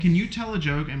Can you tell a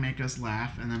joke and make us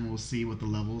laugh, and then we'll see what the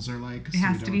levels are like? It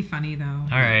has to be funny, though.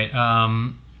 All right.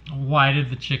 Why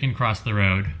did the chicken cross the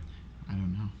road? I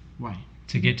don't know. Why?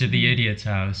 To get to the idiot's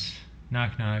house.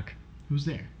 Knock, knock. Who's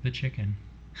there? The chicken.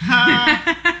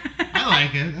 I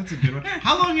like it. That's a good one.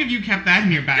 How long have you kept that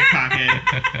in your back pocket?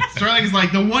 Sterling's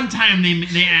like, the one time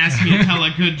they asked me to tell a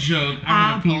good joke,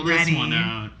 I'm going to pull this one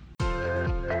out.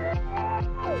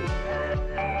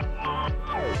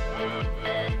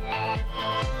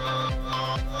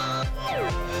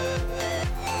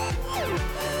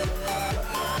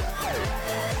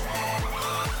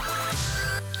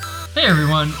 Hey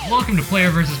everyone, welcome to Player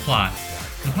vs. Plot,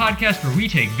 the podcast where we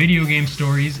take video game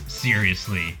stories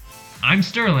seriously. I'm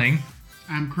Sterling.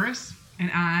 I'm Chris.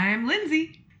 And I'm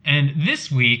Lindsay. And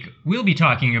this week, we'll be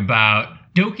talking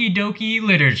about Doki Doki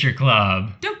Literature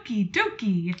Club. Doki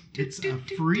Doki. It's a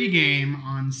free game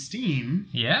on Steam.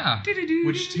 Yeah.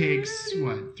 Which takes,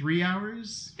 3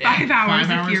 hours? 5 hours 5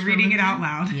 if hours you're reading it out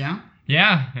loud. Yeah.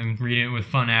 Yeah, and reading it with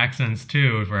fun accents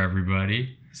too for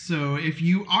everybody. So if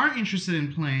you are interested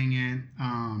in playing it,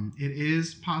 it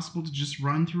is possible to just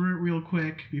run through it real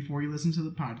quick before you listen to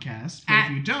the podcast. But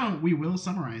if you don't, we will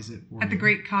summarize it for you. At the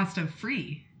great cost of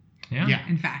free. Yeah.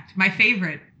 In fact, my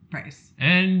favorite price.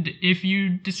 And if you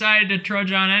decide to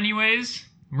trudge on anyways,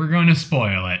 we're going to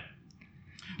spoil it.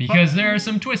 Because there are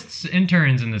some twists and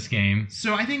turns in this game.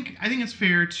 So I think it's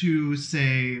fair to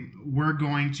say we're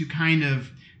going to kind of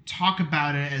talk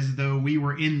about it as though we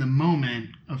were in the moment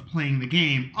of playing the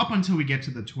game up until we get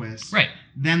to the twist. Right.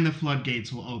 Then the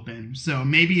floodgates will open. So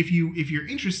maybe if you're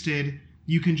interested,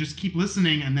 you can just keep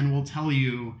listening, and then we'll tell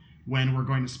you when we're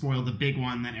going to spoil the big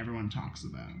one that everyone talks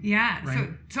about. Yeah. Right?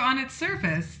 So on its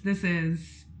surface, this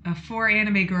is a 4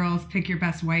 anime girls pick your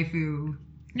best waifu.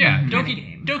 Yeah.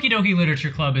 Doki Doki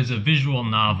Literature Club is a visual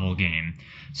novel game.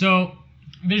 So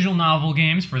visual novel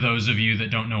games, for those of you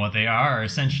that don't know what they are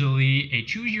essentially a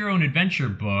choose-your-own-adventure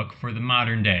book for the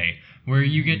modern day, where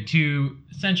you get to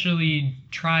essentially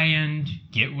try and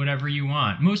get whatever you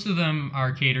want. Most of them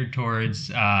are catered towards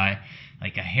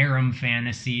like a harem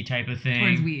fantasy type of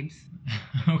thing. Towards weebs.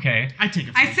 Okay. I take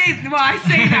it. I say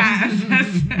that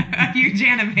as a huge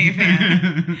anime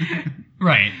fan.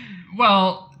 Right.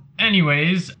 Well,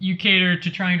 anyways, you cater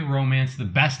to trying to romance the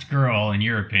best girl, in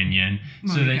your opinion,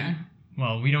 Monica. so that.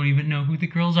 Well, we don't even know who the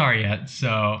girls are yet,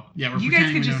 so... Yeah, you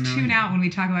guys can just tune out when we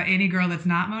talk about any girl that's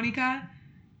not Monica,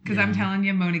 because I'm telling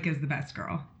you, Monica's the best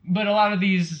girl. But a lot of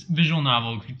these visual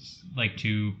novels like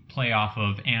to play off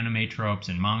of anime tropes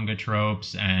and manga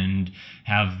tropes and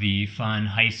have the fun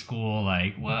high school,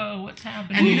 like, whoa, what's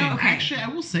happening? And actually, I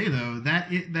will say, though,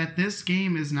 that this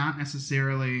game is not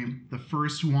necessarily the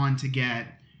first one to get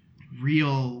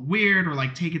real weird or,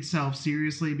 like, take itself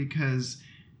seriously, because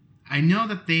I know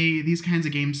that these kinds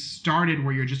of games started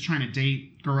where you're just trying to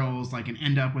date girls, like, and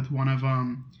end up with one of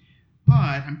them. But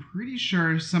I'm pretty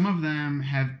sure some of them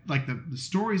have, like, the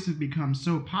stories have become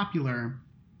so popular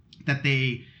that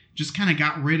they just kind of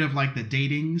got rid of, like, the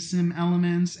dating sim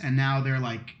elements, and now they're,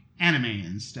 like, anime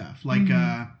and stuff. Like,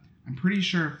 I'm pretty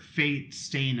sure Fate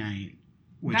Stay Night,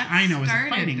 which I know is a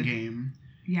fighting game.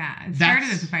 Yeah, it started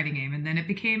as a fighting game, and then it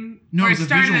became... No, or it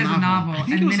started was a as a novel,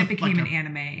 and then it became an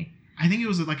anime. I think it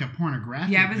was like a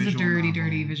pornographic Yeah, it was a dirty, novel.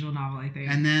 dirty visual novel, I think.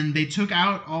 And then they took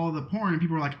out all the porn, and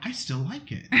people were like, I still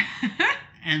like it.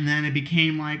 And then it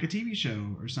became like a TV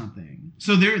show or something.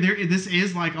 So this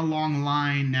is like a long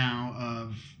line now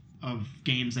of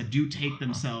games that do take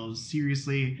themselves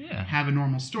seriously, have a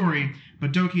normal story.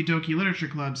 But Doki Doki Literature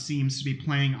Club seems to be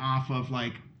playing off of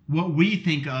like what we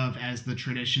think of as the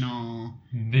traditional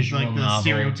visual like the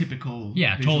novel. Stereotypical.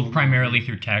 Yeah, told primarily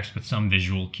through text with some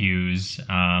visual cues.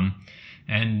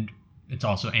 And it's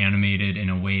also animated in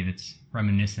a way that's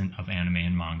reminiscent of anime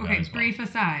and manga. Okay, as well. brief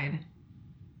aside.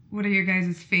 What are your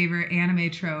guys' favorite anime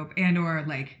trope and or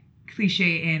like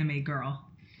cliche anime girl?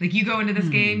 Like you go into this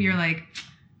game, you're like,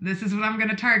 this is what I'm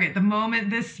gonna target. The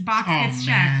moment this box gets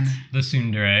checked. The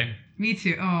tsundere. Me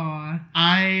too. Oh.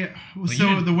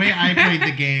 The way I played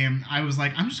the game, I was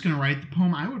like, I'm just gonna write the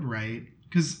poem I would write.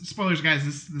 Because spoilers, guys,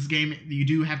 this game you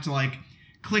do have to like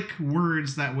click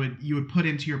words that you would put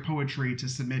into your poetry to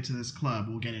submit to this club.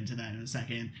 We'll get into that in a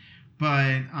second.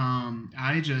 But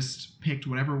I just picked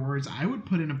whatever words I would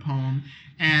put in a poem,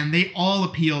 and they all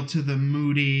appeal to the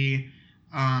moody,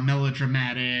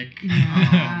 melodramatic,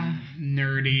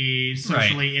 nerdy,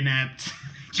 socially inept.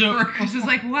 So Chris is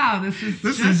like, wow, this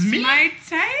is me? my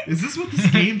type? Is this what this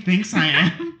game thinks I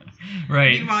am?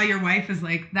 Right. Meanwhile, your wife is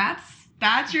like,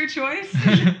 that's your choice?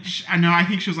 No, I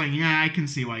think she was like, yeah, I can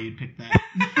see why you'd pick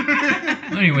that.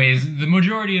 Anyways, the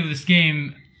majority of this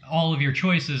game, all of your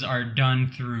choices are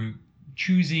done through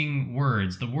choosing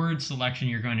words, the word selection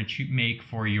you're going to make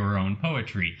for your own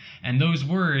poetry. And those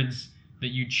words that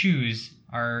you choose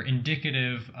are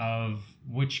indicative of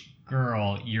which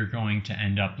girl you're going to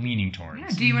end up leaning towards. Yeah.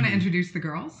 Do you want to introduce the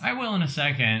girls? I will in a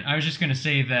second. I was just going to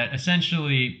say that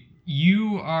essentially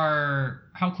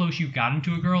how close you've gotten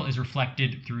to a girl is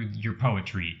reflected through your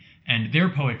poetry. And their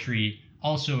poetry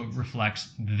also reflects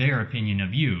their opinion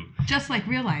of you. Just like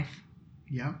real life.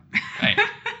 Yep. Right.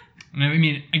 I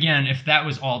mean, again, if that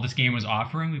was all this game was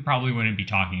offering, we probably wouldn't be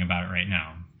talking about it right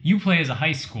now. You play as a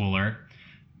high schooler,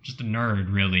 just a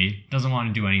nerd, really. Doesn't want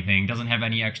to do anything, doesn't have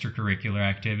any extracurricular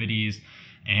activities,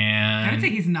 and... I would say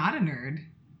he's not a nerd.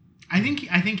 I think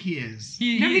he is.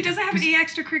 He doesn't have any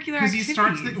extracurricular activities.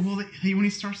 When he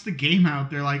starts the game out,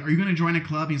 they're like, "Are you going to join a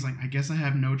club?" He's like, "I guess I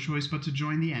have no choice but to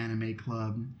join the anime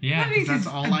club." Yeah, that's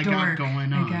all I got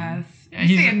going on. I guess. Yeah,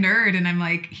 you say a nerd, and I'm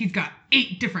like, he's got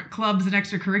 8 different clubs and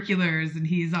extracurriculars, and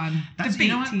he's on debate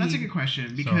team. That's a good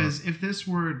question, because if this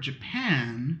were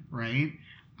Japan, right,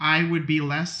 I would be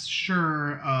less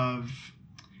sure of.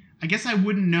 I guess I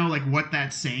wouldn't know like what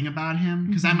that's saying about him,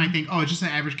 because I might think, oh, it's just an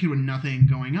average kid with nothing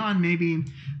going on, maybe.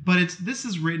 But this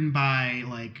is written by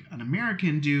like an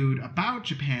American dude about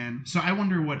Japan, so I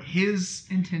wonder what his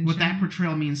intention, what that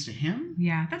portrayal means to him.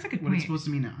 Yeah, that's a good point. What it's supposed to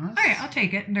mean to us. All right, I'll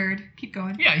take it, nerd. Keep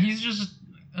going. Yeah, he's just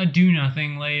a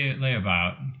do-nothing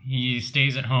layabout. He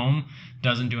stays at home,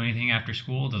 doesn't do anything after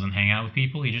school, doesn't hang out with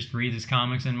people. He just reads his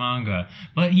comics and manga.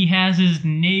 But he has his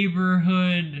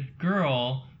neighborhood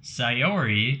girl,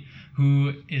 Sayori,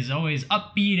 who is always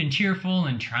upbeat and cheerful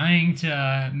and trying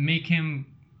to make him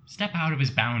step out of his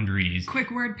boundaries.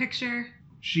 Quick word picture.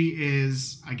 She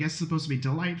is, I guess, supposed to be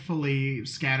delightfully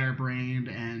scatterbrained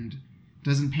and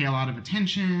doesn't pay a lot of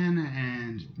attention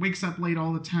and wakes up late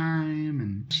all the time.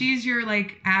 And she's your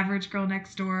like average girl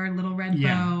next door, little red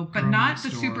bow, but not the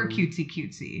super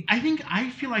cutesy. I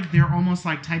feel like they're almost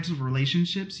like types of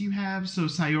relationships you have. So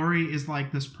Sayori is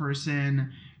like this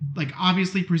person, like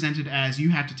obviously presented as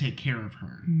you have to take care of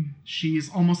her. She's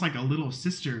almost like a little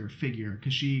sister figure,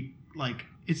 because she like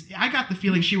I got the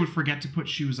feeling she would forget to put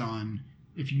shoes on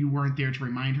if you weren't there to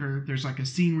remind her. There's like a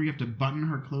scene where you have to button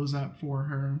her clothes up for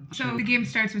her. So the game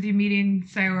starts with you meeting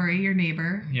Sayori, your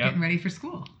neighbor, getting ready for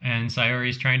school. And Sayori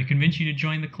is trying to convince you to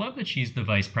join the club that she's the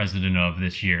vice president of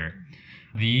this year.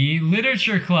 The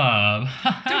Literature Club.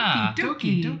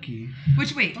 Doki Doki.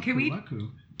 Which, wait, can we...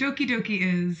 Doki Doki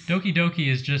is... Doki Doki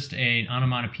is just an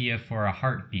onomatopoeia for a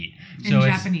heartbeat. So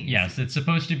in Japanese. Yes, it's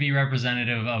supposed to be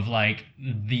representative of like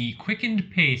the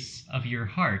quickened pace of your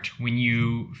heart when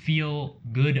you feel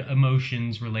good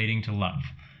emotions relating to love.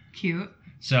 Cute.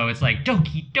 So it's like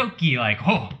Doki Doki, like,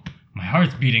 oh, my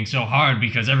heart's beating so hard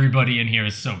because everybody in here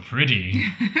is so pretty.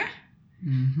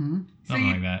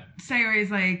 Something like that. Sayori's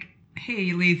like, hey,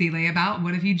 you lazy layabout,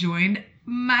 what if you joined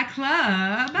my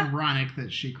club? Ironic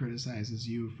that she criticizes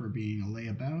you for being a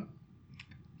layabout.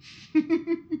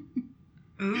 Ooh.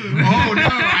 Oh no!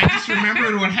 I just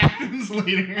remembered what happens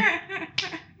later.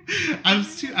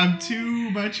 I'm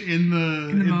too much in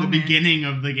the beginning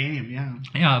of the game. Yeah.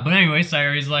 Yeah, but anyway,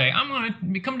 Sayori's like, I'm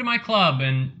gonna come to my club,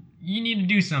 and you need to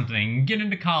do something. Get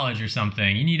into college or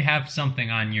something. You need to have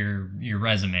something on your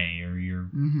resume or your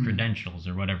credentials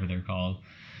or whatever they're called.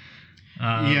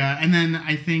 Yeah, and then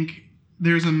I think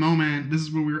there's a moment, this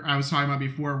is what I was talking about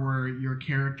before, where your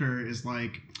character is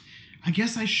like, I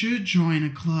guess I should join a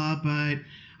club, but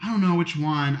I don't know which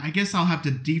one. I guess I'll have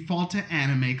to default to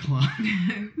anime club.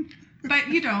 But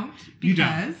you don't, because... You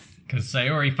don't. Because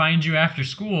Sayori finds you after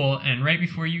school, and right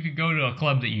before you could go to a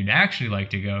club that you'd actually like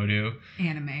to go to...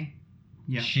 Anime.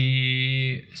 Yeah.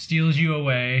 She steals you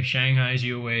away, shanghais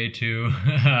you away to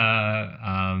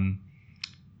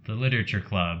the Literature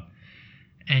Club.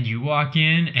 And you walk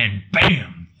in, and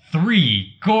bam!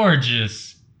 3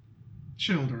 gorgeous...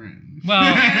 children.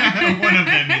 Well, one of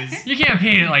them is... You can't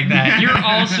paint it like that. You're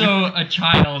also a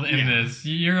child in this.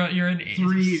 You're an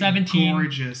 3 17...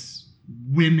 gorgeous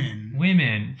women.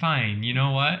 Women. Fine. You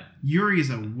know what? Yuri's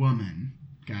a woman,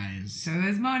 guys. So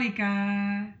is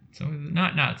Monika. So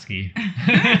not Natsuki.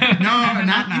 No,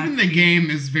 not even the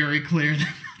game is very clear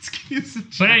that Natsuki is a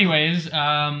child. But anyways,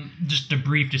 just a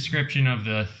brief description of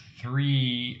the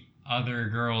 3 other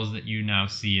girls that you now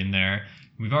see in there.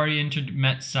 We've already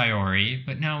met Sayori,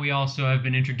 but now we also have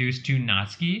been introduced to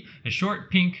Natsuki, a short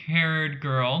pink-haired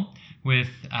girl with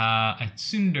a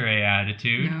tsundere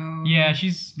attitude. No. Yeah,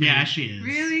 she's... Yeah, she is.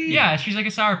 Really? Yeah, she's like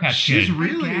a Sour Patch Kid.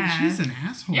 She's an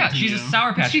asshole. Yeah, she's a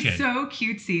Sour Patch Kid. She's so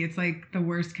cutesy. It's like the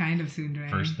worst kind of tsundere.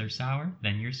 First they're sour,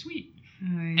 then you're sweet.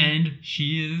 Oh, yeah. And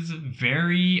she is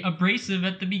very abrasive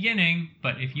at the beginning,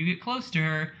 but if you get close to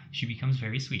her, she becomes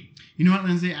very sweet. You know what,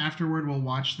 Lindsay? Afterward, we'll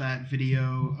watch that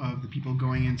video of the people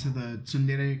going into the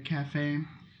tsundere cafe,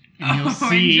 and you'll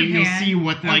see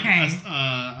what like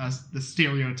the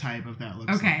stereotype of that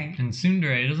looks like. Okay. And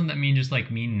tsundere, doesn't that mean just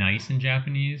like mean nice in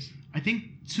Japanese? I think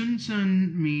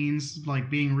tsuntsun means like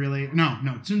being really no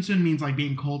tsuntsun means like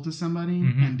being cold to somebody,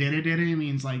 and dere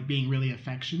means like being really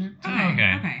affectionate.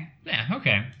 Okay. Yeah,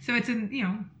 okay. So it's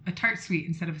a tart sweet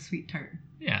instead of a sweet tart.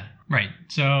 Yeah, right.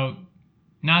 So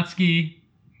Natsuki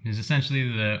is essentially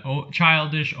the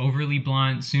childish, overly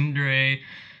blunt, tsundere,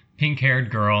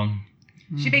 pink-haired girl.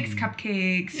 She bakes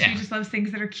cupcakes. Yeah. She just loves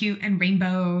things that are cute and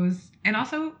rainbows, and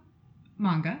also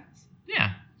manga.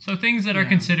 Yeah. So things that are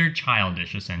considered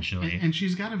childish, essentially. And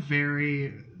she's got a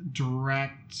very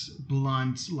direct,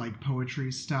 blunt, like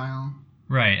poetry style.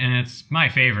 Right, and it's my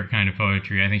favorite kind of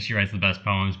poetry. I think she writes the best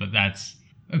poems, but that's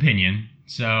opinion.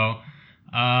 So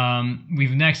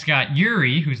we've next got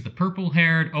Yuri, who's the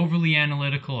purple-haired, overly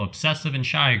analytical, obsessive, and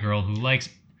shy girl who likes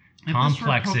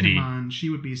complexity. If this were Pokemon, she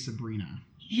would be Sabrina.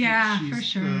 Yeah, She's for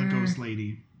sure. the ghost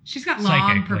lady. She's got Psychic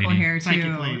long purple lady. hair too.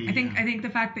 Psychic lady, I think the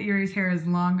fact that Yuri's hair is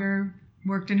longer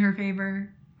worked in her favor.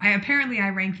 I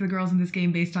ranked the girls in this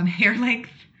game based on hair length.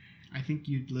 I think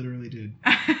you literally did.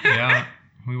 Yeah,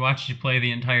 we watched you play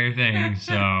the entire thing,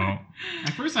 so...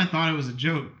 At first I thought it was a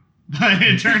joke, but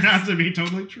it turned out to be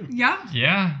totally true. Yep.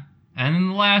 Yeah. And then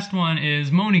the last one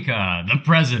is Monica, the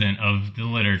president of the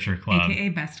literature club. AKA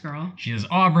best girl. She has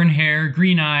auburn hair,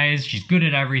 green eyes, she's good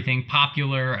at everything,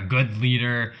 popular, a good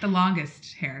leader. The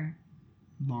longest hair,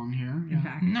 Long hair, in yeah.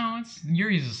 fact. No,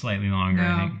 Yuri's is slightly longer,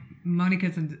 I No, think.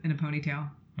 Monica's in a ponytail.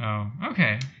 Oh,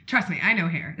 okay. Trust me, I know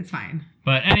hair. It's fine.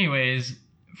 But anyways,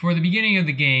 for the beginning of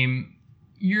the game,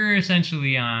 you're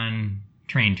essentially on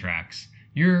train tracks.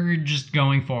 You're just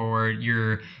going forward.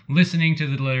 You're listening to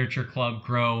the literature club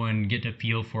grow and get to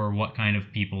feel for what kind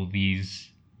of people these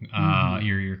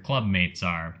your club mates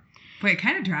are. But it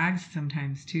kind of drags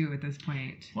sometimes too at this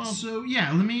point. Well, So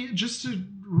yeah, let me just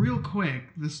real quick.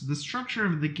 The structure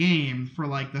of the game for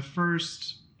like the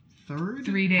first third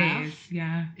 3 days, half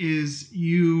yeah. is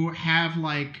you have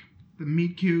like the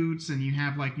meet cutes and you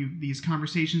have like these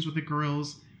conversations with the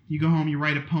girls. You go home, you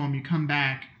write a poem, you come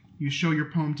back, you show your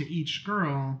poem to each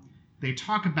girl. They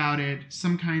talk about it.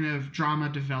 Some kind of drama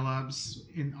develops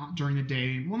during the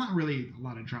day. Well, not really a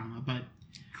lot of drama, but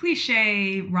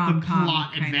Cliche the rom-com.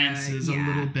 plot kinda, advances a yeah.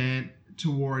 little bit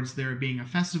towards there being a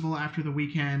festival after the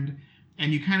weekend.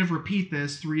 And you kind of repeat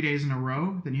this 3 days in a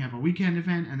row. Then you have a weekend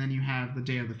event, and then you have the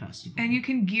day of the festival. And you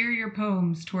can gear your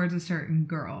poems towards a certain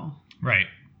girl. right.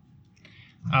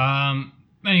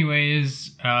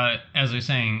 Anyways, as I was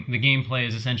saying, the gameplay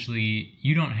is essentially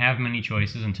you don't have many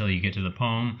choices until you get to the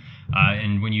poem.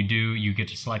 And when you do, you get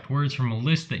to select words from a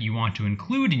list that you want to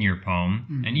include in your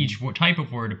poem. And each type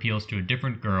of word appeals to a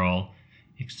different girl,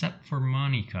 except for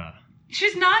Monica.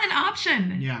 She's not an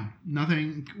option. Yeah,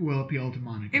 nothing will appeal to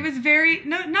Monica. It was very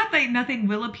not like nothing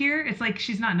will appear. It's like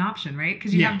she's not an option, right?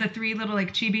 Because you have the 3 little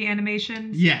like chibi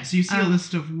animations. Yeah, so you see a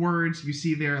list of words. You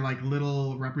see their like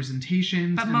little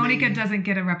representations. But and Monica doesn't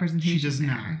get a representation. She does there.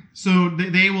 not. So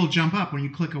they will jump up when you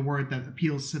click a word that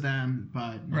appeals to them,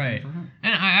 but nothing Right. for her.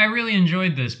 And I really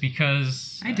enjoyed this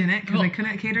because... I didn't because I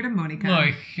couldn't cater to Monica.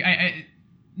 Look,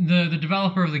 the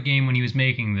developer of the game, when he was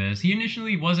making this, he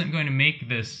initially wasn't going to make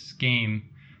this game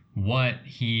what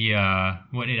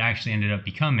it actually ended up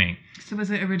becoming. So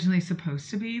was it originally supposed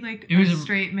to be like It was a a-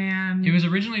 straight man? It was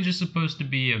originally just supposed to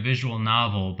be a visual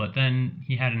novel, but then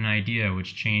he had an idea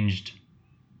which changed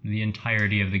the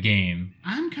entirety of the game.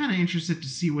 I'm kind of interested to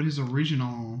see what his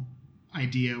original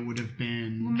idea would have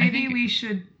been. Well, maybe think- we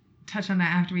should touch on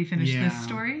that after we finish Yeah. this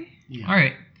story. Yeah. All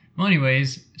right. Well,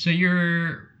 anyways, so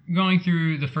you're going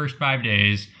through the first 5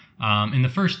 days. In the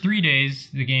first 3 days,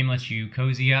 the game lets you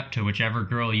cozy up to whichever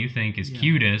girl you think is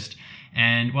cutest.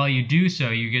 And while you do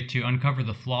so, you get to uncover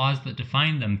the flaws that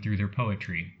define them through their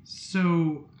poetry.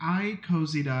 So I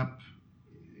cozied up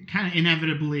kind of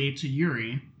inevitably to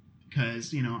Yuri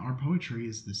because, our poetry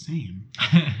is the same.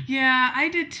 Yeah, I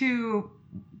did too.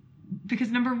 Because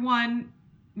number 1,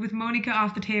 with Monica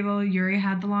off the table, Yuri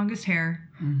had the longest hair.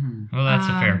 Mm-hmm. Well, that's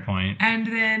a fair point. And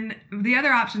then the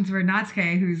other options were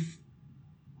Natsuke, who's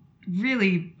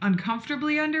really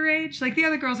uncomfortably underage. Like the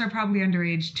other girls are probably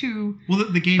underage too. Well,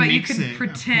 the game But you makes can it a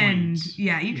pretend. point.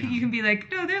 Yeah, you can be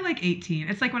like, no, they're like 18.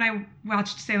 It's like when I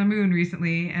watched Sailor Moon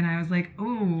recently, and I was like,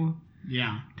 oh,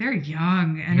 Yeah. they're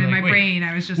young. And You're in like, my wait. brain,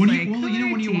 I was just When like, you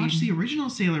they're when you 18. watch the original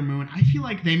Sailor Moon, I feel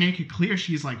like they make it clear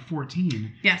she's like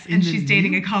 14. Yes, in and the she's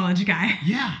dating new- a college guy.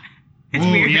 Yeah. It's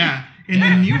Whoa, weird. yeah. And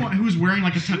the new one, who's wearing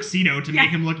like a tuxedo to Yeah.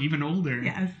 make him look even older.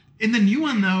 Yes. In the new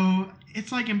one, though,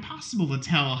 it's like impossible to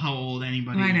tell how old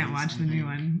anybody Well, I is. didn't watch the new think.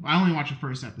 one. I only watched the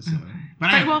first episode, Okay. but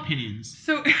I have opinions.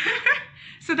 So,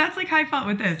 so that's like how I felt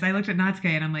with this. I looked at Natsuke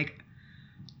and I'm like,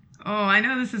 oh, I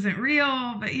know this isn't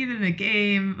real, but even in a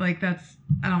game, like I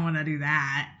don't want to do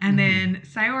that. And then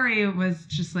Sayori was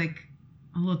just like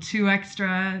a little too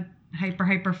extra,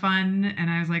 hyper fun. And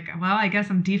I was like, well, I guess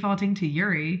I'm defaulting to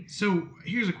Yuri. So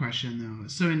here's a question though.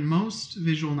 So in most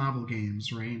visual novel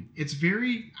games, right,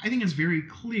 I think it's very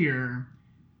clear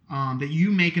that you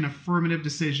make an affirmative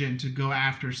decision to go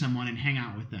after someone and hang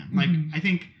out with them. Like, I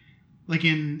think, like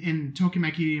in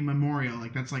Tokimeki Memorial,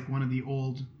 like that's like one of the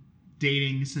old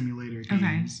dating simulator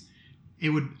games. It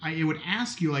would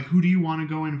ask you like, who do you want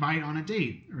to go invite on a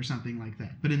date or something like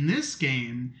that. But in this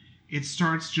game, it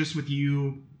starts just with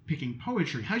you picking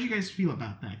poetry. How do you guys feel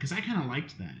about that? Because I kind of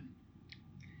liked that.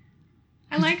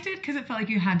 I liked it because it felt like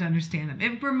you had to understand them.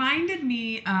 It reminded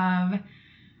me of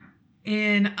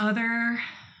in other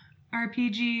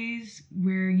RPGs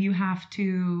where you have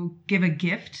to give a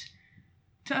gift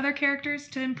to other characters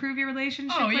to improve your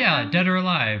relationship. Oh with yeah, them. Dead or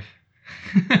Alive.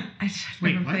 I just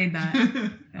never played that.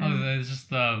 It's just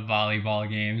the volleyball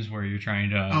games where you're trying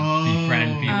to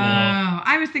befriend people. Oh,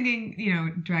 I was thinking,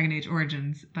 Dragon Age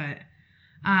Origins, but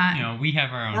we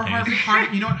have our own Or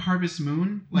taste. you know what, Harvest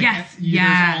Moon? Like, yes.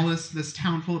 There's all this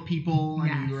town full of people, and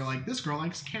Yes. you were like, this girl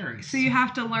likes carrots. So you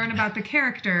have to learn about the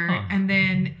character Huh. and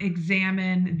then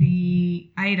examine the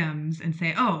items and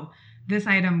say, oh, this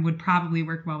item would probably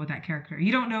work well with that character.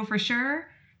 You don't know for sure,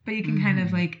 but you can kind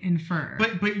of like infer. But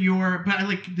I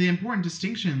like the important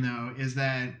distinction though is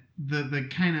that the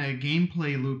kind of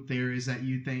gameplay loop there is that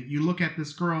you look at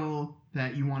this girl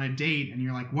that you want to date and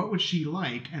you're like, what would she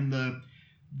like? And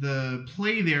the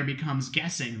play there becomes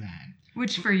guessing that.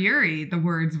 Which for Yuri, the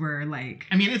words were like,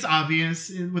 I mean, it's obvious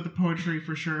with the poetry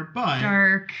for sure, but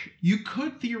dark. you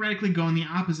could theoretically go in the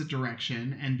opposite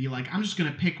direction and be like, I'm just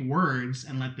going to pick words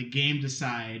and let the game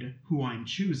decide who I'm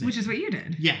choosing. Which is what you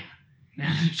did. Yeah.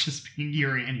 Yeah. Just being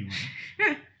Yuri anyway.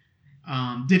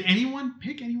 Did anyone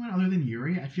pick anyone other than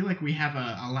Yuri? I feel like we have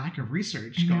a lack of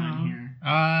research going here.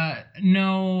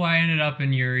 No, I ended up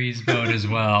in Yuri's boat as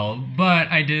well, but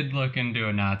I did look into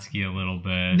Natsuki a little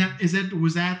bit. Now,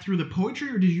 was that through the poetry,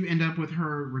 or did you end up with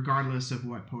her regardless of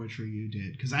what poetry you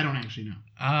did? Because I don't actually know.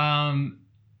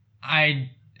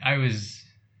 I was,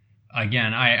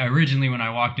 again, I originally when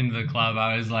I walked into the club,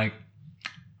 I was like,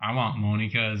 I want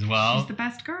Monica as well. She's the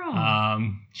best girl.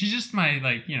 She's just my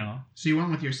So you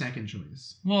went with your second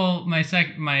choice. Well,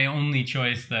 my only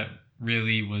choice that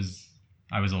really was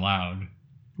I was allowed.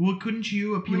 Well, couldn't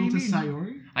you appeal What to do you mean?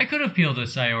 Sayori? I could appeal to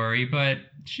Sayori, but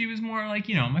she was more like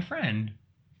my friend.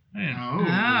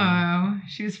 Oh,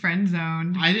 she was friend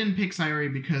zoned. I didn't pick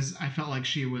Sayori because I felt like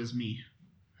she was me.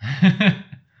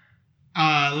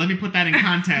 Let me put that in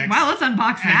context. Wow, let's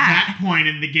unbox At that. that point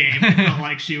in the game, it felt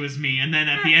like she was me. And then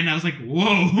at the end, I was like,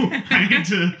 whoa, I need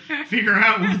to figure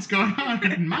out what's going on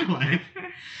in my life.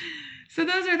 So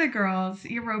those are the girls.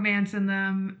 You're romancing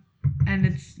them. And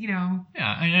it's, Yeah,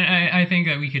 and I think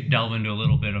that we could delve into a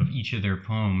little bit of each of their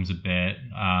poems a bit.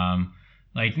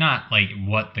 Like, not like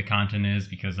what the content is,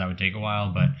 because that would take a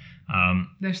while, but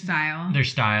their style. Their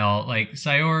style. Like,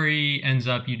 Sayori ends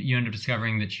up, you end up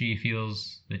discovering that she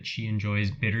feels that she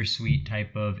enjoys bittersweet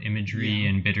type of imagery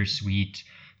and bittersweet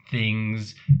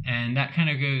things, and that kind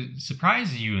of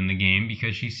surprises you in the game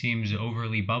because she seems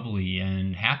overly bubbly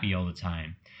and happy all the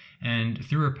time. And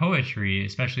through her poetry,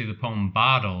 especially the poem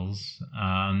Bottles,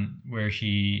 where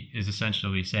she is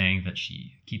essentially saying that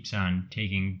she keeps on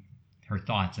taking her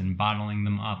thoughts and bottling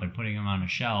them up and putting them on a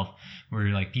shelf where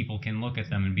like people can look at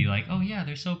them and be like, oh yeah,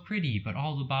 they're so pretty, but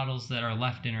all the bottles that are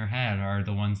left in her head are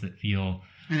the ones that feel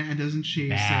And doesn't she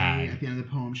bad. say at the end of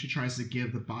the poem, she tries to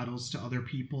give the bottles to other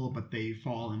people, but they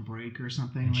fall and break or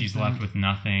something? and like she's that? left with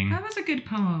nothing. That was a good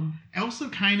poem. Also, I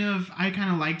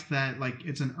kind of liked that, like,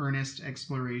 it's an earnest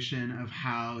exploration of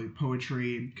how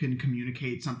poetry can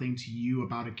communicate something to you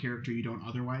about a character you don't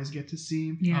otherwise get to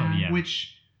see. Yeah. Oh, yeah.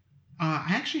 Which I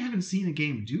actually haven't seen a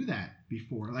game do that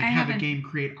before. Like, I have a haven't- game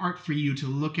create art for you to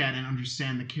look at and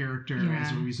understand the character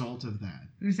as a Yeah. result of that.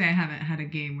 I was gonna say I haven't had a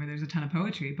game where there's a ton of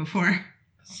poetry before.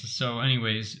 So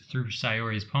anyways, through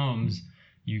Sayori's poems,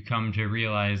 you come to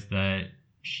realize that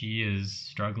she is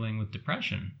struggling with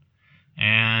depression.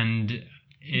 And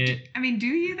I mean, do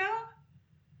you though?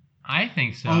 I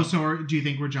think so. Oh, so do you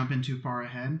think we're jumping too far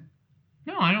ahead?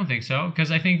 No, I don't think so,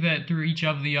 because I think that through each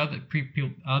of the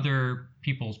other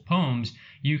people's poems,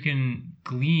 you can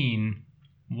glean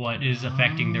what is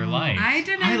affecting their life.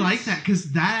 I like that,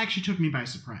 because that actually took me by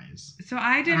surprise. So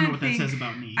I I didn't don't know what think that says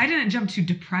about me. I didn't jump to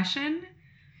depression.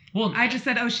 Well, I just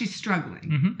said, oh, she's struggling.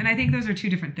 Mhm. And I think those are two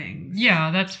different things.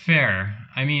 yeah, that's fair.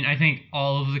 I mean, I think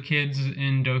all of the kids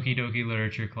in Doki Doki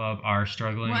Literature Club are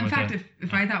struggling Well, in with fact, it.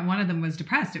 if I thought one of them was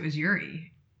depressed, it was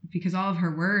Yuri. Because all of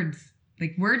her words,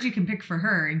 like words you can pick for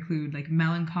her include like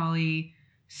melancholy,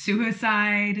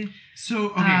 suicide.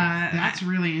 So, okay, Uh, that's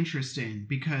really interesting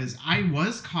because I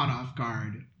was caught off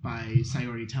guard by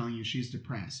Sayori telling you she's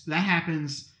depressed. That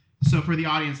happens, so for the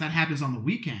audience, that happens on the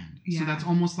weekend. Yeah. So that's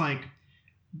almost like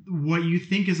what you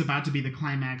think is about to be the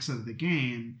climax of the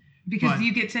game. Because But-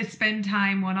 you get to spend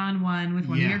time one-on-one with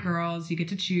one of Yeah. your girls. You get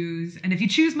to choose. And if you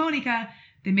choose Monica,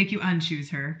 they make you unchoose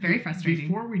her. Very frustrating.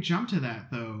 Before we jump to that,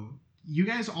 though, you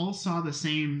guys all saw the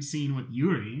same scene with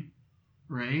Yuri,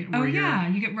 right? Oh, Where yeah.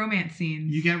 You get romance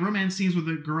scenes. You get romance scenes with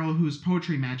a girl whose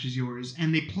poetry matches yours,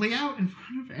 and they play out in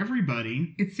front of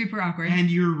everybody. It's super awkward. And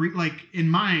you're like in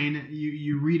mine,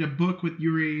 you read a book with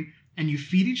Yuri, and you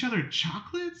feed each other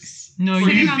chocolates. No, or you-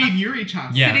 you Sitting on feed the- Yuri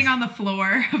chocolates. Yeah. Sitting on the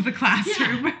floor of the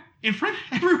classroom. In front,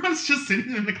 everyone's just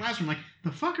sitting in the classroom, like,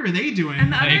 the fuck are they doing?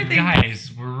 And the other Like, thing-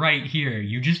 guys, we're right here.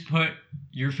 You just put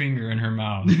your finger in her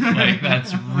mouth. Like,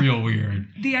 that's real weird.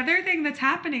 The other thing that's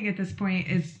happening at this point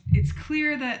is it's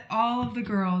clear that all of the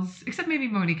girls, except maybe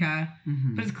Monica,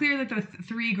 Mhm. but it's clear that the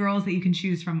three girls that you can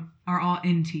choose from are all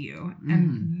into you.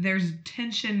 And there's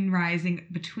tension rising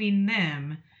between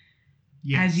them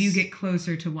Yes. as you get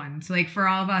closer to one. So, like, for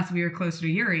all of us, we were closer to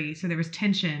Yuri. So there was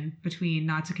tension between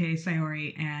Natsuke,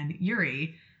 Sayori, and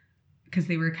Yuri because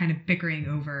they were kind of bickering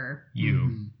over.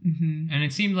 You. Mhm. Mhm. And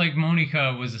it seemed like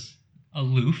Monica was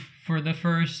aloof for the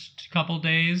first couple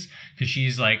days because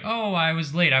she's like, oh, I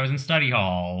was late. I was in study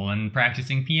hall and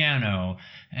practicing piano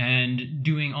and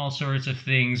doing all sorts of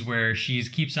things where she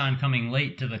keeps on coming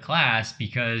late to the class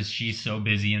because she's so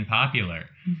busy and popular.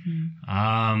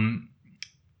 Mhm.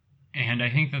 And I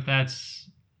think that that's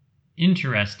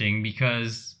interesting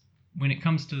because when it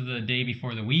comes to the day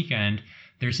before the weekend,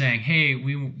 they're saying, hey,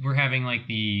 we're having like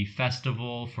the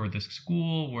festival for the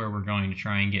school where we're going to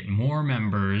try and get more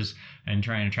members and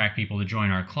try and attract people to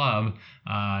join our club.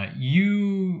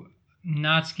 You,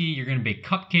 Natsuki, you're going to bake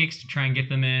cupcakes to try and get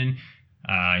them in.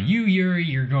 You, Yuri,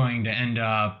 you're going to end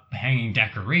up hanging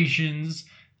decorations.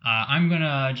 I'm going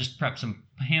to just prep some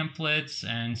pamphlets,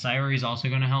 and Sayori's also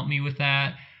going to help me with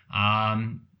that.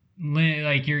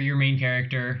 Like your main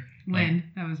character. Lynn,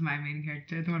 that was my main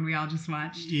character, the one we all just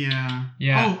watched. Yeah.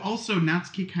 Yeah. Oh, also,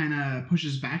 Natsuki kind of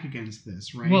pushes back against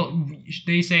this, right? Well,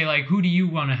 they say, like, who do you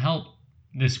want to help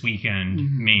this weekend,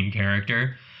 Mhm. main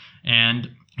character? And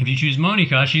if you choose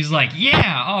Monica, she's like,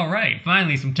 yeah, all right,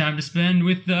 finally some time to spend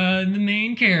with the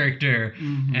main character.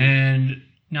 Mhm. And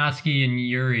Natsuki and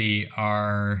Yuri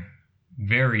are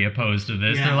very opposed to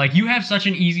this. Yeah. They're like, you have such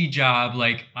an easy job.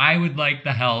 Like, I would like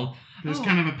the help. There's Oh.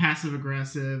 kind of a passive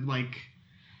aggressive,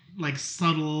 like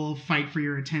subtle fight for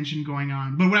your attention going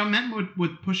on. But what I meant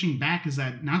with pushing back is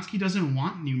that Natsuki doesn't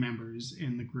want new members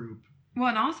in the group. Well,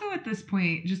 and also at this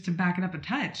point, just to back it up a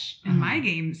touch, in my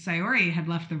game, sayori had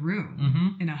left the room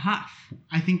Mm-hmm. in a huff.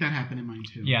 I think that happened in mine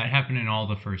too. Yeah, it happened in all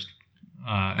the first, in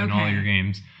all Okay. your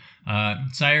games.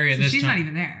 Sayori at So this she's time not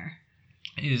even there.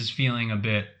 is feeling a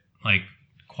bit like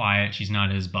quiet. She's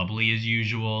not as bubbly as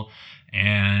usual.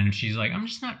 And she's like, I'm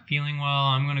just not feeling well.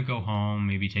 I'm going to go home,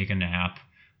 maybe take a nap.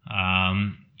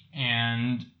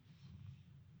 And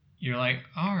you're like,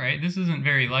 all right, this isn't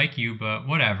very like you, but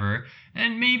whatever.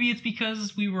 And maybe it's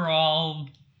because we were all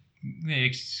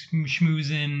like,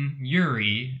 schmoozing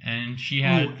Yuri and she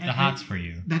had Oh, the hots for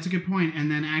you. That's a good point.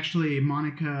 And then actually,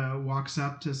 Monica walks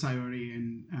up to Sayori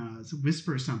and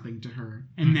whispers something to her,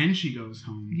 and Mhm. then she goes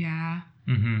home. Yeah.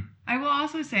 Mm-hmm. I will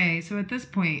also say, so at this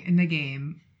point in the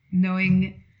game,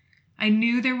 I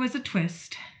knew there was a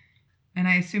twist, and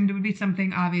I assumed it would be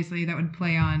something, obviously, that would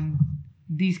play on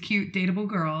these cute, dateable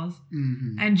girls.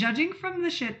 Mm-hmm. And judging from the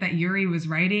shit that Yuri was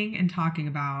writing and talking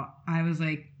about, I was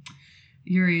like,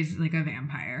 Yuri's like a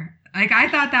vampire. Like, I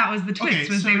thought that was the twist, Okay,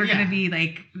 was so, they were yeah. going to be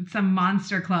like some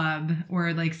monster club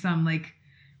or like some like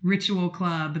ritual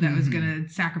club that was Mhm. going to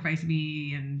sacrifice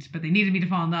me, but they needed me to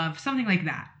fall in love, something like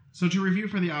that. So to review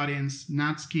for the audience,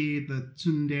 Natsuki, the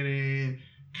tsundere,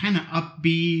 kind of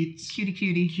upbeat, Cutie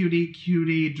cutie.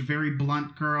 cutie, very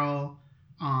blunt girl.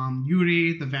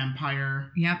 Yuri, the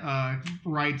vampire, Yep.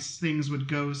 writes things with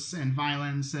ghosts and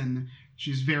violence, and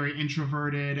she's very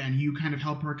introverted, and you kind of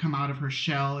help her come out of her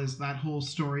shell is that whole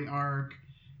story arc.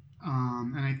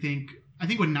 And I think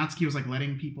what Natsuki was like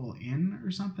letting people in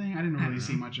or something. I didn't I really don't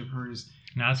see know. much of hers.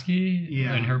 Natsuki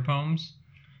Yeah. and her poems?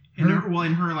 In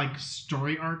her like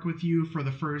story arc with you for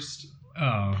the first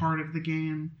Oh. part of the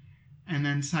game, and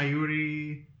then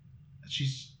Sayuri,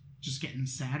 she's just getting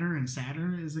sadder and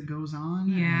sadder as it goes on.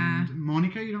 Yeah. And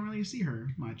Monica, you don't really see her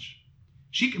much.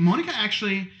 Monica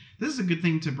actually, this is a good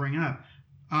thing to bring up.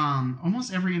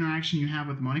 Almost every interaction you have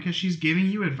with Monica, she's giving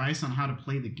you advice on how to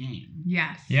play the game.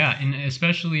 Yes. Yeah, and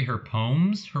especially her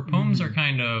poems. Her poems are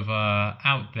kind of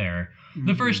out there.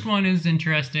 The first one is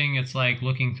interesting. It's like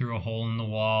looking through a hole in the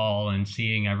wall and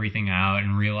seeing everything out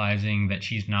and realizing that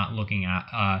she's not looking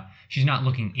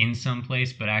in some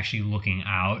place, but actually looking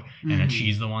out, and that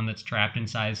she's the one that's trapped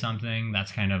inside something.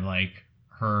 That's kind of like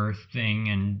her thing,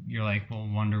 and you're like, well,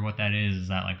 wonder what that is. Is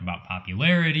that like about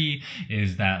popularity?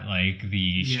 Is that like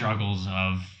the struggles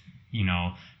of, you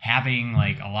know, having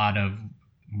like a lot of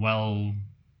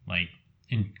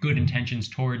good intentions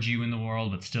towards you in the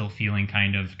world, but still feeling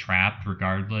kind of trapped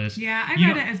regardless? Yeah, I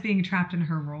read it as being trapped in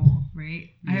her role, right?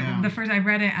 Yeah. I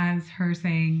read it as her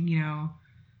saying, you know,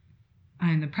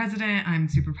 I'm the president, I'm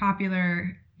super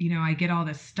popular, you know, I get all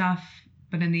this stuff,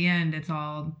 but in the end, it's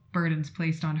all burdens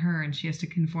placed on her, and she has to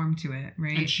conform to it,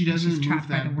 right? And she doesn't she's move trapped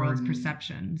by that the world's burden.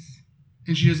 perceptions.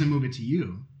 And she doesn't move it to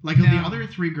you. Like No. the other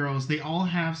three girls, they all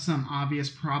have some obvious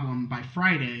problem. By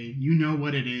Friday, you know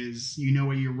what it is. You know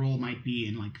what your role might be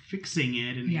in like fixing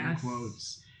it in air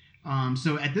quotes.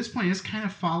 So at this point, it's kind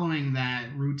of following that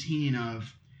routine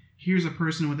of, here's a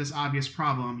person with this obvious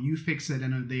problem. You fix it,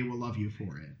 and they will love you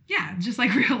for it. Yeah, just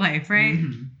like real life, right?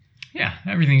 Mm-hmm. Yeah,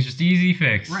 everything's just easy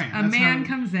fix. Right. A man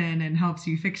comes in and helps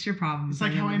you fix your problems. It's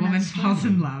like and how the I met woman Stone. falls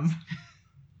in love.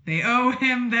 They owe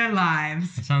him their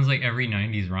lives. It sounds like every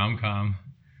 90s rom-com.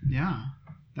 Yeah.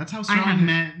 That's how I Sterling haven't-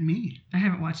 met me. I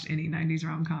haven't watched any 90s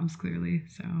rom-coms, clearly,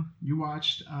 so... You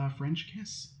watched French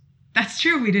Kiss. That's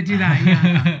true, we did do that,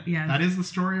 yeah. Yes. That is the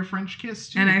story of French Kiss,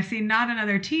 too. And I've seen Not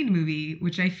Another Teen Movie,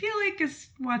 which I feel like is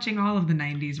watching all of the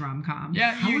 90s rom-coms.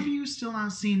 Yeah, How have you still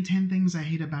not seen 10 Things I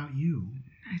Hate About You?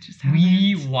 I just haven't.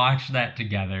 we watched that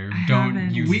together. I Don't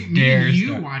haven't. you Me dare and you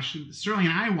start. watched it. Sterling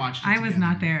and I watched it I was together.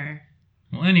 not there.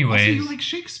 Well, Also, anyways. you like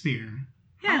Shakespeare.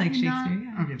 Yeah, I like How Shakespeare, not-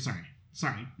 yeah. Okay,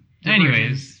 sorry.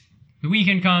 Anyways, the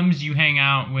weekend comes, you hang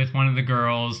out with one of the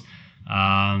girls.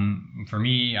 For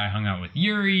me, I hung out with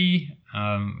Yuri.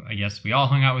 I guess we all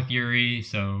hung out with Yuri,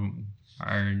 so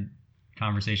our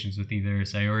conversations with either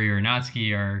Sayori or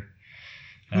Natsuki are...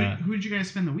 Who did you guys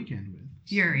spend the weekend with?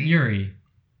 Yuri.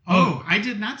 Oh, I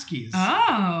did Natsuki's.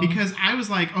 Oh. Because I was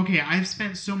like, okay, I've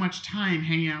spent so much time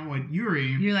hanging out with Yuri.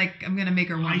 You're like, I'm going to make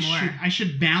her one more. I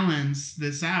should balance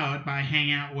this out by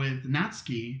hanging out with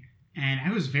Natsuki. And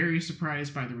I was very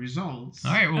surprised by the results.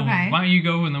 All right, well, Okay. why don't you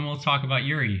go and then we'll talk about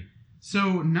Yuri. So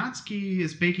Natsuki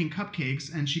is baking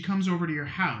cupcakes, and she comes over to your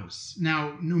house.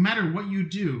 Now, no matter what you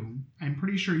do, I'm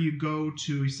pretty sure you go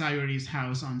to Sayori's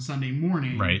house on Sunday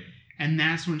morning. Right. And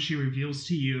that's when she reveals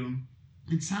to you,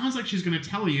 it sounds like she's going to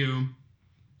tell you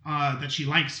that she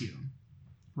likes you.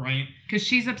 Right? Because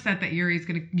she's upset that Yuri's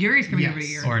coming over to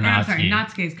your... Or I'm sorry, Natsuki.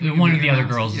 Natsuki's coming One over of to the your other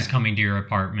house. girls is Yeah. coming to your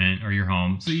apartment or your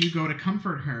home. So you go to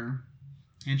comfort her,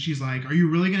 and she's like, are you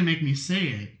really going to make me say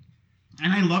it?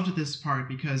 And I loved this part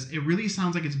because it really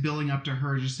sounds like it's building up to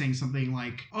her just saying something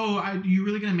like, oh, you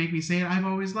really going to make me say it? I've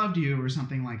always loved you, or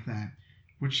something like that.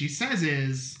 What she says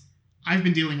is, I've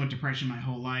been dealing with depression my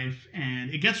whole life, and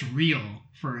it gets real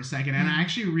for a second. And I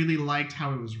actually really liked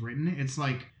how it was written. It's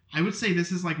like, I would say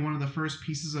this is like one of the first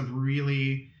pieces of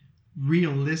really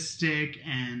realistic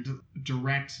and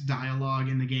direct dialogue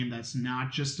in the game that's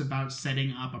not just about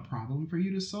setting up a problem for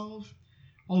you to solve.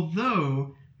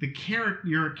 Although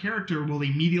your character will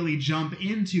immediately jump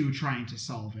into trying to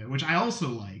solve it, which I also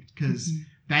liked, because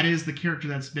that is the character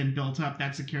that's been built up.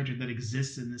 That's a character that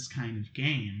exists in this kind of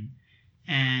game.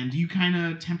 And you kind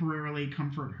of temporarily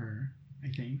comfort her, I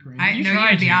think, right? I You know you tried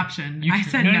had the to. option. I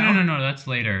said no. No, that's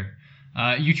later.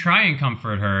 You try and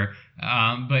comfort her,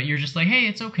 but you're just like, hey,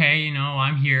 it's okay, you know,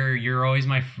 I'm here. You're always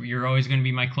going to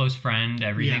be my close friend,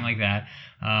 everything like that.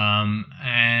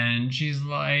 And she's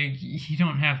like, you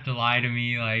don't have to lie to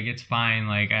me. Like, it's fine.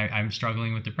 Like, I'm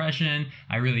struggling with depression.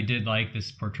 I really did like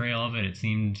this portrayal of it. It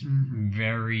seemed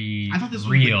very I thought this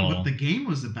real. was what the game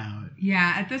was about.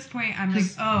 Yeah, at this point, I'm like,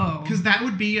 oh. Because that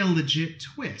would be a legit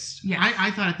twist. Yes.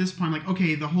 I thought at this point, like,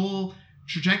 okay, the whole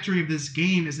trajectory of this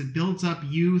game is it builds up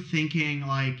you thinking,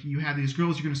 like, you have these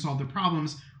girls, you're going to solve their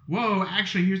problems. Whoa,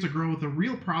 actually, here's a girl with a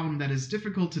real problem that is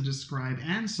difficult to describe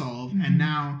and solve, and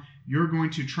now you're going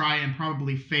to try and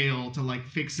probably fail to, like,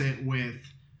 fix it with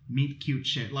meet cute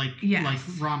shit, like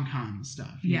rom-com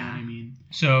stuff. You know what I mean?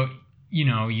 So, you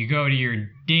know, you go to your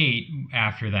date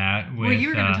after that with... Well, you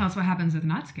were going to tell us what happens with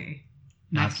Natsuki.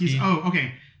 Natsuki's. Oh,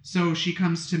 okay. So she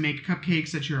comes to make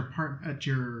cupcakes at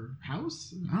your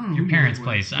house? I don't know. Your who parents' live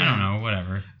with. place. I Yeah. don't know.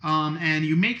 Whatever. And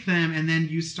you make them, and then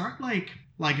you start like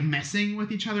like messing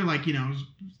with each other, like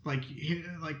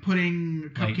like putting a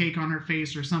cupcake on her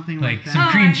face or something like that. Some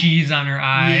cream cheese on her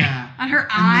eye. Yeah. On her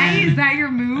eye? Is that your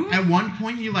move? At one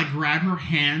point, you like grab her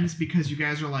hands because you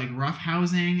guys are like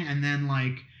roughhousing, and then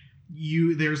like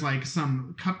there's like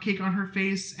some cupcake on her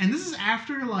face, and this is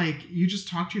after like you just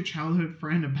talked to your childhood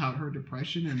friend about her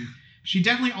depression, and she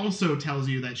definitely also tells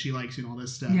you that she likes you and all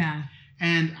this stuff. Yeah.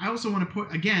 And I also want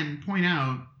to point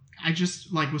out, I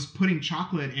just like was putting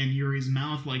chocolate in Yuri's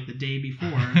mouth like the day before.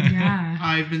 Yeah.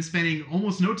 I've been spending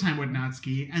almost no time with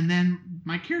Natsuki, and then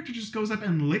my character just goes up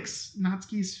and licks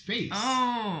Natsuki's face.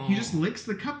 Oh. He just licks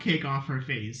the cupcake off her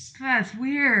face. That's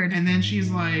weird. And then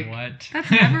she's like... What? That's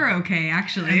never okay,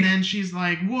 actually. And then she's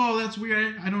like, whoa, that's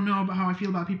weird. I don't know about how I feel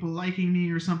about people liking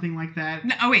me or something like that.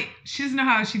 No, oh, wait. She doesn't know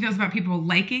how she feels about people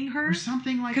liking her? Or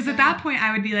something like that. Because at that point,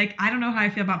 I would be like, I don't know how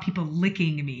I feel about people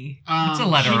licking me. It's a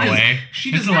letter away. She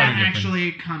It's does a not letter difference.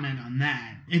 actually comment on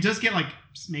that. It does get like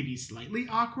maybe slightly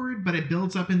awkward, but it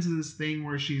builds up into this thing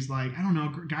where she's like, I don't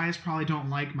know, guys probably don't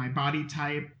like my body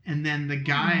type. And then the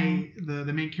guy, the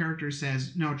main character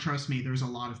says, no, trust me, there's a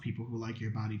lot of people who like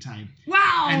your body type.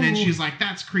 Wow. And then she's like,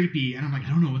 that's creepy. And I'm like, I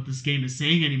don't know what this game is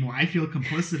saying anymore. I feel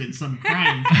complicit in some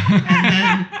crime.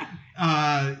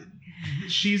 And then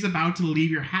she's about to leave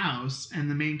your house,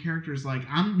 and the main character's like,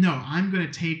 I'm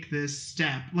gonna take this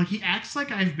step. Like, he acts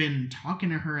like I've been talking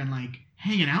to her and like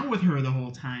hanging out with her the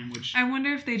whole time, which I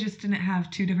wonder if they just didn't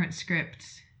have two different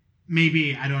scripts.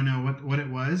 maybe, I don't know what it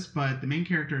was, but the main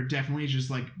character definitely just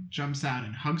like jumps out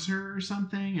and hugs her or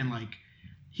something, and like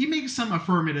he makes some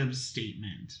affirmative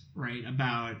statement, right,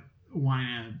 about wanting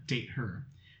to date her.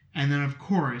 And then, of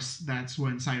course, that's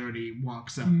when Sayori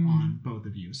walks up on both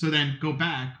of you. So then, go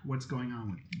back. What's going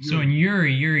on with Yuri? So in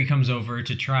Yuri comes over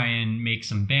to try and make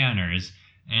some banners,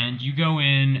 and you go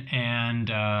in, and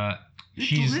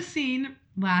This scene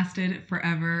lasted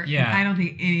forever. Yeah. And I don't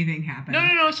think anything happened.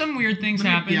 No, some weird things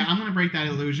happen. Yeah, I'm going to break that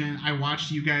illusion. I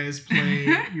watched you guys play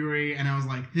Yuri, and I was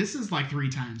like, this is like 3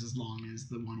 times as long as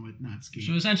the one with Natsuki.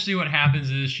 So essentially what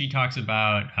happens is she talks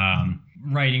about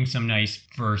writing some nice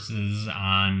verses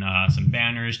on some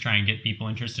banners, try and get people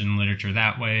interested in literature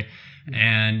that way.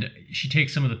 And she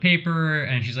takes some of the paper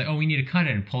and she's like, oh, we need to cut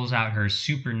it, and pulls out her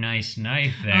super nice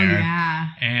knife there. Oh, yeah.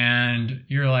 And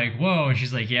you're like, whoa. And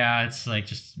she's like, yeah, it's like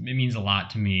just, it means a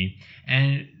lot to me.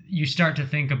 And you start to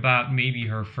think about maybe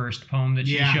her first poem that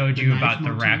she showed you about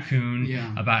the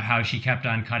raccoon, about how she kept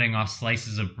on cutting off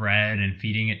slices of bread and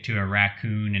feeding it to a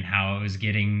raccoon, and how it was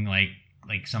getting like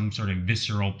some sort of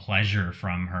visceral pleasure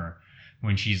from her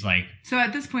when she's like, so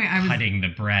at this point I was cutting the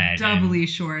bread. doubly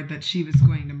sure that she was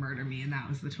going to murder me, and that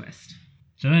was the twist.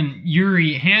 So then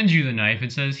Yuri hands you the knife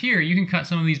and says, here, you can cut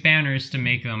some of these banners to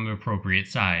make them appropriate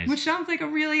size. Which sounds like a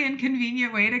really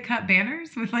inconvenient way to cut banners,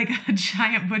 with like a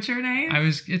giant butcher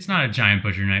knife. It's not a giant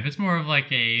butcher knife. It's more of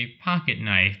like a pocket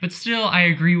knife. But still, I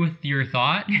agree with your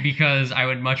thought, because I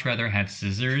would much rather have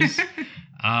scissors.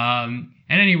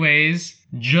 And anyways,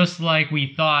 just like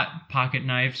we thought pocket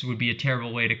knives would be a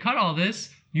terrible way to cut all this,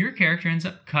 your character ends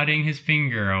up cutting his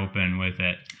finger open with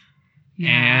it. Yeah.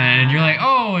 And you're like,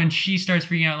 oh, and she starts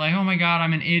freaking out like, oh my god,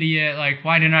 I'm an idiot. Like,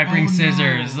 why didn't I bring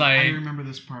scissors? No. Like, I remember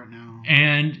this part now.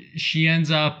 And she ends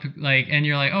up like, and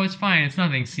you're like, oh, it's fine, it's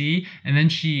nothing, see? And then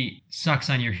she sucks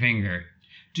on your finger.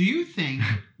 Do you think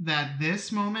that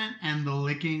this moment and the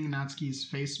licking Natsuki's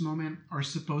face moment are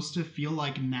supposed to feel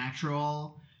like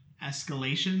natural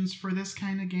escalations for this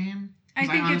kind of game? I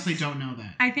honestly don't know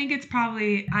that. I think it's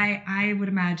probably, I would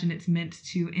imagine it's meant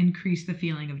to increase the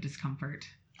feeling of discomfort.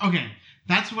 Okay,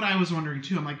 that's what I was wondering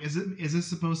too. I'm like, is this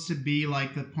supposed to be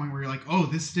like the point where you're like, oh,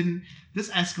 this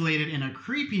escalated in a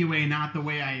creepy way, not the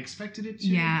way I expected it to?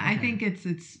 Yeah, okay. I think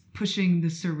it's pushing the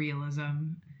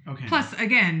surrealism. Okay. Plus,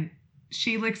 again,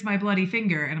 she licks my bloody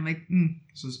finger, and I'm like,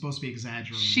 so it's supposed to be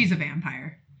exaggerated. She's a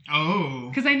vampire. Oh.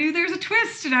 Because I knew there's a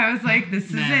twist, and I was like, this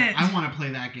is it. I want to play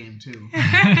that game too.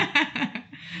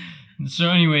 So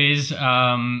anyways,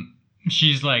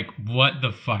 she's like, what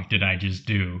the fuck did I just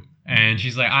do? And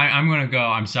she's like, I'm going to go.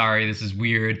 I'm sorry. This is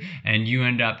weird. And you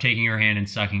end up taking her hand and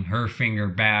sucking her finger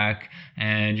back.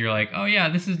 And you're like, oh, yeah,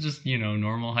 this is just,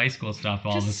 normal high school stuff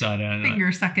all of a sudden.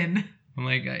 Finger sucking. I'm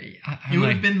like, it would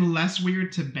have been less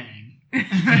weird to bang. At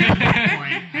that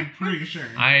point, I'm pretty sure.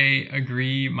 I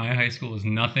agree. My high school is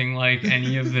nothing like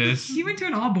any of this. You went to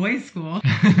an all-boys school.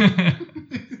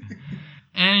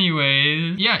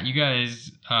 Anyways, yeah, you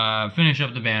guys finish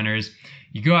up the banners.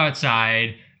 You go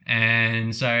outside.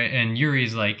 And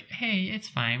Yuri's like, hey, it's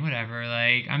fine, whatever.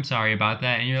 Like, I'm sorry about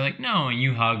that. And you're like, no. And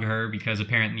you hug her because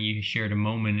apparently you shared a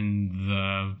moment in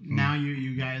the... Now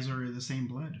you guys are the same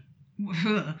blood.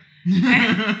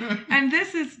 And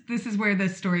this is where the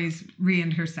stories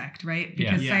re-intersect, right?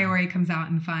 Because Yeah. Sayori comes out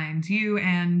and finds you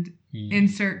and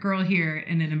insert girl here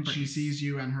in an embrace. She sees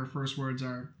you, and her first words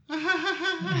are,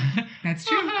 That's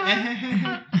true.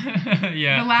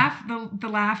 Yeah. The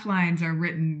laugh lines are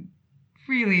written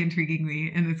really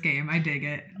intriguingly in this game. I dig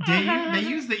it. They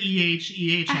use the EH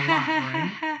a lot,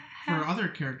 right? For other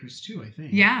characters too, I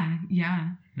think. Yeah.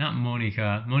 Not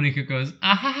Monica. Monica goes,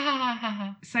 ah ha ha ha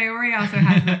ha. Sayori also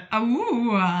has the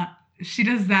awoo. She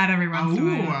does that every once in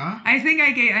a while. Awoo. I think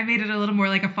I made it a little more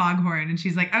like a foghorn, and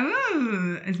she's like,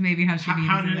 "Ooh," is maybe how she means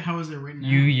it. How is it written?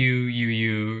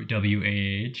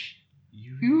 U-U-U-U-W-A-H.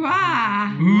 Ooh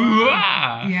ah. Ooh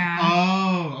ah. Yeah.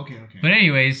 Oh, okay. But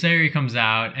anyways, Sayori comes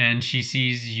out and she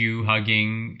sees you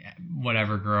hugging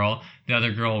whatever girl. The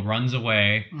other girl runs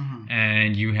away,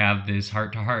 and you have this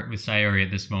heart-to-heart with Sayori at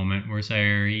this moment, where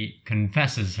Sayori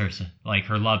confesses her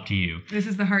love to you. This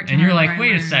is the heart. And you're like, where I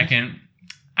wait a learned. second.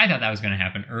 I thought that was going to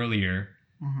happen earlier,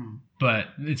 but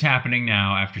it's happening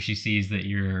now after she sees that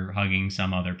you're hugging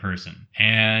some other person.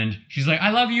 And she's like, I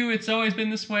love you. It's always been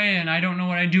this way, and I don't know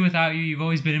what I'd do without you. You've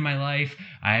always been in my life.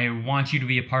 I want you to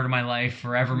be a part of my life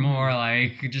forevermore.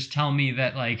 Like, just tell me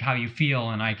that, like, how you feel,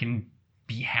 and I can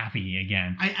be happy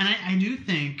again. I do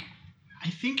think,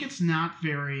 it's not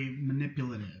very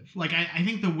manipulative. Like, I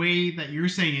think the way that you're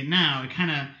saying it now, it kind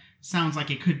of sounds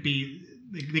like it could be,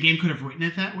 the game could have written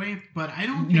it that way, but I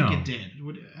don't think it did.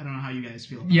 I don't know how you guys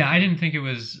feel about Yeah, that. I didn't think it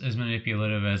was as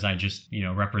manipulative as I just,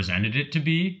 represented it to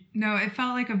be. No, it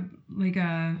felt like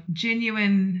a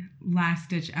genuine last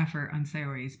ditch effort on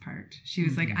Sayori's part. She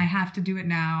was like, I have to do it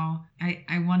now.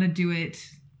 I want to do it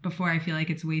before I feel like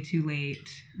it's way too late.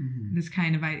 This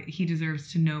kind of he deserves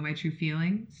to know my true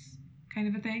feelings kind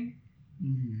of a thing.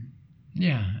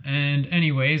 Yeah, and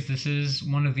anyways, this is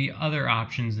one of the other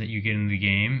options that you get in the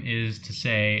game is to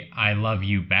say, I love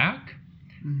you back,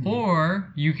 or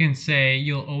you can say,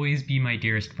 you'll always be my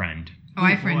dearest friend. Oh,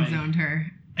 I boy. friend zoned her.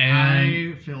 And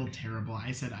I feel terrible.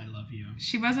 I said I love you.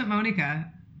 She wasn't Monica.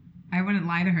 I wouldn't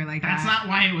lie to her like That's that. not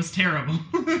why it was terrible.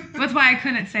 That's why I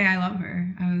couldn't say I love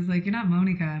her. I was like, you're not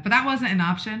Monica. But that wasn't an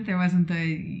option. There wasn't the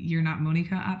you're not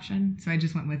Monica option. So I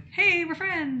just went with, hey, we're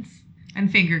friends. And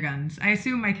finger guns. I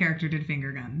assume my character did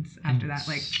finger guns after that.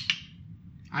 Like,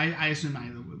 I assume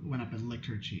I went up and licked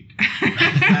her cheek.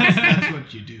 That's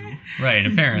what you do. right,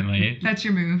 apparently. that's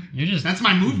your move. You're just... That's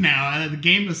my move now. The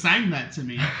game assigned that to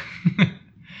me.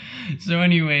 So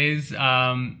anyways,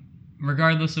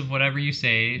 regardless of whatever you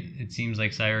say, it seems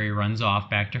like Sayori runs off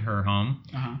back to her home.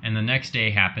 And the next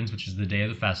day happens, which is the day of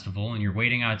the festival, and you're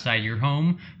waiting outside your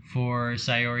home for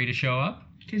Sayori to show up.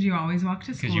 Because you always walk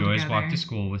to school Because you always together. walk to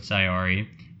school with Sayori,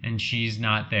 and she's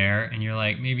not there, and you're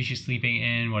like, maybe she's sleeping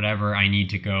in, whatever, I need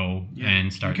to go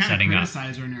and start setting You up.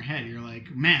 criticize her in your head. You're like,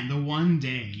 man, the one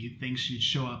day you'd think she'd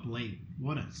show up late.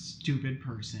 What a stupid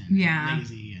person. Yeah.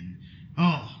 Lazy and,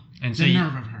 And so the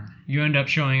nerve of her. You end up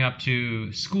showing up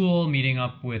to school, meeting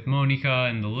up with Monica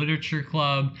in the literature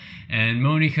club, and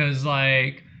Monica's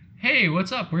like, hey,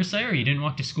 what's up? Where's Sayori? You didn't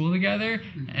walk to school together?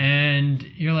 And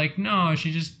you're like, no,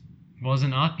 she just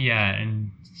wasn't up yet. And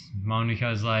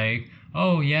Monica's like,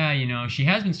 oh, yeah, she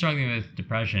has been struggling with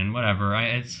depression, whatever.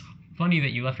 It's funny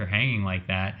that you left her hanging like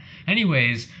that.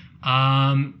 Anyways, do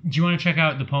you want to check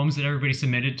out the poems that everybody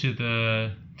submitted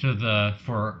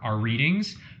for our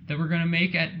readings that we're going to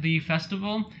make at the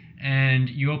festival? And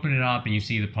you open it up and you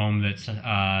see the poem that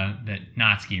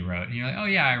Natsuki wrote. And you're like, oh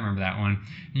yeah, I remember that one.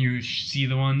 And you see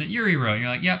the one that Yuri wrote. And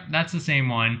you're like, yep, that's the same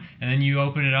one. And then you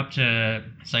open it up to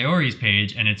Sayori's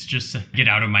page and it's just, get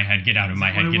out of my head, get out of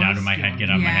my head, get out of my head, get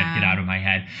out of my head, get out of my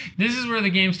head. This is where the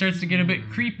game starts to get a bit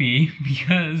creepy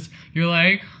because you're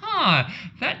like,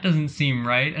 that doesn't seem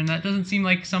right. And that doesn't seem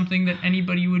like something that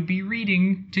anybody would be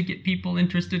reading to get people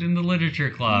interested in the literature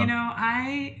club.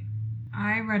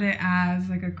 I read it as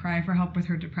like a cry for help with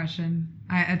her depression.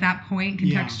 At that point,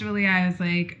 contextually, I was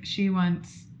like, she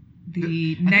wants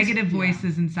the negative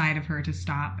voices inside of her to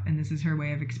stop, and this is her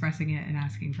way of expressing it and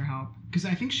asking for help. Because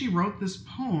I think she wrote this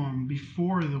poem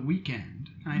before the weekend.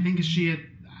 And I think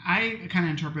I kind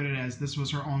of interpret it as this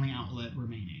was her only outlet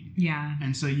remaining. Yeah.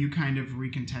 And so you kind of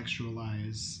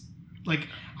recontextualize. Like,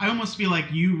 I almost feel like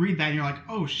you read that and you're like,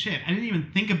 oh shit, I didn't even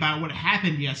think about what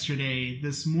happened yesterday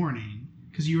this morning.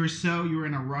 Because you were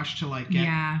in a rush to like get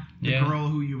the girl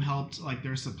who you helped like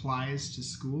their supplies to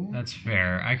school. That's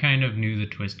fair. I kind of knew the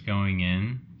twist going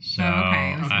in, so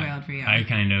okay, it was spoiled for you. I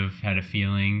kind of had a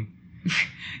feeling.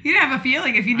 You didn't have a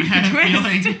feeling if you knew the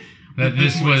twist. That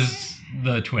this was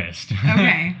the twist.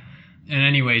 Okay. And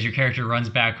anyways, your character runs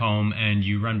back home, and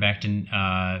you run back to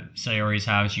Sayori's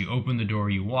house. You open the door,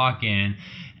 you walk in,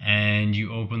 and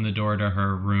you open the door to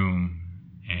her room,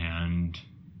 and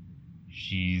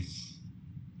she's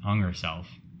hung herself.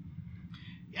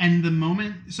 And the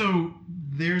moment, so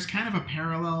there's kind of a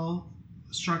parallel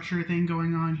structure thing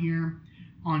going on here.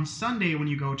 On Sunday, when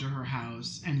you go to her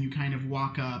house and you kind of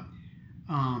walk up,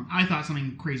 I thought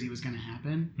something crazy was going to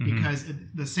happen because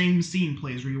the same scene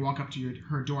plays where you walk up to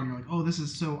her door and you're like, oh, this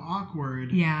is so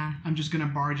awkward. Yeah. I'm just going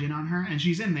to barge in on her. And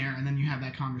she's in there, and then you have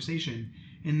that conversation.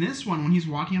 In this one, when he's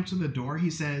walking up to the door, he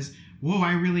says, whoa,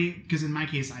 I really, because in my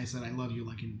case, I said I love you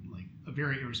like a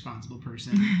very irresponsible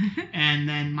person. And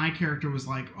then my character was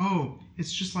like, oh,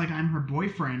 it's just like I'm her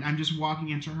boyfriend. I'm just walking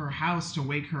into her house to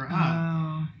wake her up.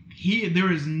 Oh. He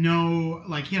has no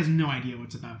idea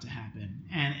what's about to happen.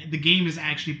 And the game is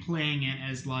actually playing it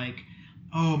as like,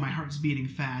 oh, my heart's beating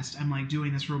fast. I'm like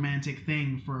doing this romantic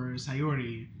thing for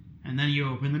Sayori. And then you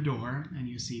open the door and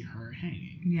you see her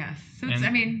hanging. Yes. So it's,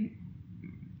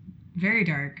 very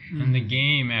dark. And the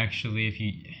game actually,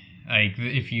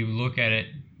 if you look at it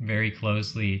very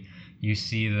closely, you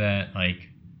see that like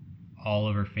all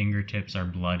of her fingertips are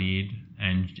bloodied,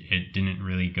 and it didn't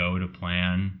really go to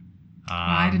plan.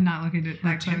 I did not look at it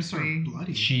that tips are closely.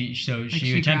 bloody. She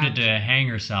attempted to hang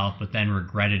herself, but then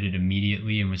regretted it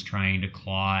immediately and was trying to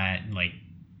claw at like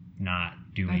not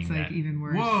doing That's that. like even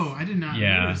worse. Whoa, I did not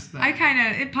notice that.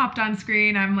 It popped on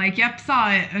screen. I'm like, yep,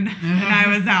 saw it, and I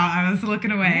was out. I was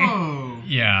looking away. Whoa.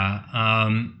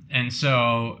 Yeah, and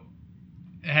so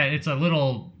it's a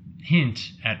little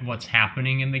hint at what's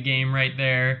happening in the game right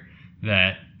there,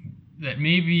 that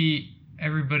maybe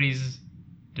everybody's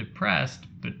depressed,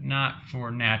 but not for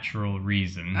natural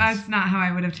reasons. That's not how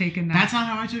I would have taken that. That's not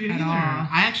how I took it at either. all.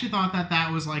 I actually thought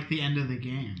that was like the end of the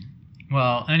game.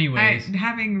 Well, anyways,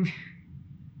 having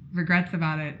regrets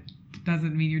about it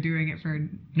doesn't mean you're doing it for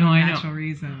No, I know. natural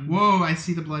reasons. Whoa, I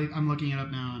see the bloody. I'm looking it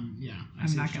up now, and yeah,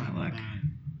 I'm not gonna look.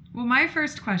 Well, my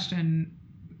first question,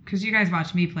 because you guys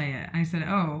watched me play it, I said,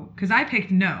 oh, because I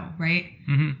picked no, right?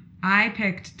 mm-hmm. I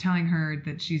picked telling her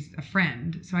that she's a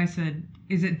friend. So I said,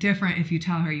 is it different if you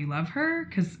tell her you love her?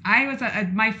 Because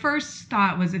my first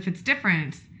thought was, if it's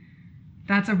different,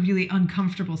 that's a really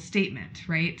uncomfortable statement,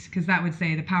 right? Because that would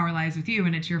say the power lies with you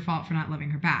and it's your fault for not loving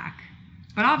her back.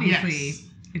 But obviously,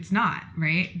 It's not,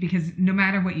 right? Because no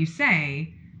matter what you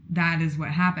say, that is what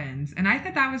happens. And I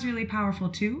thought that was really powerful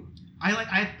too.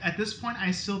 At this point, I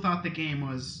still thought the game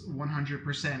was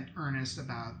 100% earnest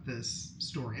about this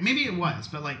story. And maybe it was,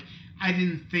 but like, I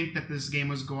didn't think that this game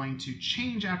was going to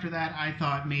change after that. I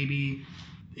thought maybe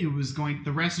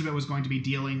the rest of it was going to be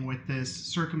dealing with this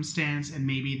circumstance, and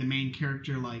maybe the main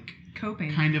character like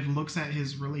coping, kind of looks at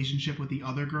his relationship with the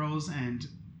other girls and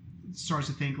starts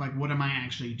to think like, what am I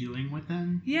actually doing with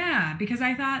them? Yeah, because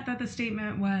I thought that the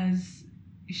statement was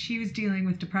she was dealing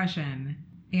with depression.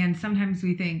 And sometimes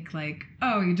we think like,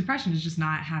 oh, your depression is just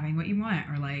not having what you want,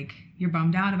 or like you're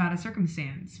bummed out about a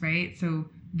circumstance, right? So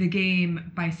the game,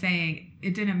 by saying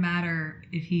it didn't matter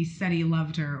if he said he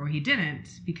loved her or he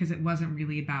didn't, because it wasn't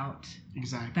really about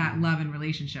that love and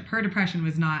relationship. Her depression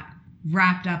was not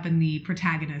wrapped up in the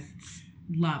protagonist's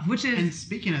love, which is... And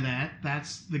speaking of that,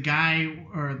 that's the guy,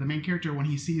 or the main character, when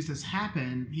he sees this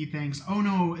happen, he thinks, oh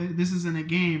no, this isn't a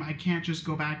game. I can't just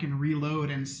go back and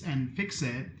reload and fix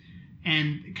it.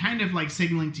 And kind of like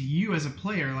signaling to you as a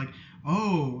player, like,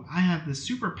 oh, I have the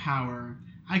superpower.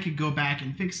 I could go back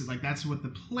and fix it. Like, that's what the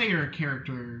player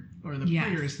character or the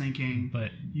player is thinking.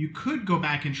 But you could go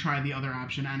back and try the other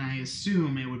option, and I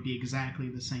assume it would be exactly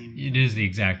the same. It is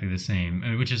exactly the same,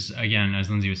 which is, again, as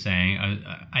Lindsay was saying,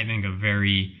 I think a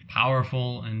very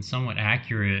powerful and somewhat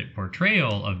accurate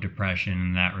portrayal of depression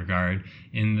in that regard,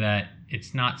 in that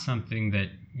it's not something that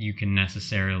you can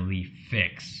necessarily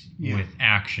fix with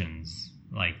actions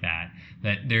like that.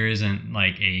 That there isn't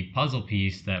like a puzzle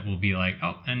piece that will be like,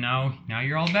 oh, and now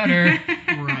you're all better.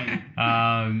 Right.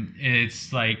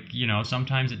 It's like,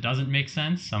 sometimes it doesn't make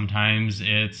sense. Sometimes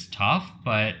it's tough,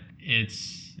 but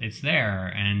it's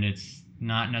there, and it's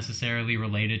not necessarily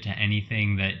related to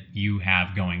anything that you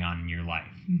have going on in your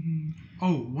life. Mm-hmm.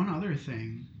 Oh, one other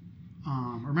thing.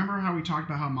 Remember how we talked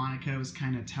about how Monica was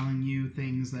kind of telling you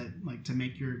things that, like, to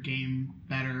make your game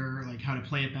better, like how to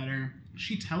play it better?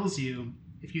 She tells you,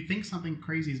 if you think something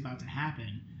crazy is about to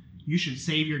happen, you should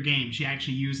save your game. She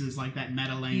actually uses, like, that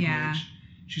meta language. Yeah.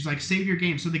 She's like, save your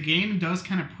game. So the game does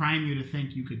kind of prime you to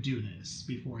think you could do this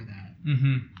before that.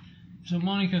 Mm-hmm. So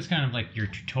Monica's kind of like your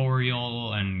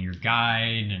tutorial and your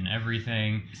guide and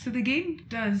everything. So the game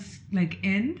does, like,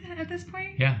 end at this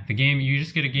point? Yeah, the game, you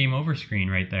just get a game over screen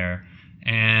right there.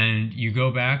 And you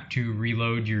go back to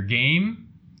reload your game,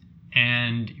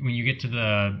 And when you get to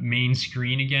the main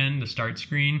screen again, the start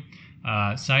screen,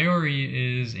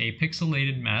 Sayori is a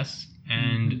pixelated mess,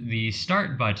 and the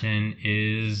start button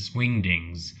is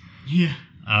Wingdings. Yeah.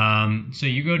 So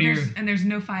you go to And there's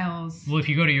no files. Well, if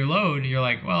you go to your load, you're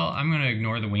like, well, I'm going to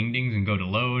ignore the Wingdings and go to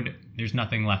load. There's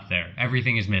nothing left there.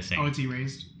 Everything is missing. Oh, it's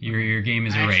erased? Your game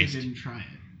is I erased. actually didn't try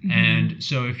it. Mm-hmm. And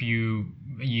so if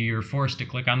you're forced to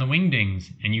click on the Wingdings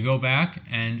and you go back,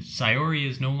 and Sayori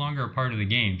is no longer a part of the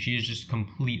game. She is just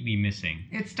completely missing.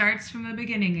 It starts from the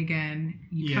beginning again.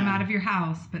 You come Yeah. out of your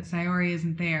house, but Sayori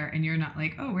isn't there, and you're not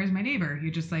like, oh, where's my neighbor?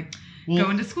 You're just like, Well,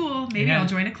 going to school. Maybe Yeah. I'll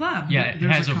join a club. Yeah, it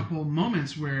there's has a couple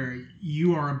moments where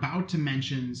you are about to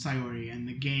mention Sayori and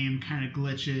the game kind of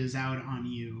glitches out on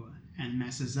you and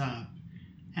messes up.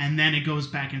 And then it goes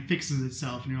back and fixes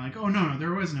itself, and you're like, oh, no,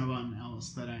 there was no one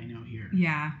else that I know here.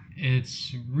 Yeah.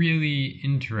 It's really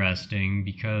interesting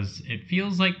because it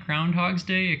feels like Groundhog's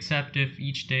Day, except if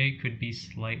each day could be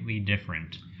slightly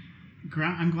different.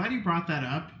 I'm glad you brought that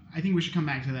up. I think we should come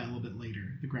back to that a little bit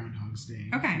later, the Groundhog's Day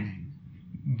Okay. thing.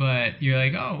 But you're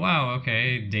like, oh, wow,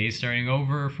 okay, day's starting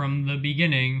over from the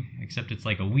beginning, except it's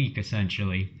like a week,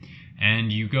 essentially.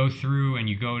 And you go through and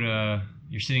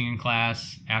you're sitting in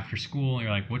class after school, and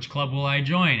you're like, which club will I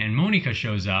join? And Monica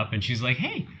shows up, and she's like,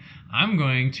 hey, I'm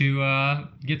going to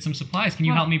get some supplies. Can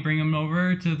you help me bring them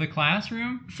over to the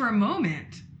classroom? For a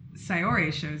moment,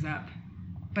 Sayori shows up,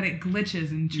 but it glitches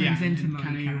and turns into Monica.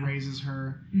 kind of erases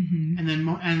her. Mm-hmm. And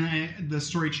then the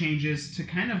story changes to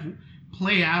kind of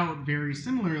play out very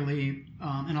similarly,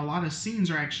 and a lot of scenes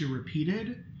are actually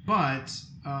repeated, but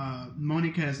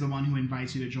Monica is the one who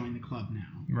invites you to join the club now.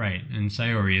 Right, and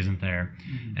Sayori isn't there.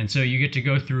 Mhm. And so you get to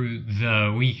go through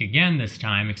the week again this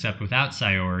time, except without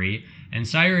Sayori. And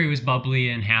Sayori was bubbly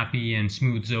and happy and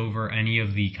smooths over any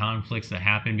of the conflicts that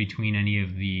happen between any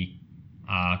of the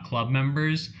club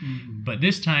members. Mhm. But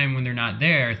this time, when they're not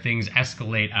there, things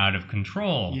escalate out of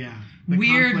control. Yeah.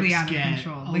 Weirdly conflicts out of get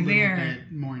control. A Like, little they're-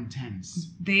 bit more intense.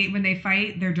 When they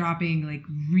fight, they're dropping like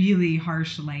really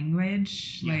harsh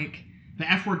language. Yeah. Like,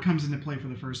 The F word comes into play for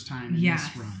the first time in yes.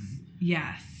 this run.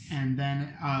 Yes. And then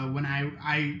when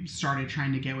I started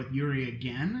trying to get with Yuri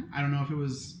again, I don't know if it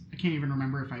was, I can't even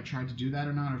remember if I tried to do that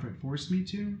or not, or if it forced me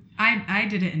to. I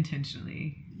did it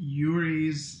intentionally.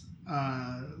 Yuri's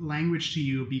language to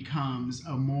you becomes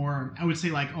a more, I would say,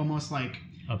 like almost like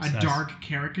Obsessed. a dark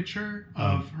caricature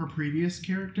of her previous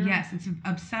character. Yes, it's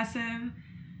obsessive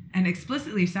and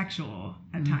explicitly sexual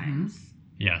at Mhm. times.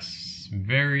 Yes,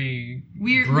 very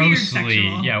Weird grossly,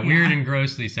 sexual. yeah, weird and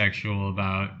grossly sexual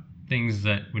about things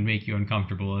that would make you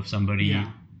uncomfortable if somebody,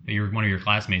 Yeah. one of your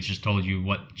classmates, just told you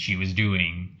what she was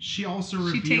doing. She also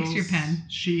She reveals takes your pen.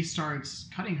 She starts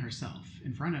cutting herself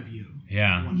in front of you.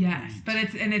 Yeah. at one Yes, point. but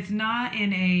it's not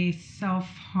in a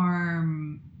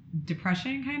self-harm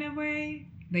depression kind of way.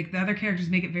 Like, the other characters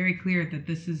make it very clear that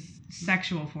this is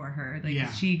sexual for her. Like, Yeah.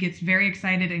 she gets very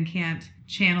excited and can't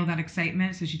channel that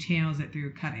excitement, so she channels it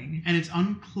through cutting. And it's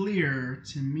unclear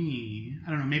to me, I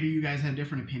don't know, maybe you guys have a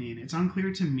different opinion. It's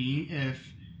unclear to me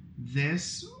if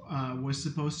this was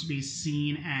supposed to be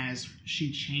seen as she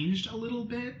changed a little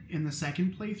bit in the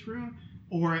second playthrough,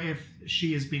 or if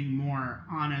she is being more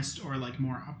honest or like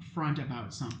more upfront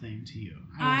about something to you.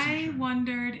 wasn't I sure.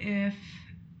 wondered if,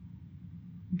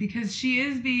 because she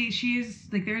is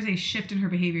like, there's a shift in her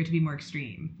behavior to be more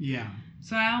extreme. Yeah.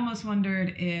 So I almost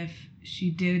wondered if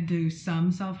she did do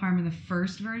some self-harm in the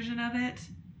first version of it,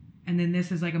 and then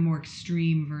this is like a more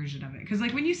extreme version of it. Because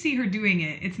like when you see her doing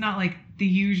it, it's not like the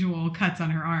usual cuts on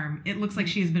her arm. It looks like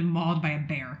she has been mauled by a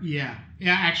bear. Yeah.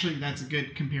 Yeah, actually, that's a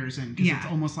good comparison because it's Yeah.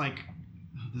 almost like,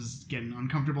 this is getting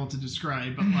uncomfortable to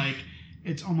describe, but like,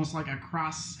 it's almost like a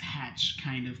crosshatch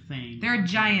kind of thing. There are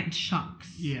giant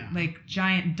chunks. Yeah. Like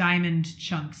giant diamond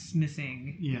chunks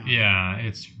missing. Yeah. Yeah,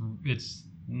 it's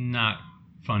not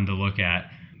fun to look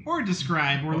at. Or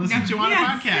describe or listen to on Yes,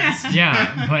 a podcast. yes.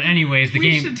 Yeah, but anyways, the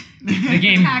game should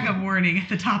tag a warning at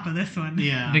the top of this one.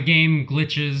 Yeah. the game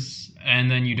glitches, and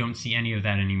then you don't see any of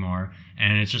that anymore,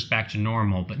 and it's just back to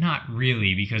normal, but not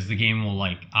really, because the game will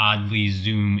like oddly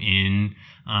zoom in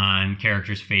on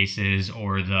characters' faces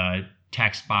or the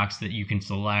text box that you can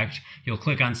select. You'll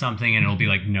click on something and it'll be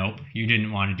like, nope, you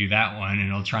didn't want to do that one, and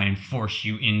it'll try and force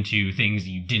you into things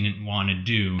you didn't want to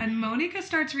do. And Monica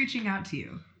starts reaching out to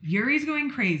you. Yuri's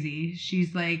going crazy.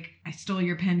 She's like, I stole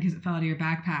your pen because it fell out of your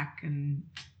backpack, and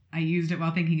I used it while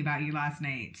thinking about you last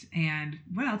night. And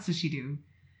what else does she do?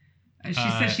 She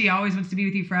says she always wants to be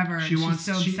with you forever. She wants.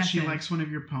 She's so obsessive. She likes one of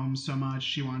your poems so much.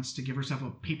 She wants to give herself a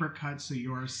paper cut so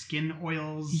your skin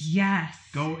oils Yes.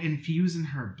 go infuse in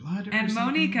her blood. And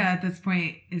something. Monika at this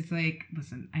point is like,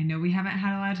 listen, I know we haven't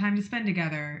had a lot of time to spend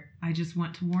together. I just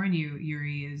want to warn you,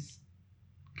 Yuri is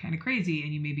kind of crazy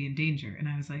and you may be in danger. And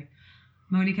I was like,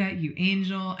 Monika, you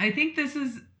angel. I think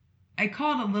I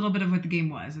called a little bit of what the game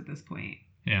was at this point.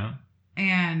 Yeah.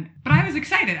 But I was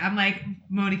excited. I'm like,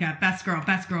 Monika, best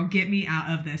girl, get me out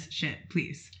of this shit,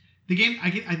 please. The game,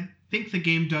 I think the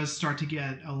game does start to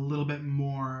get a little bit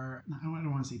more, I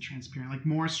don't want to say transparent, like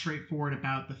more straightforward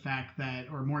about the fact that,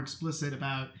 or more explicit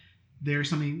about there's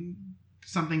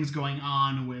something's going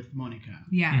on with Monika.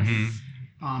 Yes.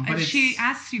 Mm-hmm. But she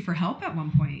asks you for help at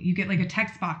one point. You get like a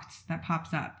text box that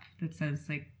pops up that says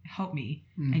like, help me.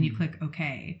 Mm-hmm. And you click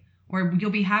okay. Or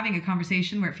you'll be having a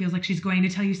conversation where it feels like she's going to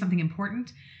tell you something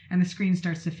important and the screen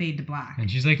starts to fade to black. And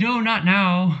she's like, no, not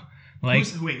now. Like,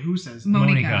 who says that?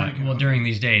 Monika. Well, during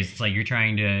these days, it's like you're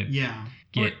trying to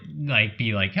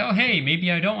be like, oh, hey,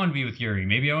 maybe I don't want to be with Yuri.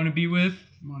 Maybe I want to be with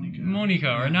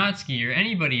Monika or Natsuki or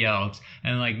anybody else.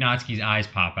 And like Natsuki's eyes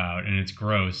pop out and it's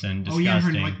gross and disgusting. Oh yeah,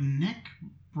 her like neck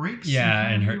breaks. Yeah,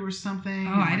 and her or something.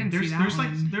 Oh, I didn't see that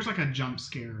one. There's like a jump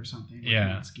scare or something. With Yeah.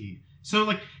 Natsuki. So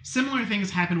like similar things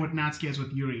happen with Natsuki as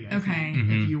with Yuri. I Okay. think,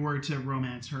 Mhm. if you were to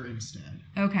romance her instead.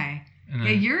 Okay. And Yeah,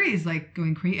 then, Yuri is like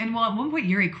going crazy. And well, at one point,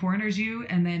 Yuri corners you,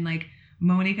 and then like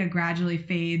Monika gradually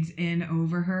fades in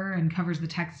over her and covers the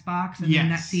text box, and then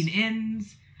that Yes. scene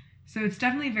ends. So it's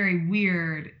definitely very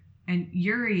weird. And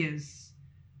Yuri is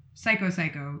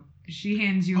psycho. She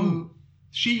hands you. Oh,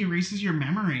 she erases your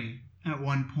memory at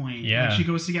one point. Yeah. Like she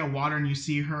goes to get water and you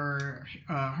see her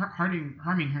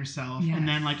harming herself, Yes. and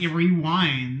then like it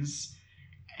rewinds,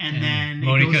 and then it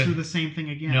Monika- goes through the same thing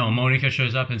again. no, Monika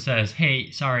shows up and says, hey,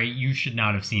 sorry, you should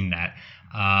not have seen that.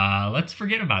 Let's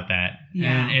forget about that.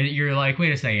 Yeah. And you're like,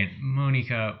 wait a second,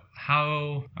 Monika,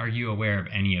 how are you aware of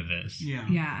any of this? Yeah.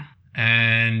 Yeah.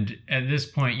 And at this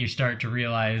point, you start to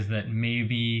realize that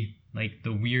maybe like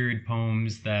the weird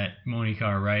poems that Monika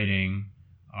are writing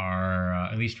are,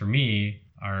 at least for me,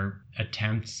 are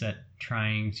attempts at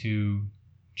trying to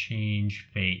change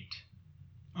fate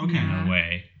Okay. in Yeah. a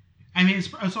way. I mean,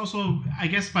 it's also, I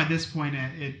guess by this point,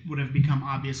 it would have become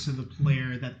obvious to the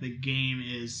player that the game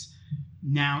is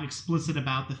now explicit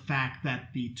about the fact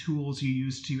that the tools you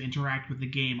use to interact with the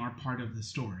game are part of the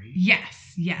story.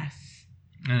 Yes.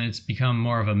 And it's become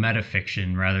more of a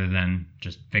metafiction rather than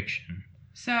just fiction.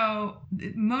 So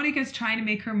Monika's trying to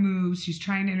make her moves. She's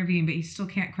trying to intervene, but you still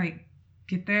can't quite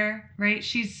get there, right?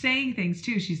 She's saying things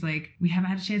too. She's like, we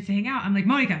haven't had a chance to hang out. I'm like,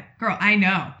 Monika, girl, I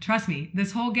know. Trust me.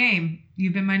 This whole game,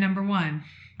 you've been my number one.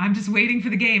 I'm just waiting for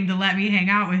the game to let me hang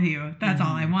out with you. That's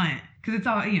all I want. Because it's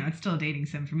all, it's still a dating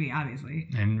sim for me, obviously.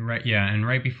 And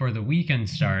right before the weekend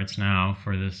starts now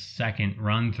for the second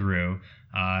run through,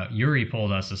 Yuri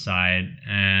pulled us aside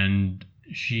and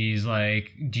she's like,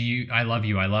 I love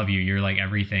you. You're like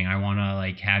everything. I want to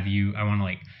like have you. I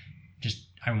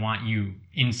want you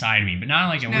inside me, but not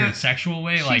like a weird sexual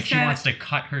way. Like she wants to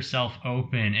cut herself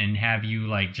open and have you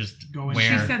like just Go in. She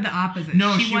wear. said the opposite.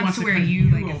 No, she wants to wear cut you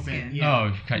like a open, skin. Yeah,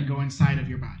 Oh, cut. and go inside of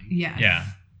your body. Yes. Yeah.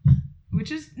 Which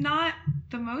is not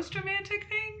the most romantic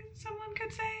thing someone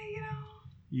could say,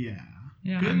 Yeah.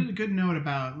 Yeah. Good note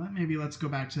about let's go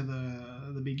back to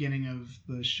the beginning of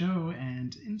the show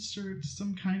and insert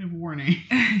some kind of warning.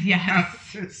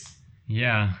 Yes.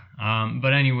 Yeah.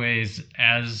 But anyways,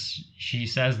 as she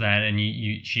says that, and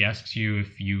she asks you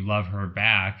if you love her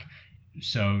back.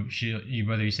 So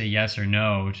whether you say yes or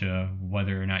no to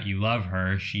whether or not you love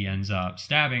her, she ends up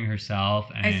stabbing herself.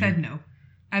 And I said no.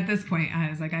 At this point, I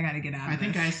was like, I gotta get out of I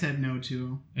think this. I said no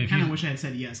too. I If kind of you- wish I had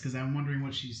said yes because I'm wondering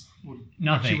what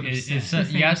Nothing. would have It said.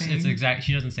 says The yes. same It's thing. exact.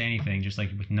 She doesn't say anything. Just like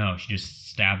with no, she just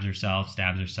stabs herself,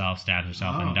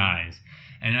 Oh. and dies.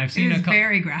 And I've It seen is a couple.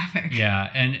 very graphic. Yeah,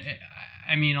 and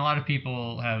I mean, a lot of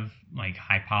people have like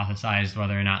hypothesized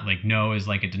whether or not like no is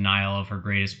like a denial of her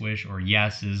greatest wish, or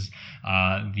yes is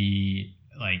the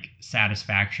like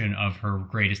satisfaction of her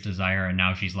greatest desire, and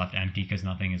now she's left empty because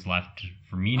nothing is left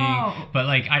for meaning. Oh. But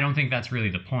like, I don't think that's really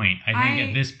the point. I think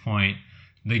at this point,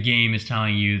 the game is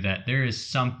telling you that there is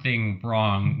something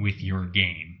wrong with your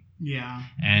game. Yeah.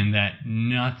 And that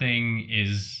nothing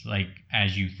is like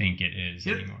as you think it is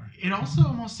anymore. It also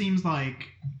almost seems like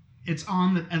it's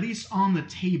at least on the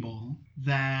table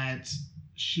that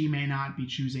she may not be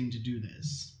choosing to do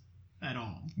this at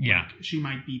all. Yeah. Like, she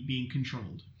might be being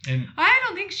controlled. And I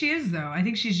don't think she is, though. I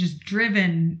think she's just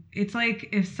driven. It's like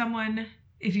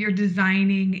if you're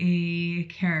designing a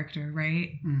character,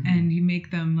 right? Mhm. And you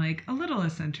make them like a little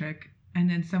eccentric, and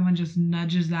then someone just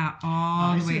nudges that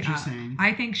all I the see way what you're up. saying.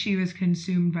 I think she was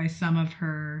consumed by some of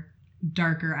her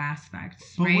darker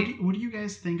aspects, But right? what do you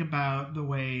guys think about the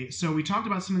way? So we talked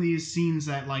about some of these scenes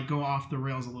that like go off the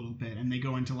rails a little bit, and they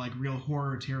go into like real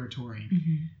horror territory.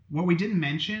 Mhm. What we didn't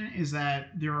mention is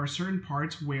that there are certain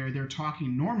parts where they're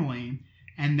talking normally,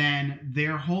 and then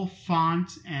their whole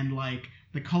font and like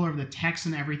the color of the text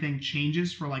and everything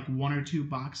changes for like one or two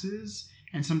boxes,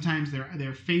 and sometimes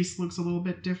their face looks a little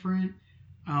bit different.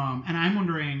 And I'm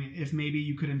wondering if maybe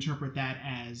you could interpret that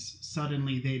as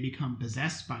suddenly they become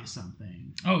possessed by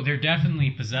something. Oh, they're definitely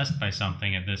possessed by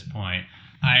something at this point.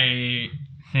 I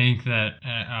think that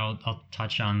I'll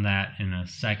touch on that in a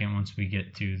second once we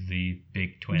get to the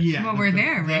big twist. Yeah. Well, we're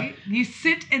there, the- right? You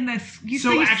sit in the you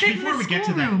So say you actually, sit in before the we get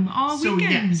to that, schoolroom all so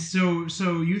weekend. yes,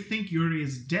 so you think Yuri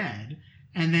is dead,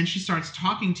 and then she starts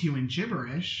talking to you in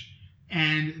gibberish,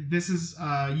 and this is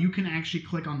you can actually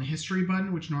click on the history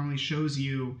button, which normally shows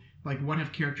you like what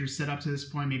have characters said up to this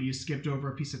point. Maybe you skipped over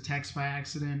a piece of text by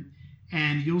accident,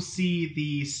 and you'll see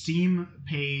the Steam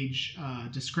page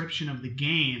description of the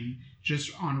game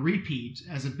just on repeat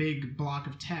as a big block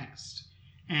of text,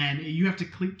 and you have to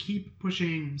keep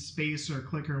pushing space or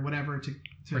click or whatever to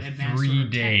For advance 3 over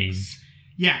days. text.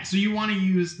 Yeah, so you want to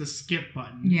use the skip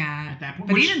button. Yeah. At that point,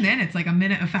 But which- even then, it's like a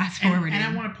minute of fast and, forwarding. and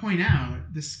I want to point out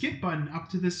the skip button up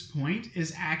to this point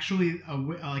is actually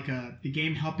the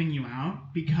game helping you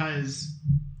out, because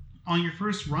on your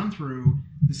first run through,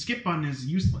 the skip button is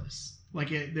useless. Like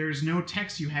there's no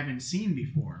text you haven't seen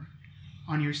before.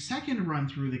 On your second run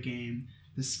through the game,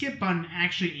 the skip button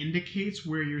actually indicates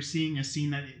where you're seeing a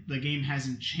scene that the game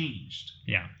hasn't changed.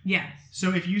 Yeah. Yes.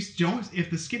 So if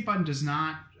the skip button does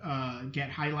not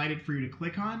get highlighted for you to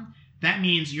click on, that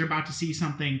means you're about to see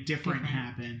something different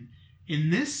happen. In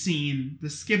this scene, the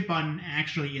skip button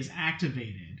actually is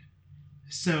activated.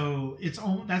 So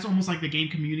that's almost like the game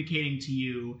communicating to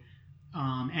you,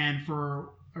 and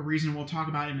for a reason we'll talk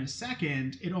about in a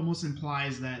second, it almost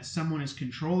implies that someone is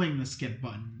controlling the skip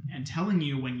button and telling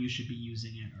you when you should be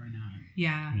using it or not.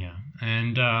 Yeah. Yeah.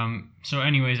 And so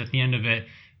anyways, at the end of it,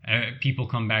 people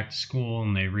come back to school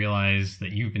and they realize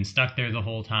that you've been stuck there the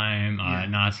whole time. Yeah.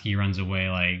 Natsuki runs away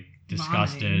like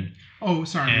disgusted. Oh,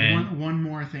 sorry. And- One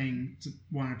more thing.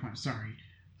 One point. Sorry.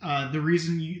 The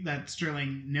reason that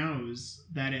Sterling knows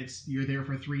that you're there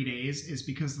for 3 days is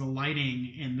because the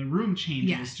lighting in the room changes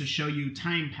Yes. to show you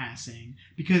time passing.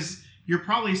 Because you're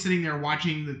probably sitting there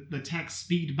watching the text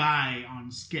speed by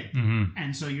on skip, Hmm.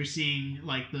 and so you're seeing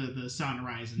like the sun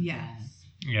rise and fall. Yes.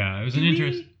 Yeah, it was Do an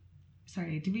interest.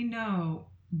 do we know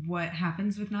what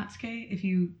happens with Natsuke if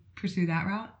you pursue that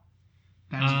route?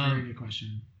 That's a very good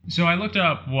question. So I looked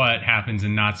up what happens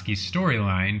in Natsuki's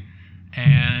storyline,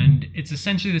 and it's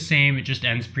essentially the same. It just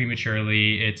ends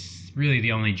prematurely. It's really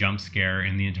the only jump scare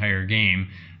in the entire game,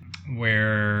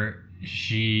 where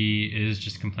she is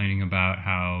just complaining about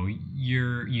how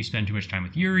you spend too much time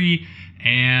with Yuri,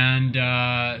 and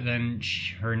then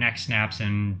her neck snaps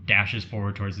and dashes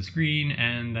forward towards the screen,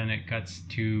 and then it cuts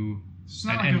to It's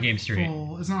an not end like game a story.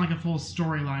 it's not like a full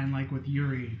storyline like with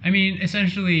Yuri. I mean,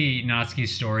 essentially,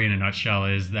 Natsuki's story in a nutshell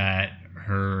is that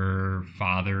her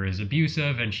father is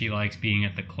abusive and she likes being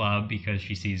at the club because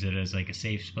she sees it as like a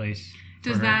safe place. for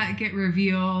Does her. that get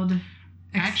revealed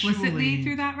explicitly Actually-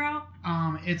 through that route?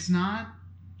 It's not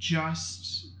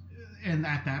just, and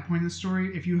at that point in the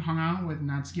story, if you hung out with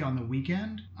Natsuki on the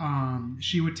weekend,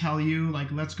 she would tell you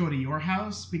like, let's go to your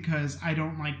house because I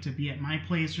don't like to be at my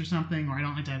place or something, or I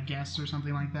don't like to have guests or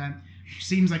something like that.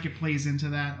 Seems like it plays into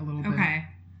that a little bit. Okay.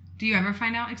 Do you ever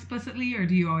find out explicitly, or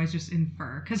do you always just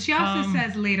infer? Because she also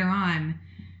says later on,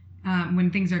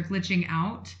 when things are glitching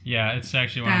out, Yeah, it's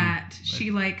actually one. that she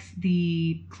likes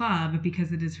the club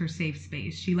because it is her safe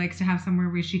space. She likes to have somewhere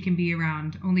where she can be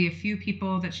around only a few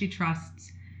people that she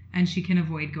trusts, and she can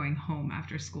avoid going home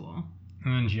after school.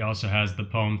 And then she also has the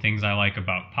poem "Things I Like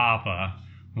About Papa,"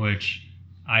 which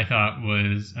I thought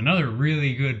was another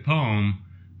really good poem,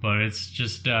 but it's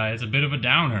just it's a bit of a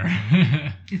downer.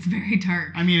 It's very dark.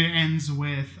 I mean, it ends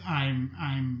with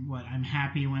I'm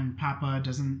happy when Papa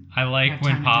doesn't. I like Have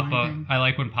when time to do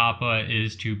anything. Papa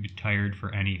is too tired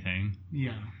for anything.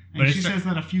 Yeah, But and she it's- says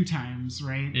that a few times,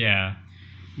 right? Yeah.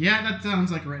 Yeah, that sounds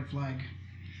like a red flag.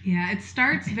 Yeah, it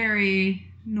starts very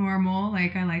normal.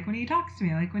 Like, I like when he talks to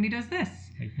me. I like when he does this.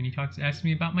 Like when he asks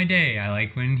me about my day. I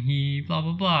like when he blah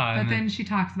blah blah. But And then she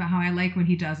talks about how I like when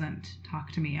he doesn't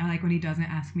talk to me. I like when he doesn't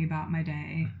ask me about my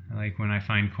day. I like when I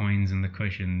find coins in the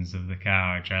cushions of the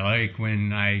couch. I like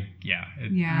when Yeah.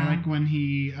 I like when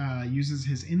he uses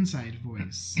his inside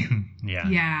voice. yeah.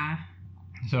 Yeah.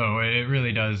 So it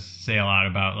really does say a lot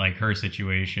about like her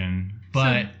situation.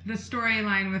 But so the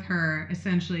storyline with her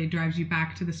essentially drives you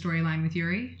back to the storyline with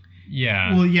Yuri.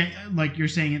 yeah. Well, yeah, like you're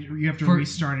saying, you have to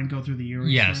restart and go through the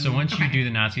Yuri. Yeah, story. so once you Okay. do the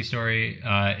Natsuki story,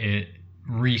 it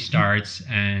restarts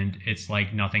and it's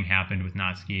like nothing happened with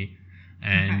Natsuki.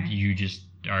 And Okay. you just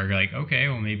are like, okay,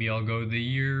 well maybe I'll go the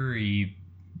Yuri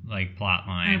like plot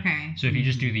line. Okay. So if you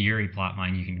just do the Yuri plot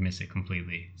line, you can miss it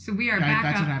completely. So we are That's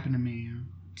back what up happened to me.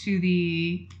 to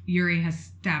the Yuri has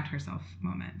stabbed herself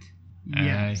moment.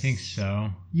 Yeah. I think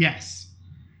so. Yes.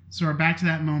 So we're back to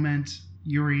that moment.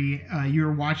 Yuri,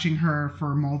 you're watching her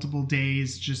for multiple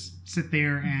days just sit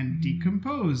there and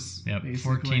decompose. Yep,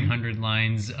 basically. 1,400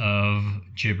 lines of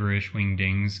gibberish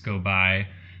wingdings go by,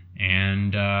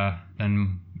 and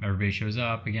then everybody shows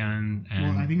up again, and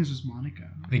Well, I think it's just Monica.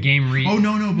 the game Oh,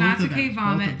 no, both of them. Natsuki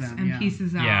vomits both of them, and yeah.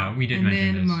 pieces out. Yeah, we did and mention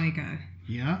then this. Monica.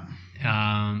 Yeah.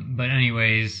 But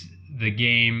anyways, the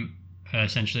game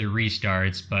essentially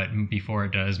restarts, but before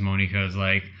it does, Monica is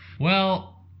like, well,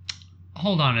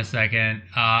 hold on a second.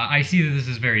 I see that this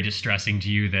is very distressing to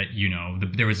you that,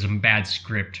 there was some bad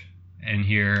script in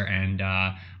here, and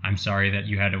I'm sorry that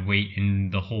you had to wait in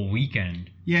the whole weekend.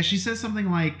 Yeah, she says something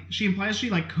like, she implies she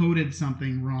like coded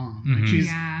something wrong. Like Mhm. she's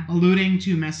Yeah. alluding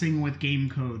to messing with game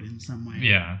code in some way.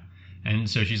 Yeah. And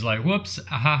so she's like, whoops,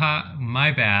 haha,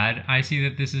 my bad. I see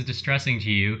that this is distressing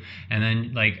to you. And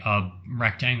then, like, a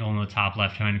rectangle in the top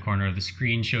left-hand corner of the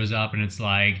screen shows up, and it's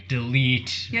like,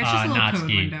 delete Yeah, it's just a little code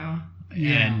Natsuki window.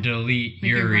 Yeah. and delete Like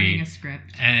you're Yuri. running a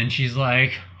script. And she's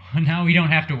like, now we don't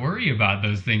have to worry about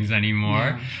those things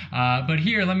anymore. But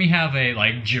here, let me have a,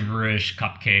 like, gibberish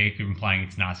cupcake, implying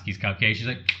it's Natsuki's cupcake. She's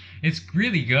like, it's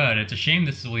really good. It's a shame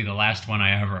this will be the last one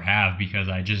I ever have because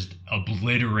I just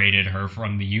obliterated her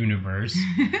from the universe.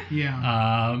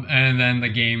 Yeah. And then the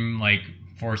game, like,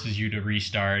 forces you to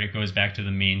restart. It goes back to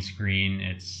the main screen.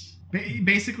 It's...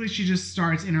 Basically, she just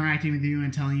starts interacting with you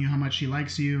and telling you how much she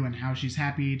likes you and how she's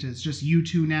happy. It's just you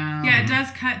two now. Yeah, it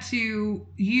does cut to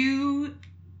you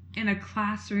in a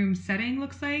classroom setting,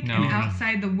 looks like. No. And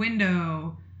outside the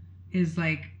window is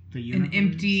like The an universe.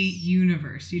 empty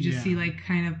universe. You just Yeah. see like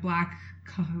kind of black,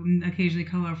 occasionally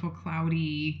colorful,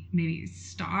 cloudy, maybe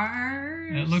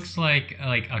stars. It looks like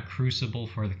a crucible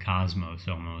for the cosmos,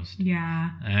 almost.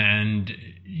 Yeah. And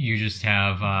you just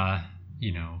have,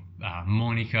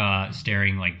 Monica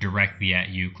staring, like, directly at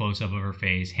you, close-up of her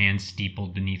face, hands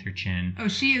steepled beneath her chin. Oh,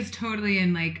 she is totally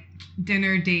in like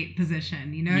dinner date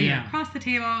position. You know, you're Yeah. across the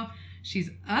table. She's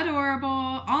adorable.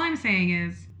 All I'm saying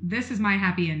is, this is my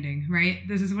happy ending, right?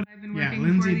 This is what I've been Yeah, working for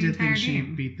Lindsay the did entire think she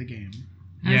game. beat the game.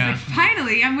 I was like,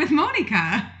 finally, I'm with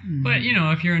Monica. But,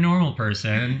 if you're a normal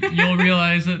person, you'll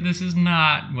realize that this is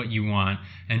not what you want.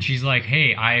 And she's like,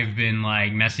 hey, I've been,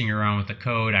 like, messing around with the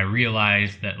code. I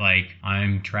realized that, like,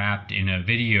 I'm trapped in a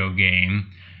video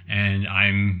game, and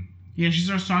I'm... Yeah, she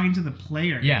starts talking to the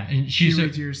player. Yeah, and She she's...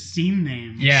 reads your Steam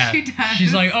name. Yeah, She does.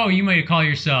 she's like, oh, you might call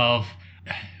yourself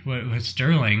what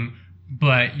Sterling,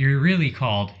 but you're really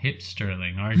called Hip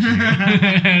Sterling, aren't you?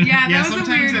 Yeah, Yeah, that was a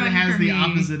sometimes weird it one has for the me.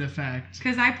 opposite effect.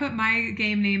 Because I put my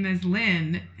game name as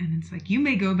Lynn, and it's like, you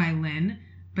may go by Lynn,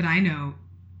 but I know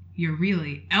you're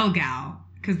really Elgal,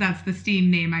 because that's the Steam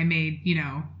name I made,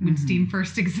 when Mhm. Steam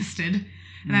first existed.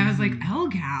 And I was like, Mhm.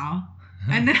 Elgal?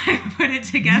 And then I put it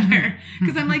together.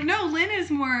 Because I'm like, no, Lynn is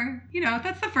more,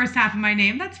 that's the first half of my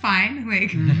name. That's fine.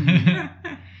 Like, Mhm.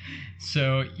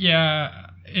 So yeah,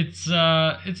 it's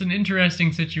an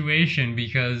interesting situation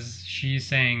because she's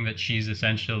saying that she's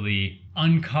essentially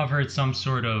uncovered some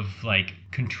sort of like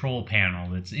control panel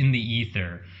that's in the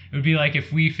ether. It would be like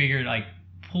if we figured like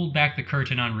pulled back the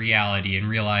curtain on reality and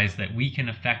realized that we can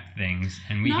affect things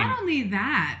and we not can. only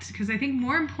that, because I think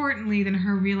more importantly than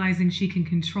her realizing she can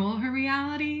control her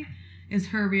reality is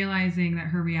her realizing that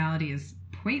her reality is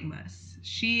pointless.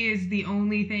 She is the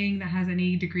only thing that has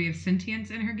any degree of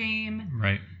sentience in her game.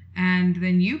 Right. And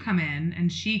then you come in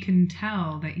and she can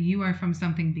tell that you are from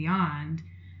something beyond.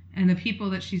 And the people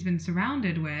that she's been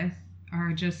surrounded with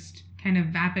are just kind of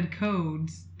vapid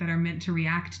codes that are meant to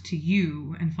react to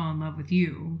you and fall in love with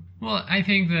you. Well, I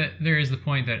think that there is the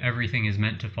point that everything is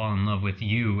meant to fall in love with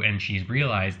you, and she's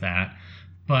realized that.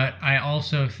 But I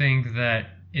also think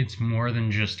that it's more than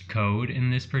just code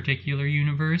in this particular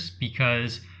universe,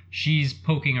 because she's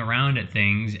poking around at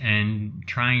things and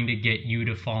trying to get you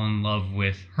to fall in love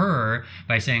with her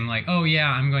by saying like, oh yeah,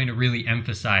 I'm going to really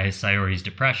emphasize Sayori's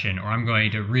depression, or I'm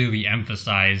going to really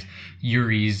emphasize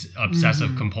Yuri's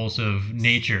obsessive compulsive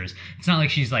natures. It's not like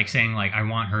she's like saying like, I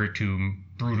want her to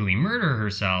brutally murder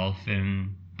herself,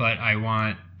 but I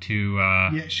want to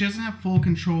Yeah, she doesn't have full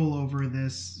control over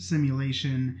this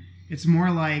simulation. It's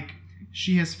more like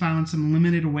she has found some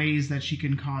limited ways that she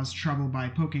can cause trouble by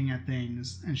poking at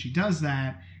things, and she does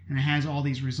that, and it has all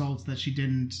these results that she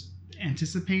didn't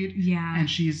anticipate. Yeah. And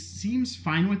she seems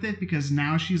fine with it because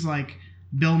now she's like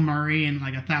Bill Murray and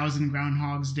like 1,000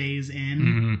 Groundhog's Days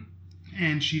in, Mm-hmm.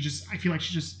 and I feel like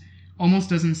she just almost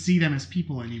doesn't see them as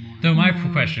people anymore. Though my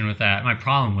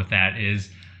problem with that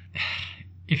is,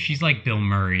 if she's like Bill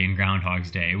Murray in Groundhog's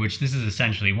Day, which this is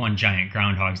essentially one giant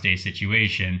Groundhog's Day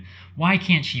situation, why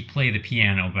can't she play the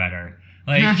piano better?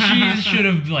 Like, she should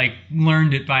have, like,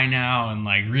 learned it by now and,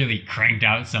 like, really cranked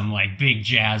out some, like, big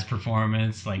jazz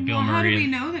performance like Bill Murray. How do we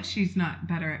know that she's not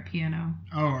better at piano?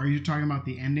 Oh, are you talking about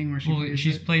the ending where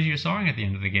she plays you a song at the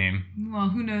end of the game. Well,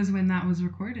 who knows when that was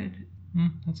recorded?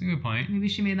 That's a good point. Maybe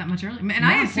she made that much earlier. And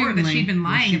I assumed that she'd been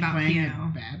lying about piano.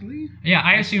 It badly? Yeah,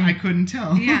 I assumed... I couldn't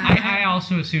tell. Yeah. I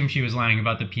also assumed she was lying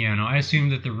about the piano. I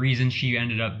assumed that the reason she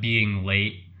ended up being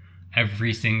late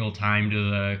every single time to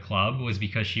the club was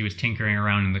because she was tinkering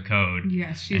around in the code.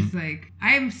 Yes, she's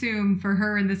I assume for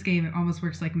her in this game it almost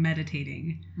works like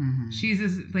meditating. Mm-hmm. She's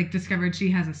discovered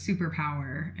she has a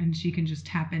superpower and she can just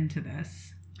tap into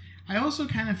this. I also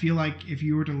kind of feel like if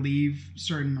you were to leave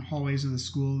certain hallways of the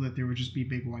school, that there would just be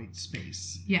big white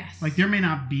space. Yes. Like there may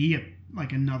not be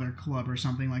another club or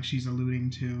something like she's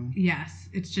alluding to. Yes,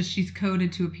 it's just she's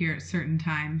coded to appear at certain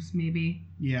times, maybe.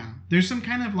 Yeah, there's some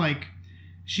kind of like,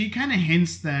 she kind of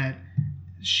hints that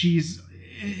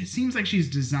it seems like she's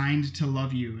designed to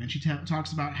love you, and she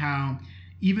talks about how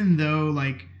even though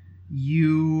like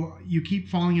you keep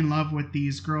falling in love with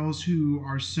these girls who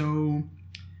are so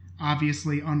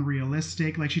obviously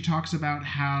unrealistic. Like she talks about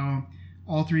how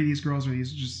all three of these girls are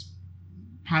these just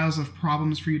piles of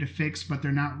problems for you to fix, but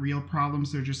they're not real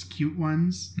problems, they're just cute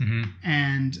ones. Mm-hmm.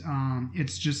 And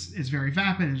it's very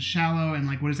vapid and shallow, and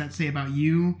like, what does that say about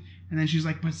you? And then she's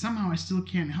like, but somehow I still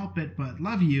can't help it but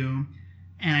love you.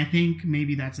 And I think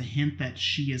maybe that's a hint that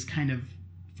she is kind of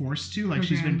forced to, like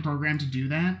she's been programmed to do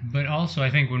that. But also I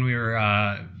think when we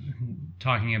were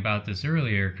talking about this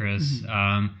earlier, Chris,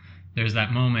 Mm-hmm. There's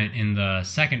that moment in the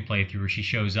second playthrough where she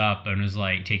shows up and is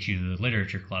like, takes you to the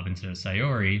literature club instead of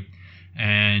Sayori.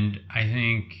 And I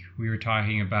think we were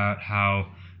talking about how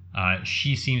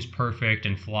she seems perfect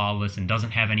and flawless and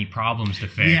doesn't have any problems to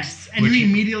fix. Yes, and you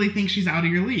immediately think she's out of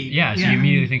your league. Yeah, so you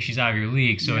immediately think she's out of your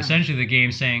league. So Yeah. essentially the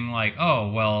game's saying like, oh,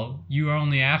 well, you are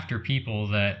only after people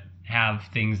that have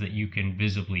things that you can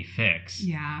visibly fix.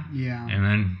 Yeah. Yeah. And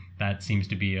then that seems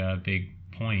to be a big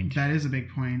point. That is a big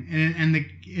point.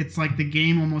 It's like the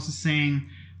game almost is saying,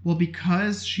 well,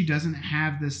 because she doesn't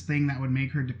have this thing that would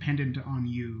make her dependent on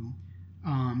you,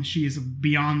 she is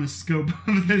beyond the scope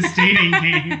of this dating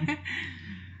game.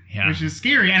 Yeah. Which is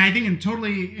scary, and I think it's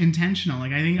totally intentional.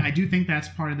 Like I do think that's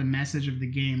part of the message of the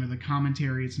game, or the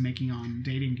commentary it's making on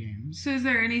dating games. So is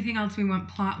there anything else we want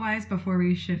plot-wise before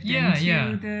we shift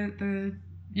into the...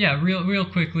 Yeah, real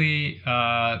quickly,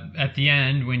 at the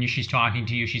end, when she's talking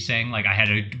to you, she's saying, like, I had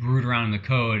to root around in the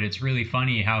code. It's really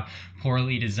funny how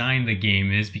poorly designed the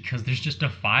game is because there's just a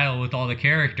file with all the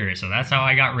characters. So that's how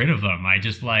I got rid of them. I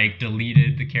just, like,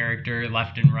 deleted the character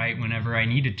left and right whenever I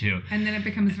needed to. And then it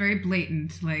becomes very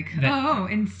blatant. Like,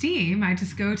 in Steam, I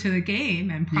just go to the game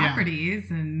and properties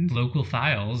and... local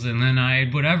files, and then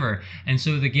I'd whatever. And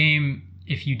so the game,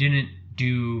 if you didn't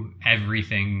do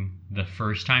everything the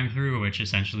first time through, which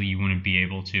essentially you wouldn't be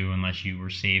able to unless you were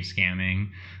save scamming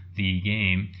the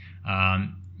game,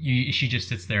 she just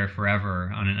sits there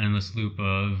forever on an endless loop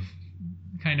of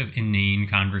kind of inane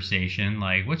conversation,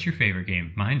 like, what's your favorite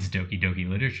game? Mine's Doki Doki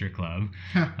Literature Club.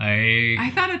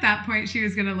 I thought at that point she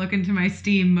was going to look into my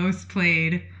Steam most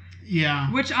played.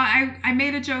 Yeah. Which I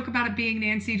made a joke about it being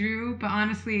Nancy Drew, but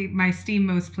honestly, my Steam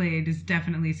most played is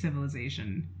definitely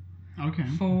Civilization. Okay.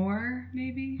 4,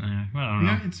 maybe? Well, I don't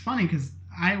know. It's funny because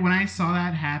when I saw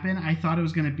that happen, I thought it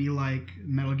was going to be like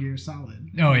Metal Gear Solid.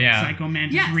 Oh, yeah. Psycho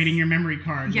Mantis reading your memory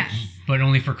card. Yes. But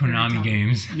only for Konami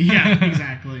games. Yeah,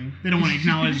 exactly. They don't want to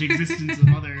acknowledge the existence of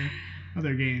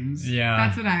other games. Yeah.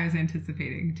 That's what I was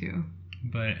anticipating, too.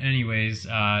 But anyways,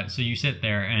 so you sit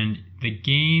there, and the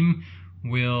game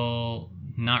will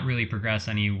not really progress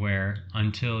anywhere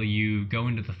until you go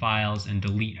into the files and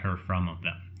delete her from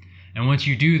them. And once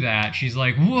you do that, she's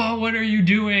like, whoa, what are you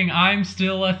doing? I'm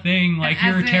still a thing. Like,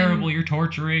 you're terrible. You're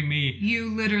torturing me.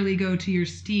 You literally go to your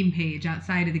Steam page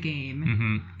outside of the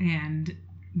game and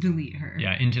delete her.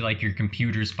 Yeah, into, like, your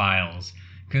computer's files.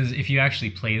 Because if you actually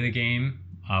play the game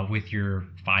with your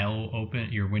file open,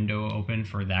 your window open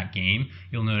for that game,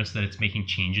 you'll notice that it's making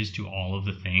changes to all of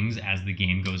the things as the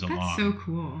game goes along. That's so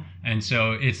cool. And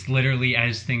so it's literally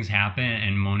as things happen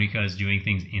and Monica is doing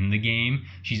things in the game,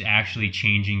 she's actually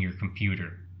changing your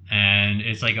computer And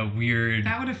it's like a weird.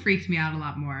 That would have freaked me out a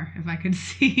lot more if I could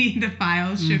see the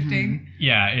files shifting.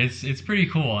 Yeah, it's pretty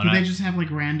cool. Do And they just have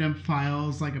like random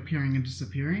files like appearing and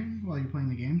disappearing while you're playing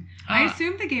the game? I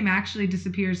assume the game actually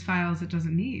disappears files it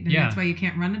doesn't need, and that's why you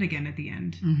can't run it again at the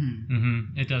end.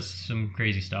 It does some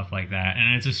crazy stuff like that,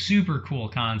 and it's a super cool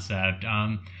concept.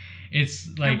 It's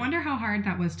like, I wonder how hard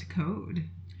that was to code.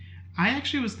 I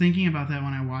actually was thinking about that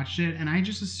when I watched it, and I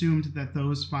just assumed that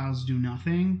those files do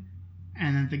nothing,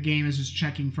 and that the game is just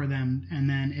checking for them, and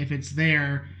then if it's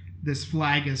there, this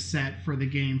flag is set for the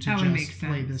game to just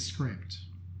play the script.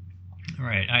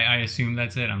 Right. I assume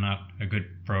that's it. I'm not a good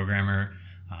programmer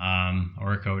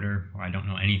or a coder, or I don't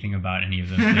know anything about any of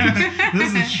those things.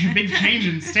 This is a big change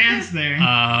in stance there.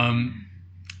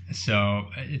 So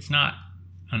it's not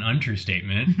an untrue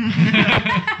statement.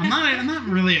 I'm not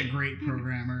really a great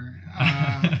programmer.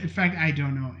 In fact, I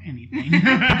don't know anything.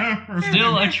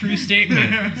 Still a true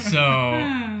statement. So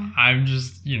I'm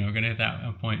just, going to hit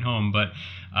that point home. But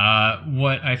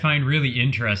what I find really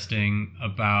interesting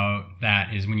about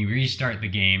that is when you restart the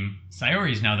game,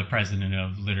 Sayori is now the president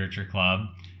of Literature Club,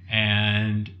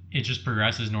 and it just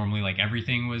progresses normally, like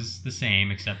everything was the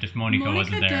same, except if Monika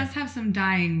wasn't there. Monika does have some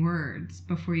dying words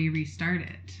before you restart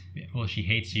it. Well, she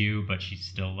hates you, but she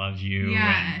still loves you.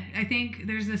 Yeah, I think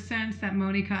there's a sense that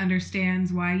Monika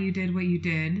understands why you did what you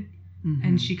did,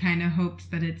 and she kind of hopes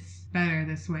that it's better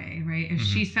this way, right? If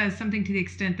she says something to the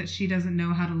extent that she doesn't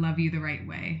know how to love you the right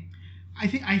way.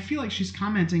 I feel like she's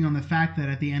commenting on the fact that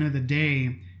at the end of the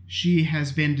day, she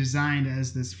has been designed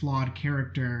as this flawed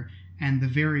character, and the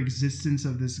very existence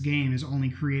of this game is only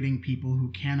creating people who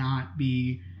cannot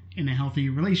be in a healthy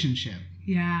relationship.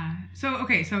 Yeah.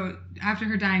 So after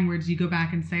her dying words, you go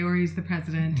back and Sayori's the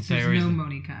president. There's no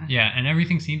Monika. Yeah, and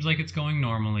everything seems like it's going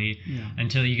normally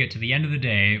until you get to the end of the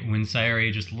day when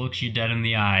Sayori just looks you dead in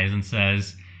the eyes and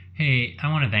says, "Hey, I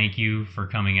want to thank you for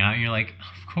coming out." And you're like,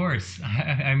 "Of course,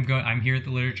 I'm here at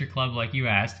the Literature Club like you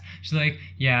asked." She's like,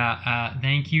 "Yeah,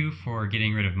 thank you for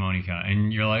getting rid of Monika."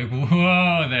 And you're like,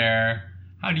 "Whoa there,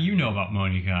 how do you know about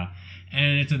Monika?"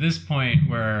 And it's at this point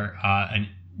where an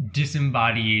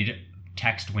disembodied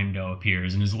text window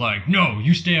appears and is like, "No,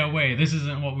 you stay away. This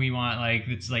isn't what we want." Like,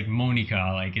 it's like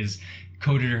Monika like is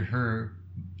coded her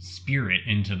spirit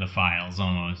into the files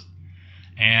almost.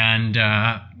 And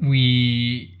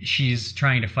she's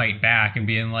trying to fight back and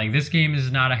being like, "This game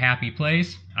is not a happy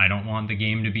place. I don't want the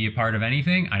game to be a part of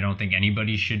anything. I don't think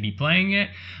anybody should be playing it.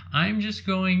 I'm just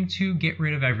going to get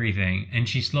rid of everything." And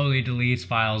she slowly deletes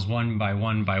files one by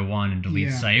one by one and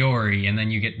deletes Sayori. And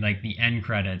then you get like the end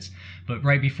credits. But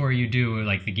right before you do,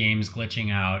 like the game's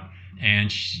glitching out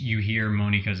and you hear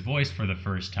Monika's voice for the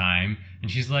first time. And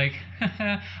she's like,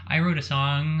 "I wrote a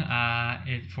song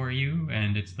for you,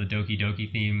 and it's the Doki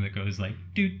Doki theme that goes like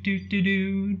do do do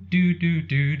do do do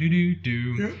do do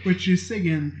do." Which she's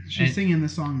singing. She's singing the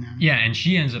song now. Yeah, and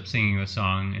she ends up singing the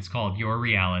song. It's called Your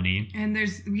Reality. And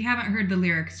we haven't heard the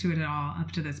lyrics to it at all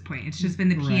up to this point. It's just been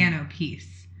the piano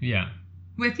piece. Yeah.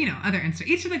 With other instruments.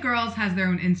 Each of the girls has their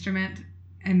own instrument.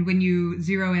 And when you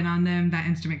zero in on them, that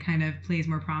instrument kind of plays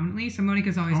more prominently. So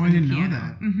Monika's always been the piano. I didn't know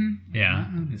that. Mm-hmm. Yeah,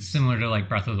 it's similar to like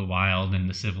Breath of the Wild and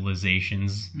the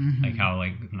Civilizations. Like how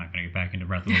I'm not gonna get back into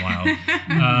Breath of the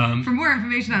Wild. For more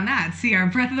information on that, see our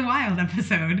Breath of the Wild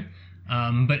episode.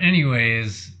 But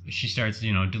anyways, she starts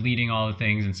deleting all the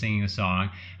things and singing the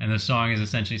song, and the song is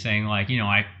essentially saying like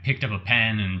I picked up a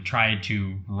pen and tried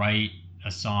to write a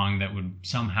song that would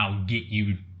somehow get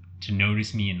you to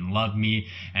notice me and love me,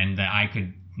 and that I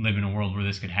could live in a world where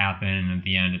this could happen. And at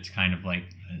the end, it's kind of like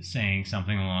saying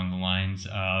something along the lines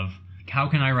of, "How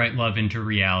can I write love into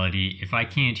reality if I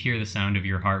can't hear the sound of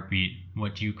your heartbeat?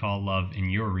 What do you call love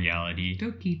in your reality?"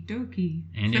 Doki doki.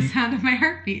 And it's the sound of my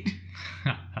heartbeat.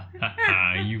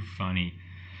 You funny.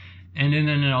 And then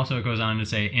it also goes on to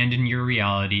say, "And in your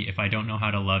reality, if I don't know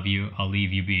how to love you, I'll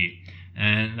leave you be."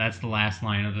 And that's the last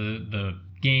line of the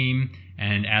game.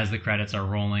 And as the credits are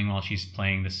rolling while she's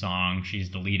playing the song, she's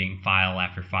deleting file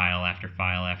after file after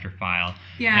file after file.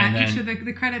 Yeah, each of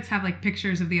the credits have like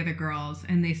pictures of the other girls,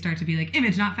 and they start to be like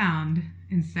image not found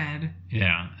instead.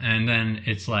 Yeah, and then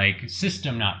it's like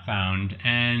system not found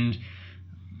and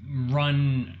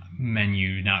run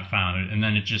menu not found, and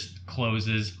then it just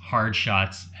closes, hard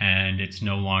shuts, and it's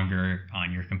no longer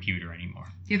on your computer anymore.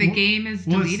 Yeah, the game is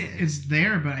deleted. It's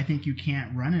there, but I think you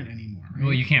can't run it anymore. Right?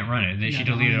 Well, you can't run it. She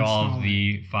deleted all of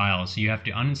the files, so you have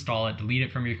to uninstall it, delete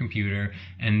it from your computer,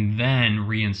 and then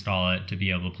reinstall it to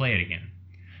be able to play it again.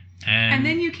 And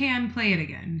then you can play it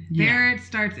again. Yeah. There it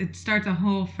starts. It starts a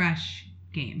whole fresh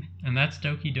game. And that's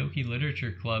Doki Doki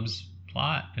Literature Club's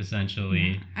plot,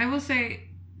 essentially. Yeah. I will say,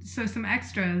 so some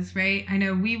extras, right? I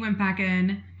know we went back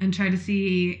in and tried to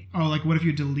see. Oh, like what if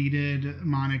you deleted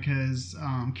Monica's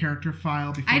character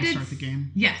file before you start the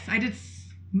game? Yes, I did.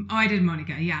 I did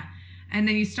Monica, yeah. And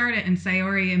then you start it, and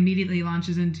Sayori immediately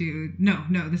launches into, no,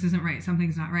 this isn't right.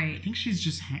 Something's not I right. think she's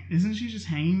just isn't she just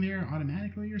hanging there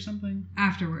automatically or something?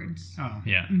 Afterwards. Oh.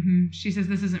 Yeah. She says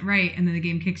this isn't right, and then the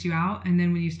game kicks you out. And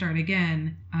then when you start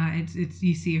again, it's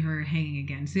you see her hanging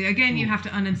again. So again, you have to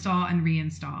uninstall and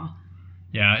reinstall.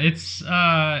 Yeah, it's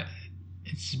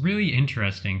really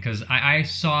interesting because I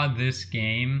saw this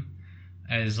game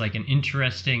as like an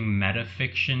interesting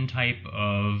metafiction type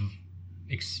of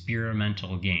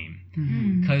experimental game.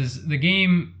 Because the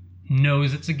game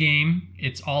knows it's a game.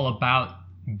 It's all about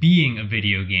being a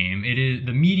video game. It is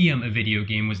the medium of video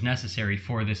game was necessary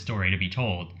for this story to be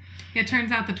told. It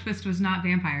turns out the twist was not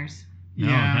vampires. No,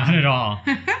 not at all.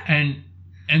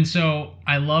 And so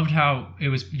I loved how it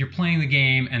was you're playing the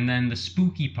game and then the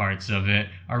spooky parts of it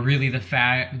are really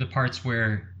the parts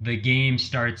where the game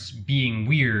starts being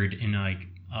weird in like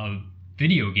a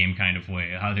video game kind of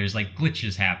way. How there's like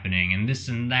glitches happening and this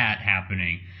and that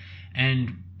happening.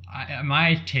 And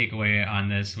my takeaway on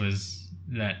this was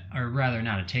that, or rather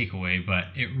not a takeaway, but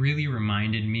it really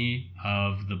reminded me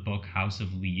of the book House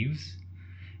of Leaves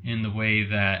in the way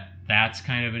that that's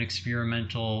kind of an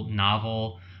experimental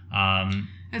novel.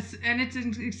 It's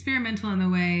experimental in the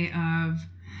way of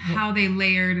how they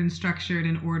layered and structured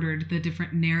and ordered the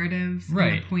different narratives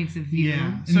and the points of view.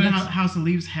 Yeah. So House of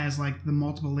Leaves has like the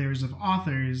multiple layers of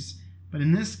authors, but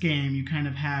in this game you kind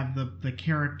of have the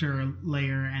character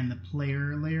layer and the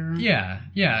player layer. Yeah.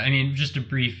 I mean, just a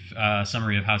brief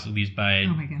summary of House of Leaves by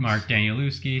Mark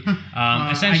Danielewski.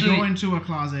 Essentially, I go into a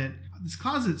closet. This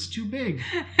closet's too big.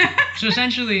 So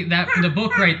essentially, the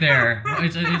book right there,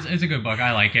 it's a good book.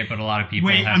 I like it, but a lot of people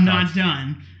Wait, have I'm thoughts. not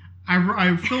done.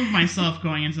 I filmed myself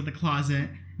going into the closet.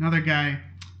 Another guy,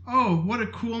 oh, what a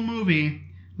cool movie.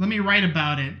 Let me write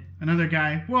about it. Another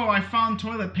guy, whoa, I found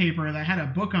toilet paper that had a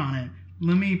book on it.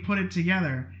 Let me put it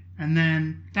together. And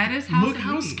then, that is House look of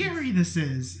how Leaves. Scary this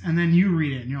is. And then you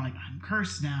read it, and you're like, I'm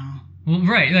cursed now. Well,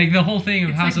 right, like the whole thing of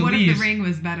It's House like, of what Leaves. if The Ring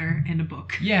was better in a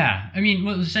book? Yeah, I mean,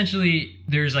 well, essentially,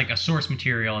 there's like a source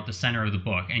material at the center of the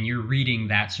book, and you're reading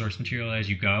that source material as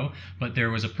you go. But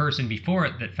there was a person before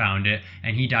it that found it,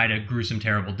 and he died a gruesome,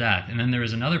 terrible death. And then there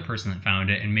was another person that found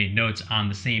it and made notes on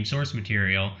the same source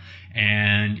material,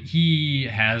 and he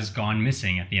has gone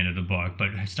missing at the end of the book, but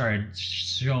started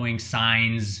showing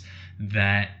signs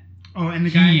that and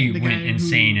he went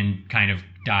insane and kind of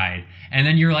died. And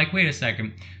then you're like, wait a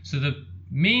second. So the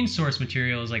main source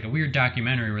material is like a weird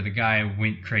documentary where the guy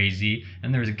went crazy,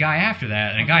 and there's a guy after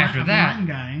that, and a guy after that. A blind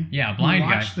guy. Yeah, a blind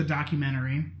guy. Watched the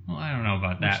documentary. Well, I don't know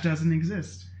about that. Which doesn't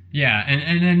exist. Yeah,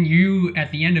 and then you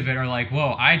at the end of it are like,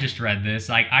 whoa, I just read this.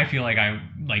 Like, I feel like I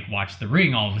like watched The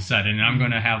Ring all of a sudden, and I'm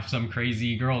gonna have some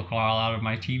crazy girl crawl out of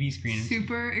my TV screen.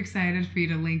 Super excited for you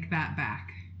to link that back.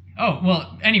 Oh,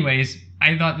 well, anyways,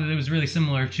 I thought that it was really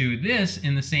similar to this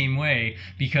in the same way,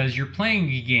 because you're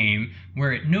playing a game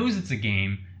where it knows it's a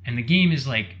game, and the game is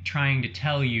like trying to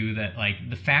tell you that like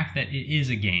the fact that it is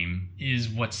a game is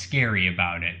what's scary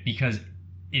about it, because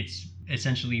it's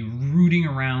essentially rooting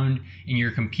around in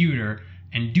your computer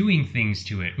and doing things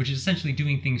to it, which is essentially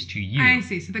doing things to you. I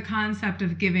see. So the concept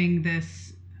of giving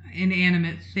this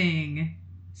inanimate thing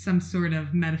some sort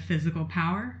of metaphysical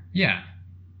power. Yeah.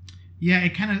 Yeah,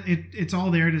 it's all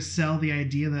there to sell the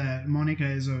idea that Monica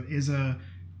is a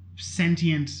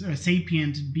sentient,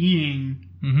 sapient being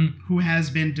who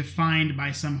has been defined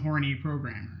by some horny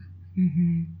programmer.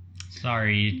 Mm-hmm.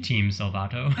 Sorry, Team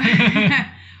Salvato.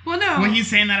 Well, no. Well, he's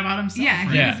saying that about himself. Yeah,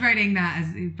 right? he was writing that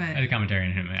but the commentary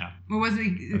on him, yeah. Well, was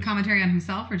it a commentary on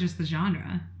himself or just the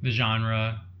genre? The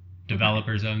genre,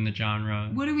 developers of the genre.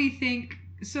 What do we think?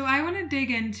 So I want to dig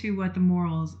into what the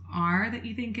morals are that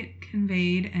you think it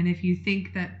conveyed, and if you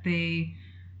think that they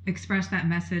express that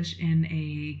message in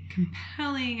a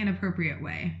compelling and appropriate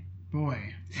way. Boy,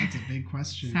 that's a big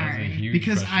question. Sorry.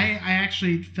 Because I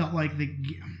actually felt like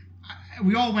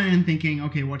we all went in thinking,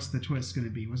 okay, what's the twist going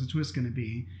to be? What's the twist going to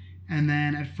be? And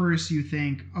then at first you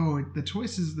think, oh, the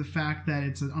twist is the fact that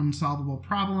it's an unsolvable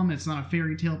problem. It's not a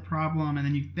fairy tale problem.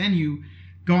 And then you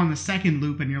go on the second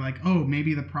loop and you're like, oh,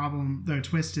 maybe the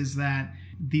twist is that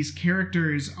these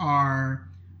characters are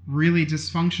really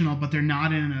dysfunctional, but they're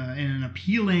not in an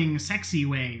appealing, sexy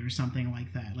way or something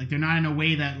like that. Like they're not in a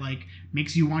way that like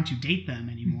makes you want to date them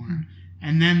anymore. Mm-hmm.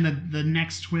 And then the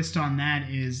next twist on that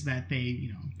is that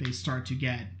they start to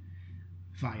get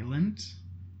violent.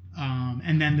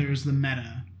 And then there's the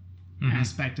meta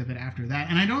aspect of it after that.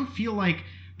 And I don't feel like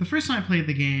the first time I played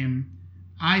the game,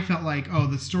 I felt like, oh,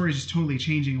 the story is just totally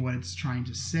changing what it's trying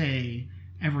to say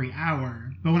every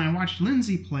hour. But when I watched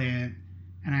Lindsay play it,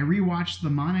 and I rewatched the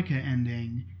Monica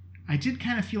ending, I did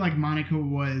kind of feel like Monica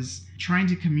was trying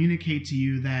to communicate to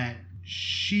you that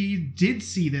she did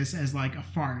see this as like a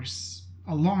farce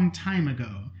a long time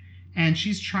ago. And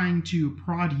she's trying to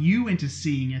prod you into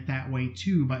seeing it that way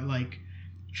too, but like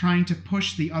trying to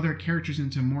push the other characters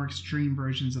into more extreme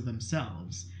versions of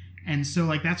themselves. And so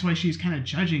like that's why she's kind of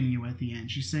judging you at the end.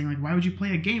 She's saying like, why would you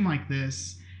play a game like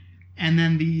this? And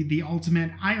then the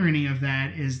ultimate irony of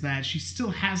that is that she still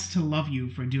has to love you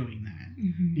for doing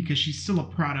that, because she's still a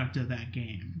product of that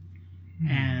game.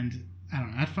 And I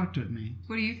don't know, that fucked with me.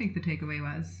 What do you think the takeaway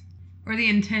was? Or the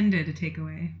intended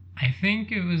takeaway? I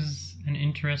think it was an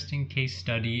interesting case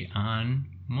study on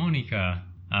Monica.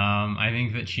 I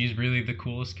think that she's really the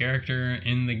coolest character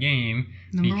in the game.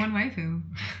 Number one waifu.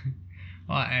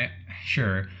 Well,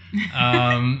 sure.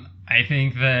 I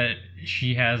think that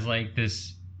she has like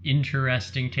this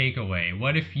interesting takeaway.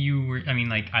 What if you were, I mean,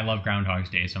 like, I love Groundhog's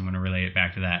Day, so I'm going to relate it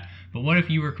back to that. But what if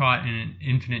you were caught in an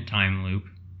infinite time loop,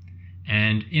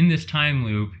 and in this time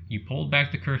loop, you pulled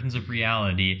back the curtains of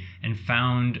reality and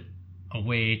found a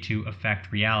way to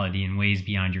affect reality in ways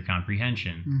beyond your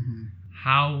comprehension?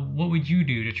 What would you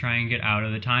do to try and get out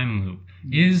of the time loop?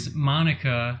 Is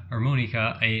Monica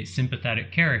a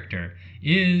sympathetic character?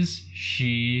 Is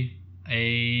she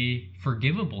a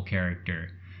forgivable character?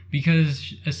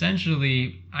 Because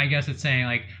essentially, I guess it's saying,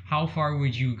 like, how far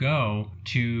would you go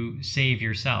to save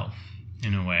yourself,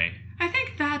 in a way? I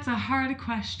think that's a hard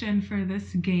question for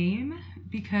this game,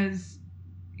 because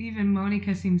even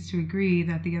Monica seems to agree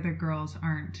that the other girls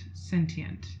aren't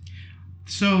sentient.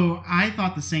 So I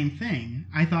thought the same thing.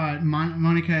 I thought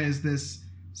Monica is this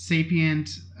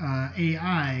sapient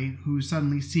AI who's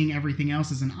suddenly seeing everything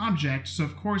else as an object, so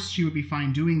of course she would be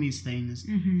fine doing these things.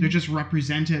 They're just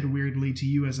represented weirdly to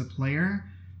you as a player.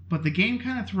 But the game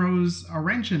kind of throws a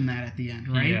wrench in that at the end,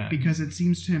 right? Yeah. Because it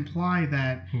seems to imply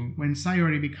that when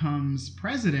Sayori becomes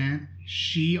president,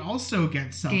 she also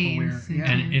gets self-aware.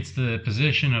 And it's the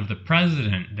position of the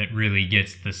president that really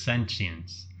gets the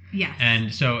sentience. Yes.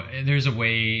 And so there's a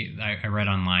way I read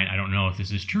online, I don't know if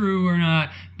this is true or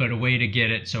not, but a way to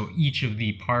get it so each of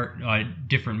the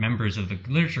different members of the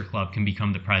literature club can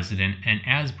become the president, and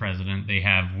as president they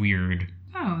have weird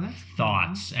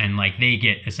thoughts, and like they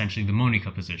get essentially the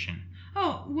Monica position.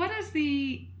 Oh, what is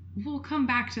we'll come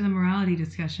back to the morality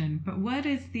discussion, but what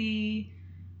is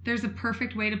there's a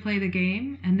perfect way to play the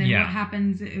game, and then what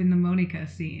happens in the Monica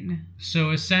scene?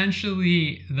 So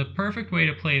essentially, the perfect way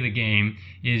to play the game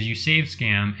is you save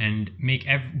Scam and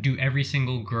do every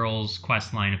single girl's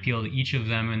quest line, appeal to each of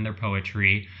them in their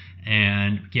poetry,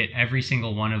 and get every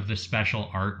single one of the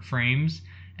special art frames.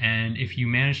 And if you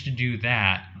manage to do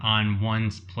that on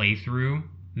one's playthrough,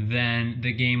 then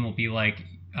the game will be like,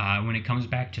 when it comes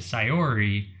back to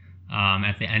Sayori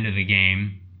at the end of the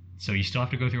game, so you still have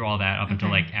to go through all that up until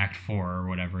like Act 4 or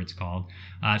whatever it's called.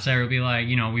 Sayori will be like,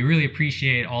 we really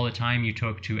appreciate all the time you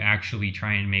took to actually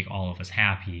try and make all of us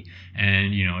happy.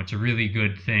 And, it's a really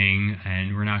good thing,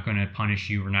 and we're not going to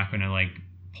punish you. We're not going to like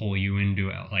pull you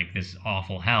into like this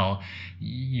awful hell.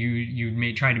 You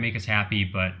may try to make us happy,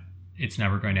 but it's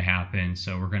never going to happen.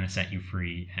 So we're going to set you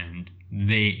free. And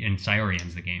Sayori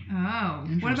ends the game. Oh,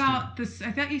 what about this?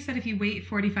 I thought you said if you wait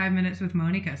 45 minutes with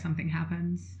Monica, something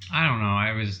happens. I don't know.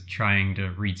 I was trying to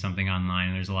read something online,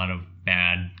 and there's a lot of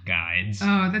bad guides.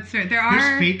 Oh, that's right.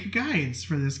 There's fake guides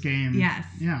for this game. Yes.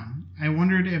 Yeah. I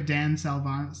wondered if Dan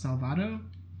Salvato,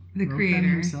 the wrote creator, that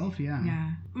himself. Yeah.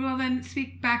 Yeah. Well, then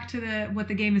speak back to what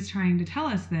the game is trying to tell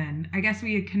us. Then I guess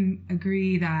we can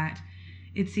agree that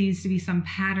it seems to be some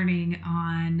patterning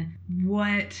on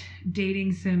what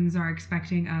dating sims are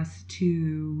expecting us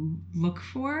to look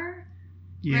for,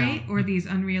 right? Or these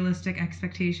unrealistic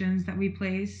expectations that we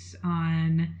place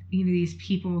on these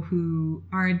people who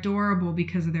are adorable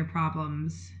because of their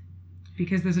problems,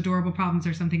 because those adorable problems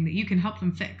are something that you can help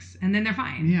them fix, and then they're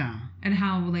fine. Yeah. And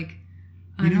how like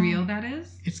unreal that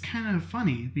is. It's kind of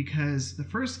funny because the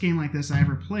first game like this I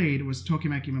ever played was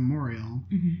Tokimeki Memorial,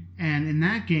 and in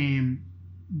that game,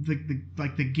 the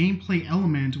gameplay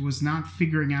element was not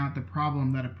figuring out the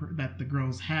problem that the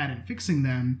girls had and fixing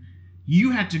them.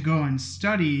 You had to go and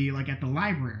study like at the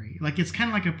library. Like it's kind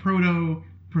of like a proto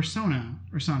Persona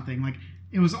or something. Like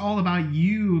it was all about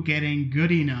you getting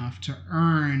good enough to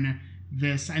earn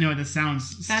this. I know this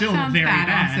sounds still very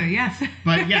bad. Also, yes.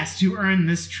 But yes, to earn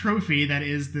this trophy that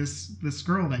is this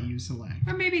girl that you select.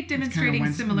 Or maybe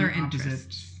demonstrating similar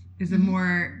interests is a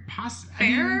more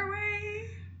fair way.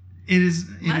 It is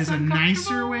Less a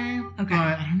nicer uncomfortable? way, Okay.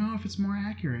 but I don't know if it's more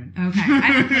accurate. Okay, I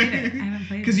haven't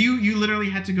played it. Because you literally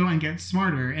had to go and get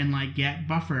smarter and like get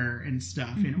buffer and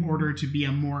stuff in Mhm. order to be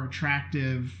a more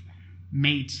attractive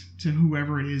mate to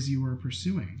whoever it is you were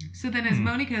pursuing. So then, as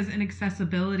Monica's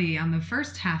inaccessibility on the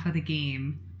first half of the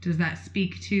game, does that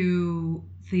speak to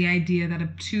the idea that a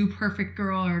too perfect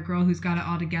girl or a girl who's got it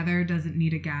all together doesn't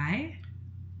need a guy?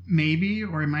 Maybe,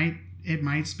 or it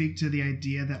might speak to the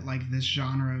idea that like this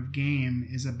genre of game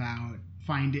is about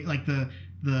finding like the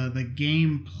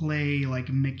gameplay like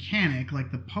mechanic,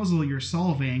 like the puzzle you're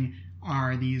solving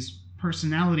are these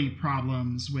personality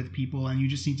problems with people, and you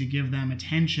just need to give them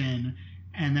attention,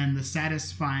 and then the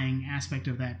satisfying aspect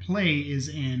of that play is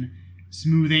in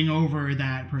smoothing over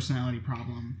that personality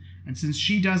problem. And since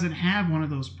she doesn't have one of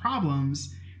those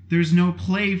problems, there's no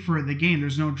play for the game.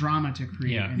 There's no drama to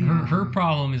create. Yeah, anymore. her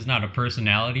problem is not a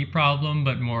personality problem,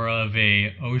 but more of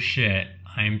a, oh shit,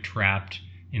 I'm trapped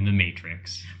in the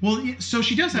Matrix. Well, so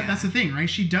she does have, Yeah. that's the thing, right?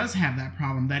 She does have that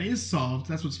problem. That is solved.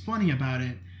 That's what's funny about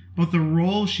it. But the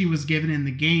role she was given in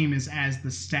the game is as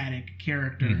the static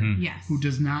character Mhm. Yes. who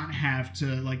does not have to,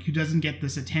 like, who doesn't get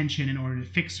this attention in order to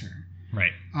fix her.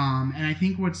 Right. And I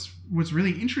think what's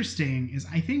really interesting is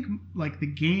I think like the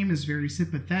game is very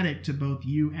sympathetic to both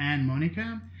you and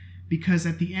Monica, because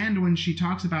at the end when she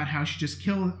talks about how she just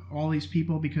killed all these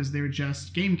people because they're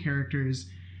just game characters,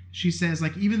 she says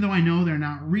like, even though I know they're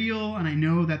not real and I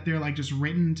know that they're like just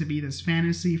written to be this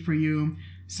fantasy for you,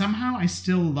 somehow I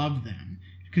still love them,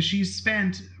 because she's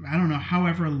spent I don't know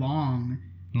however long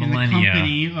in the Millennia.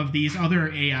 company of these other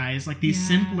AIs, like these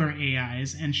Yeah. simpler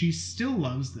AIs, and she still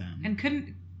loves them. And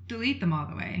couldn't delete them all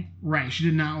the way. Right, she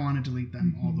did not want to delete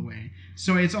them all the Mhm. way.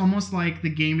 So it's almost like the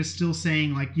game is still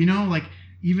saying, like, you know, like,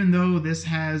 even though this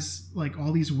has, like,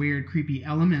 all these weird, creepy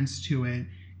elements to it,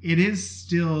 it is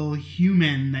still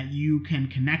human that you can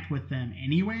connect with them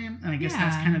anyway. And I guess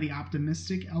that's Yeah. kind of the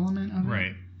optimistic element of it.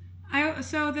 Right.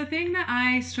 So the thing that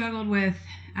I struggled with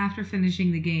after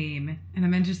finishing the game, and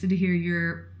I'm interested to hear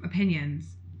your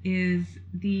opinions, is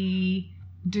the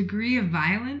degree of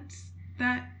violence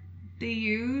that they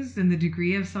used, and the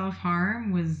degree of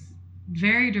self-harm was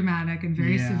very dramatic and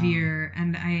very Yeah. severe.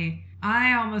 And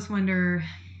I almost wonder,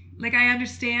 like, I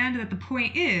understand that the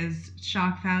point is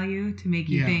shock value to make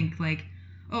you Yeah. think like,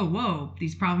 oh, whoa,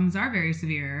 these problems are very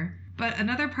severe. But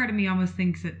another part of me almost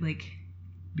thinks that, like,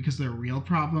 Because they're real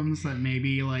problems that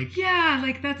maybe, like... yeah,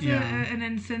 like that's Yeah. an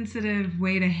insensitive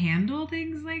way to handle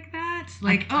things like that.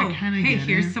 Like, I oh, kinda hey, get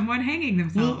here's it. someone hanging Well,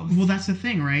 themselves. well, that's the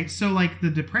thing, right? So, like, the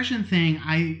depression thing,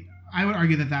 I would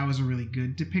argue that was a really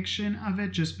good depiction of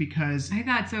it, just because... I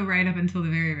thought so right up until the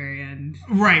very, very end.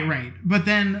 Right. But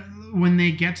then when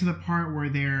they get to the part where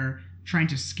they're trying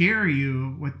to scare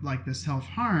you with like the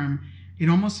self-harm, it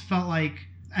almost felt like,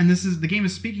 and the game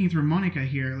is speaking through Monica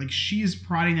here, like she's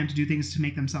prodding them to do things to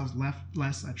make themselves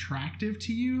less attractive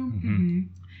to you. Mhm. Mm-hmm.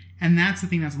 And that's the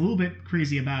thing that's a little bit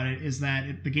crazy about it, is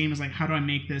that the game is like, how do I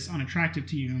make this unattractive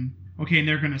to you? Okay, and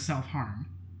they're going to self-harm.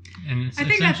 And it's I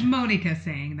think that's essentially- Monica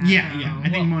saying that. Yeah. though. I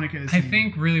think Well, Monica is I saying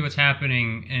think really what's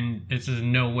happening, and this is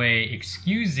in no way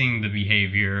excusing the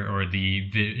behavior or the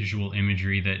visual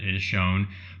imagery that is shown,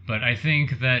 but I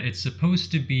think that it's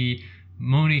supposed to be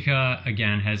Monica,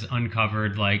 again, has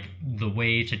uncovered like the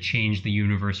way to change the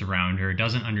universe around her,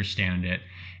 doesn't understand it,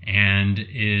 and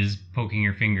is poking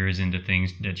her fingers into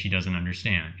things that she doesn't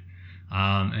understand.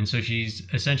 And so she's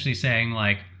essentially saying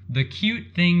like, the cute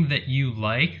thing that you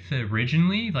liked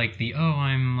originally, like the, oh,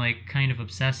 I'm like kind of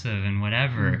obsessive and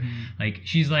whatever, Mhm. like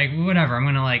she's like, whatever, I'm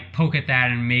gonna like poke at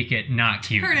that and make it not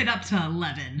cute. Turn it up to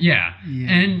 11. Yeah. Yeah.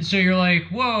 And so you're like,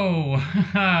 whoa,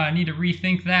 I need to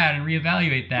rethink that and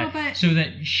reevaluate that. Well, but- so that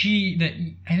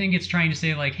I think it's trying to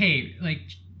say like, hey, like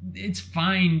it's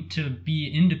fine to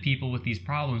be into people with these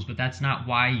problems, but that's not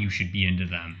why you should be into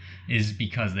them, is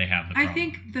because they have the problem. I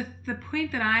think the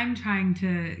point that I'm trying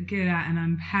to get at and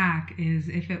unpack is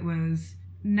if it was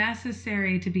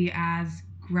necessary to be as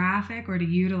graphic or to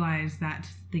utilize that,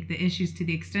 like the issues to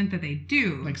the extent that they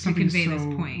do, like to something convey so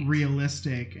this point.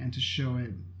 realistic and to show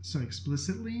it so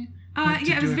explicitly. But to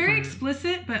Yeah, it do was very for-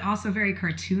 explicit, but also very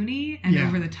cartoony and Yeah.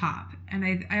 over the top. And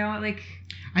I like.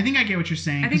 I think I get what you're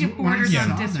saying. I think 'cause it when I borders saw on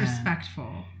that-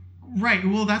 disrespectful. Right.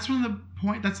 Well, that's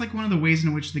like one of the ways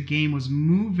in which the game was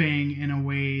moving in a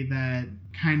way that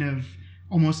kind of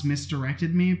almost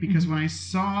misdirected me, because when I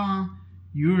saw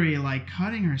Yuri like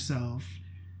cutting herself,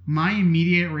 my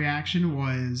immediate reaction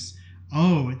was,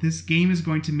 oh, this game is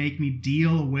going to make me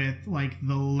deal with like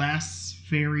the less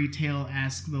fairy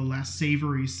tale-esque, the less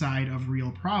savory side of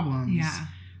real problems. Yeah.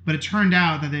 But it turned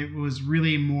out that it was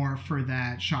really more for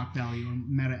that shock value and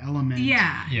meta element.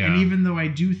 Yeah. And even though I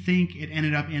do think it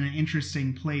ended up in an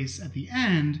interesting place at the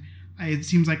end, it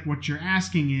seems like what you're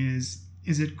asking is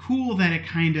it cool that it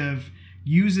kind of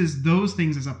uses those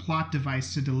things as a plot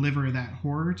device to deliver that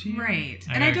horror to you? Right.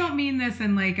 And I don't mean this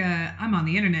in like a I'm on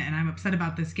the internet and I'm upset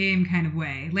about this game kind of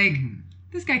way. Like,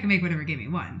 this guy can make whatever game he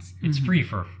wants. It's free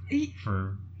for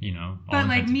you know, all but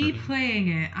like me purposes. playing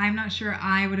it, I'm not sure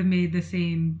I would have made the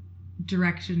same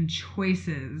direction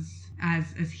choices as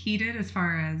he did, as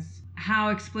far as how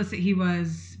explicit he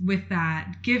was with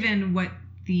that, given what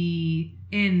the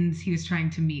ends he was trying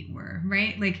to meet were,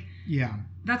 right? Like, yeah,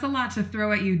 that's a lot to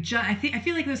throw at you. I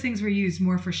feel like those things were used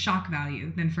more for shock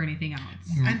value than for anything else.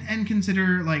 And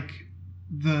consider like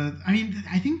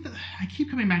I think that I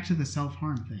keep coming back to the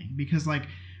self-harm thing, because like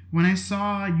when I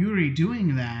saw Yuri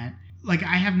doing that, like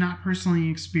I have not personally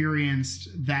experienced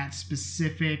that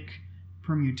specific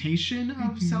permutation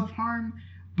of self-harm,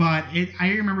 but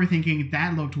I remember thinking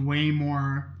that looked way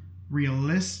more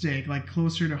realistic, like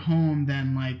closer to home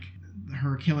than like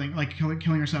her killing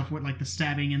herself with like the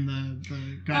stabbing in the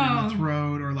gun in the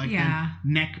throat, or like the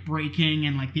neck breaking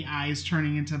and like the eyes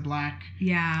turning into black.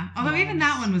 Yeah. Although even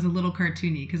that one was a little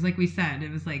cartoony, because like we said,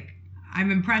 it was like, I'm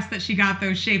impressed that she got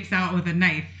those shapes out with a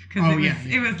knife, because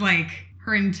it was like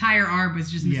her entire arm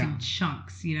was just missing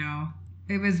chunks, you know?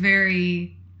 It was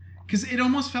very... Because it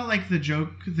almost felt like the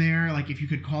joke there, like if you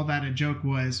could call that a joke,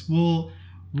 was, well,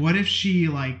 what if she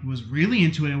like was really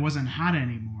into it and wasn't hot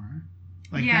anymore?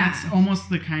 Like that's almost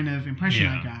the kind of impression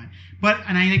I got. But,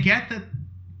 and I get that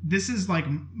this is like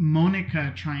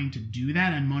Monica trying to do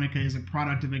that, and Monica is a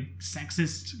product of a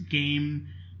sexist game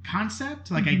concept.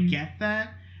 Like I get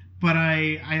that. But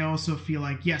I also feel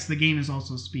like, yes, the game is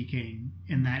also speaking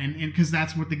in that. And because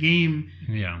that's what the game,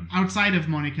 outside of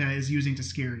Monica, is using to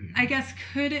scare you. I guess,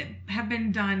 could it have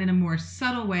been done in a more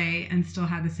subtle way and still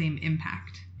had the same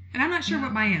impact? And I'm not sure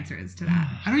what my answer is to that.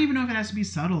 I don't even know if it has to be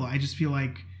subtle. I just feel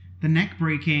like the neck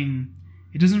breaking,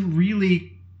 it doesn't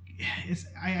really...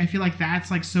 I feel like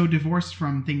that's like so divorced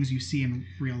from things you see in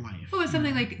real life. Well, it's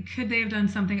something like, could they have done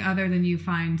something other than you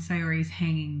find Sayori's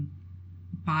hanging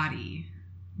body?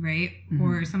 Right?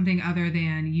 Or something other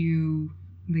than you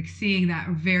like seeing that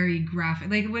very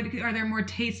graphic, like are there more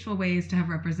tasteful ways to have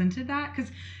represented that?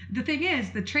 Because the thing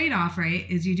is, the trade-off, right,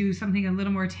 is you do something a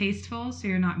little more tasteful, so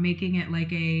you're not making it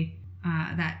like a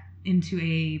that into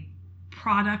a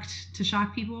product to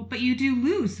shock people, but you do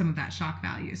lose some of that shock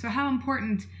value. So how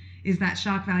important is that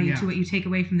shock value to what you take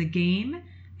away from the game,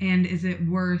 and is it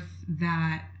worth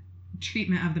that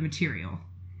treatment of the material?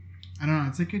 I don't know.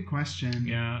 It's a good question.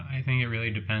 Yeah, I think it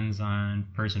really depends on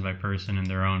person by person and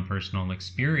their own personal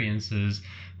experiences,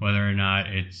 whether or not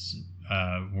it's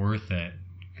worth it.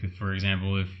 'Cause, for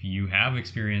example, if you have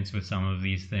experience with some of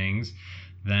these things,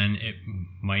 then it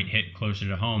might hit closer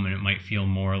to home, and it might feel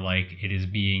more like it is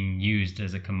being used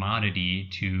as a commodity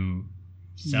to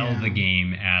sell the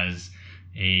game as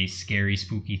a scary,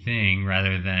 spooky thing,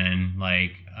 rather than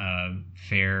like a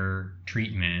fair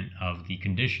treatment of the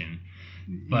condition.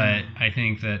 But I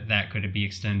think that could be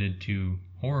extended to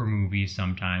horror movies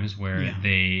sometimes, where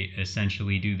they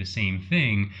essentially do the same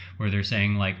thing, where they're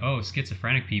saying like, oh,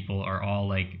 schizophrenic people are all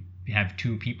like have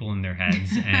two people in their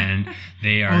heads, and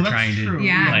they are trying to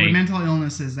like, with mental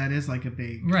illnesses, that is like a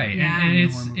big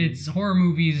and it's horror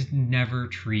movies never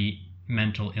treat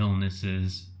mental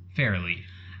illnesses fairly.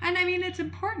 And I mean, it's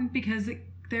important because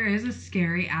there is a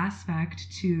scary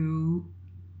aspect to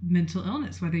mental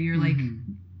illness, whether you're like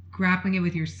grappling it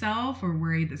with yourself, or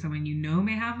worried that someone you know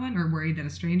may have one, or worried that a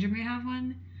stranger may have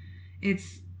one.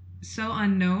 It's so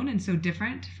unknown and so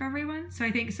different for everyone. So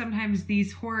I think sometimes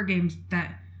these horror games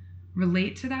that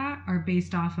relate to that are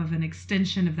based off of an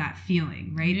extension of that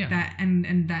feeling, right? Yeah. That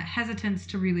and that hesitance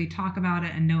to really talk about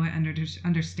it and know it,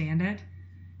 understand it.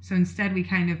 So instead we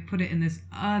kind of put it in this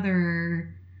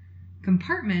other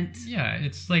compartment. Yeah,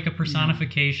 it's like a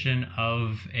personification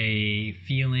of a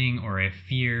feeling or a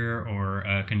fear or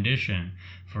a condition.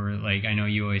 For like, I know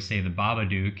you always say the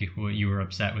Babadook, you were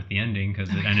upset with the ending because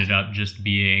it ended up just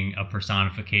being a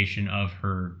personification of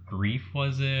her grief,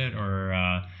 was it?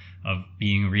 Or of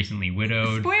being recently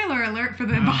widowed. Spoiler alert for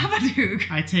the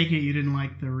Babadook. I take it you didn't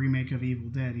like the remake of Evil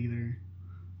Dead either.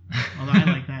 Although I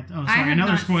like that. Oh, sorry,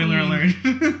 another spoiler alert.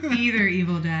 Either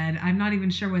Evil Dead. I'm not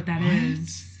even sure what that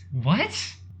is.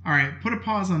 What? All right, put a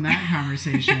pause on that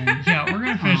conversation. Yeah, we're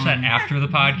going to finish that after the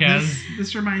podcast.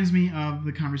 This reminds me of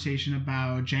the conversation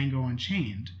about Django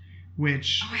Unchained,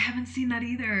 which... Oh, I haven't seen that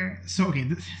either. So, okay,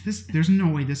 this there's no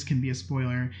way this can be a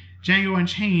spoiler. Django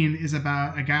Unchained is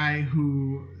about a guy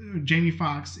who... Jamie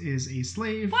Foxx is a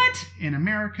slave What? in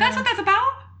America. That's what that's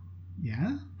about?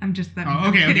 Yeah? I'm okay,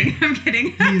 kidding. okay. I'm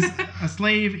kidding. He's a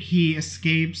slave. He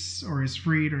escapes or is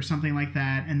freed or something like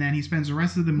that. And then he spends the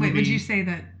rest of the movie... Wait, would you say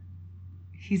that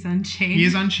he's unchained? He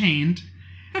is unchained.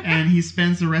 And he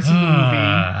spends the rest of the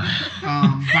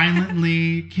movie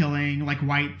violently killing like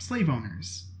white slave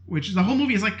owners. Which the whole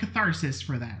movie is like catharsis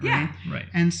for that, right? Yeah. Right.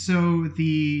 And so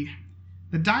the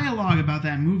dialogue about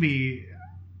that movie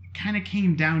kind of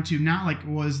came down to not like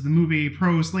was the movie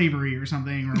pro-slavery or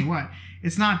something or what.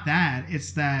 It's not that.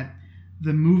 It's that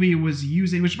the movie was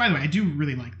using, which by the way, I do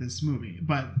really like this movie,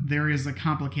 but there is a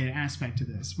complicated aspect to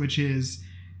this, which is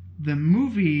the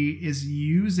movie is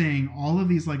using all of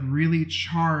these like really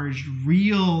charged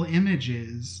real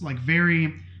images, like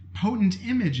very potent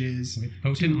images with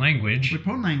potent language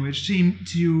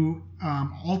to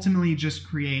ultimately just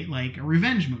create like a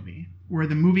revenge movie where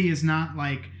the movie is not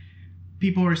like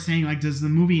people are saying like does the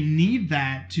movie need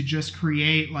that to just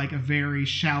create like a very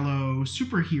shallow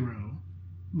superhero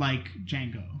like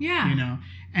Django, you know?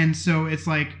 And so it's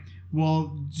like,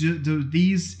 well, do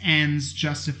these ends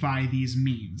justify these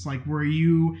means? Like, were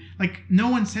you like? No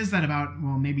one says that about.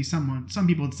 Well, maybe some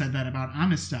people had said that about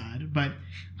Amistad, but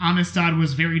Amistad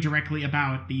was very directly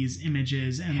about these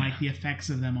images and like the effects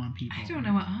of them on people. I don't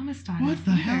know what Amistad is. What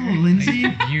the either. hell, Lindsay?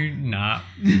 You're not.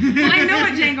 Well, I know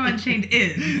what Django Unchained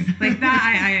is. Like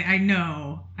that, I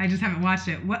know. I just haven't watched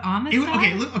it. What Amistad?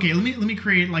 Okay. Let me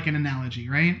create like an analogy,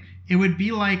 right? It would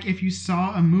be like if you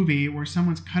saw a movie where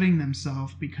someone's cutting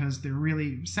themselves because they're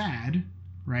really sad,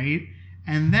 right?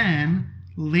 And then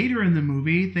later in the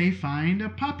movie, they find a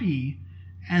puppy.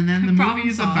 And then the movie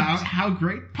is about how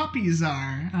great puppies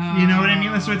are. You know what I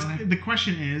mean? So the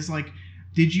question is, like,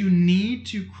 did you need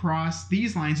to cross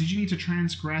these lines? Did you need to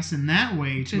transgress in that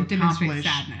way to accomplish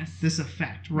this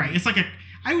effect? Right. It's like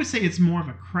I would say it's more of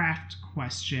a craft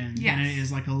question than it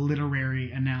is like a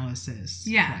literary analysis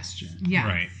question. Yes.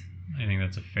 Right. I think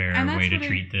that's a fair way to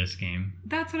treat this game.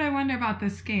 That's what I wonder about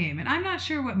this game. And I'm not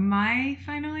sure what my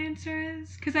final answer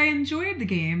is. Because I enjoyed the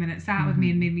game and it sat with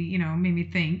me and made me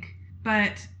think.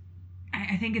 But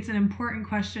I think it's an important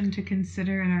question to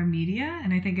consider in our media.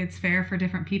 And I think it's fair for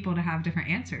different people to have different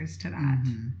answers to that.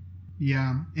 Mm-hmm.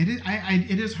 Yeah. It is,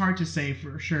 it is hard to say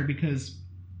for sure because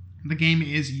the game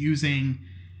is using...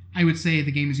 I would say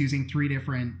the game is using 3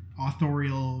 different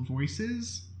authorial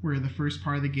voices, where the first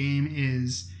part of the game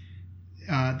is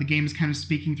kind of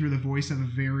speaking through the voice of a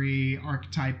very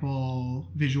archetypal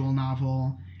visual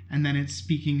novel, and then it's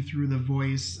speaking through the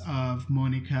voice of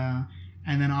Monica,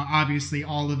 and then obviously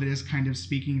all of it is kind of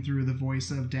speaking through the voice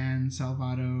of Dan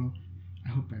Salvato. I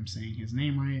hope I'm saying his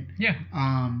name right. Yeah.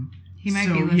 He might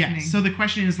be listening. Yeah, so the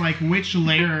question is like, which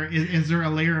layer, is there a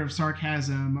layer of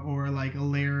sarcasm or like a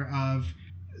layer of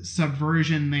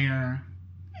subversion there,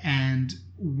 and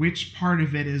which part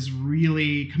of it is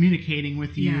really communicating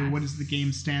with you? Yes. What is the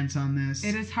game's stance on this?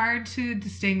 It is hard to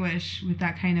distinguish with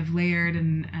that kind of layered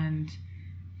and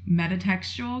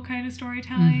metatextual kind of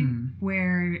storytelling,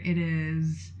 where it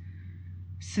is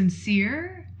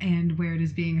sincere and where it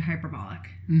is being hyperbolic.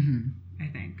 I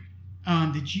think.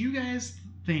 Did you guys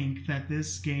think that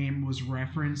this game was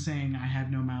referencing I Have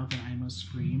No Mouth and I Must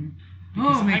Scream?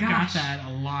 Because oh my I gosh. got that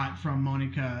a lot from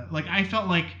Monica. Like, I felt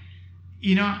like,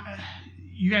 you know,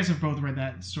 you guys have both read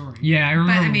that story. Yeah, I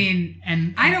remember. But I mean,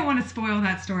 and I don't want to spoil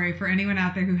that story for anyone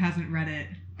out there who hasn't read it.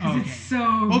 Because it's so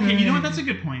good. Okay, you know what? That's a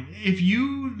good point. If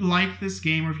you like this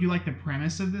game, or if you like the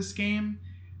premise of this game,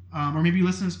 or maybe you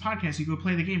listen to this podcast, you go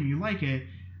play the game and you like it,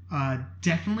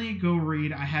 definitely go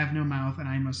read I Have No Mouth and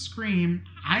I Must Scream.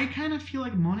 I kind of feel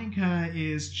like Monica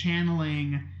is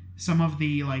channeling some of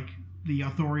the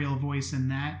authorial voice in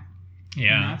that.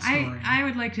 Yeah. In that story. I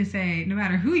would like to say, no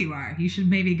matter who you are, you should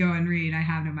maybe go and read I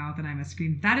Have No Mouth and I Must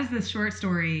Scream. That is the short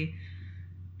story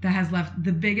that has left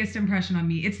the biggest impression on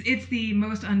me. It's the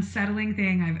most unsettling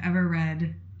thing I've ever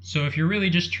read. So if you're really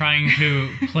just trying to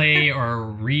play or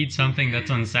read something that's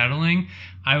unsettling,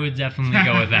 I would definitely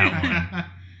go with that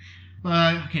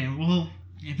one. Okay, well,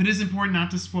 if it is important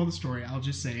not to spoil the story, I'll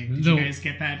just say, did you guys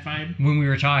get that vibe? When we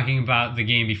were talking about the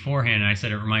game beforehand, I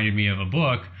said it reminded me of a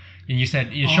book, and you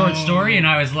said a short story, and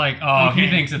I was like, okay, he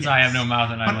thinks it's I Have No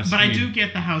Mouth and I Must Scream. But I do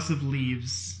get the House of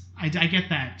Leaves. I get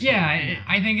that too. Yeah,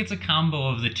 I think it's a combo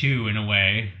of the two in a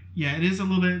way. Yeah, it is a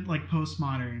little bit like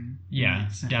postmodern. Yeah,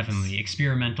 definitely.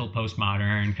 Experimental,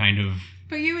 postmodern, kind of.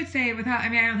 But you would say, I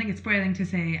don't think it's spoiling to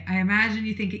say, I imagine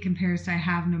you think it compares to I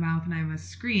Have No Mouth and I Must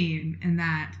Scream, in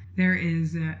that there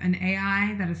is an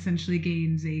AI that essentially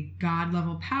gains a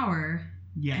god-level power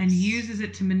and uses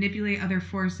it to manipulate other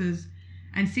forces,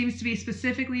 and seems to be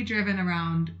specifically driven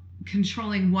around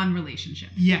controlling one relationship.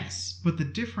 Yes, but the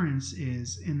difference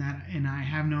is in that in I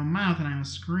Have No Mouth and I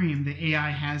Must Scream, the AI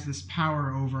has this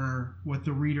power over what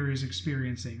the reader is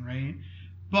experiencing, right?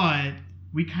 But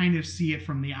we kind of see it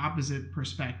from the opposite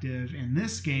perspective in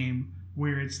this game,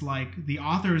 where it's like the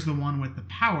author is the one with the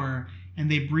power, and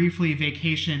they briefly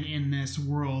vacation in this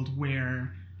world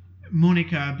where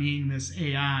Monica, being this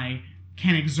AI,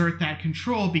 can exert that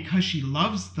control because she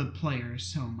loves the player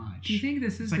so much. Do you think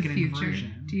this is It's like the an future?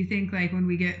 inversion. Do you think like when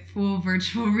we get full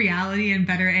virtual reality and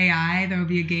better AI, there will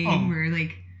be a game where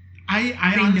like I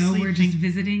they know honestly we're think, just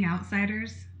visiting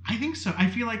outsiders? I think so. I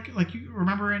feel like you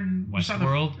remember in you saw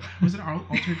Westworld, was it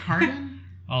Altered Carbon?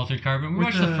 Altered Carbon. We With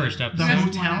watched the first the episode. That's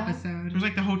hotel. one episode. There was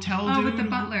like the hotel Oh, dude. with the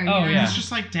butler. Oh, And yeah. he's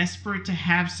just like desperate to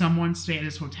have someone stay at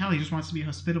his hotel. He just wants to be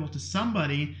hospitable to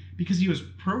somebody because he was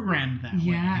programmed that way.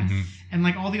 Yes. Mhm. And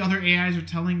like all the other AIs are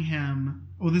telling him,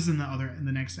 oh, this is in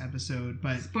the next episode,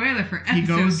 but Spoiler for he episode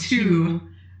goes 2. to.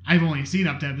 I've only seen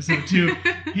up to episode 2.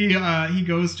 He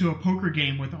goes to a poker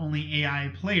game with only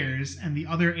AI players, and the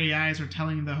other AIs are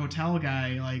telling the hotel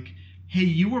guy like, hey,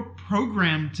 you were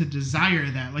programmed to desire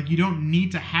that. Like, you don't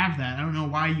need to have that. I don't know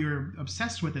why you're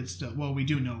obsessed with it still. Well, we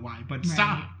do know why, but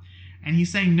stop. Right. And he's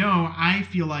saying, no, I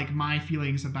feel like my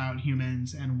feelings about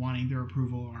humans and wanting their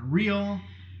approval are real.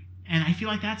 And I feel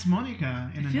like that's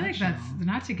Monica in a I feel like nutshell. that's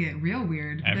not to get real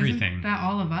weird. But Everything. Isn't that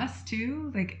all of us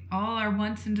too? Like all our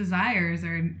wants and desires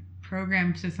are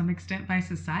programmed to some extent by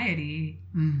society.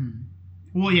 Mm-hmm.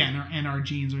 Well, yeah, and our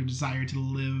genes are desired to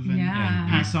live and Yeah.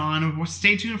 pass on. Well,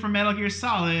 stay tuned for Metal Gear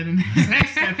Solid in the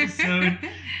next episode,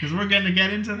 because we're going to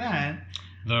get into that.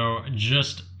 Though,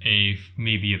 just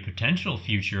maybe a potential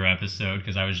future episode,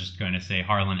 because I was just going to say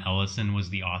Harlan Ellison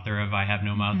was the author of I Have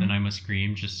No Mouth Mhm. and I Must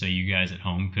Scream, just so you guys at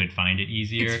home could find it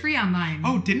easier. It's free online.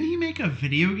 Oh, didn't he make a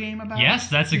video game about Yes, it?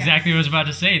 that's exactly what I was about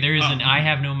to say. There is Oh, an okay. I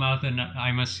Have No Mouth and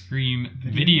I Must Scream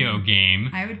Video video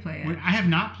game. I would play it. I have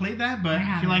not played that, but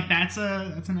I I feel like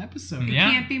haven't. that's an episode. It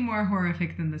Yeah. can't be more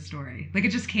horrific than the story. Like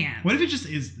it just can't. What if it just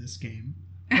is this game?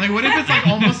 Like, what if it's like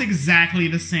almost exactly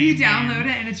the same? You download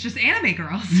it and it's just anime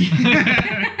girls.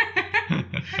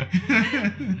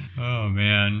 Oh,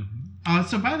 man.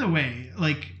 So by the way,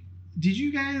 like, did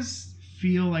you guys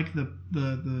feel like the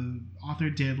author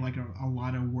did like a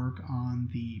lot of work on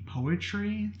the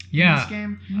poetry in Yeah. this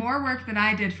game? More work than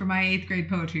I did for my 8th grade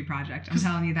poetry project. I'm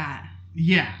telling you that.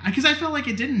 Yeah, because I felt like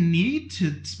it didn't need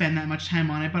to spend that much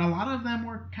time on it, but a lot of them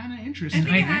were kind of I interesting.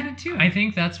 think it added to it. I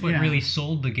think that's what Yeah. really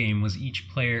sold the game was each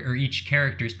player or each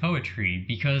character's poetry,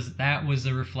 because that was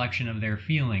a reflection of their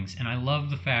feelings. And I love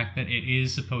the fact that it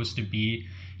is supposed to be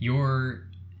your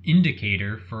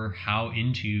indicator for how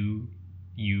into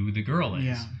you the girl is.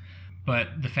 Yeah.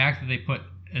 But the fact that they put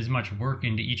as much work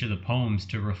into each of the poems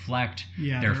to reflect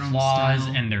Yeah, their their own flaws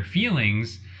style. and their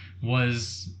feelings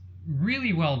was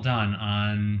really well done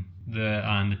on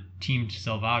the Team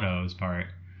Salvato's part.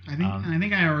 I think Um, and I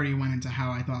think I already went into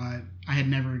how I thought I had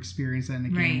never experienced that in a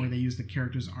game Right. where they use the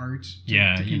character's art to,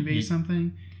 Yeah, to convey you-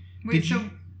 something. Wait, Did so you-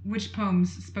 which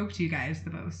poems spoke to you guys the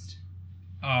most?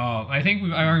 Oh, I think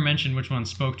I already mentioned which one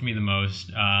spoke to me the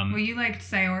most. Well, you liked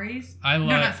Sayori's? I No,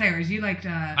 love. not Sayori's. You liked...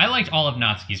 I liked all of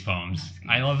Natsuki's poems. Natsuki's.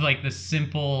 I love like the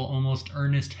simple, almost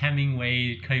Ernest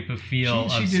Hemingway type of feel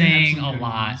She of did have saying some a good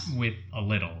lot ones. with a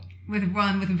little. with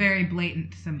one with very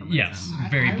blatant symbolism. Yes. I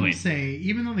Very will blatant. say,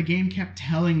 even though the game kept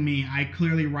telling me I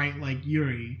clearly write like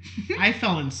Yuri, I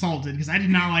felt insulted because I did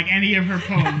not like any of her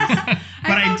poems.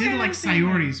 But I felt did kinda like the same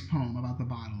way. Sayori's poem about the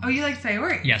bottle. Oh, you like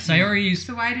Sayori? Yeah, Sayori's.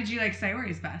 So why did you like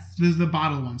Sayori's best? There's the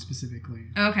bottle one specifically.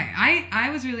 Okay, I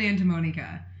was really into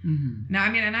Monica. Mm-hmm. Now, I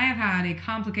mean, and I have had a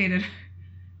complicated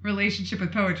relationship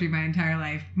with poetry my entire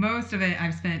life. Most of it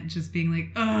I've spent just being like,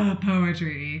 ugh,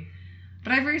 poetry.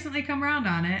 But I've recently come around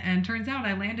on it, and turns out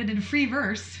I landed in free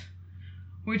verse,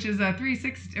 which is a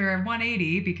 360 or a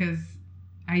 180, because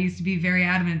I used to be very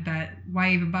adamant that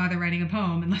why even bother writing a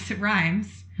poem unless it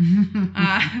rhymes.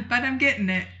 But I'm getting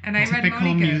it, and I read Typical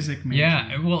Monica. music major.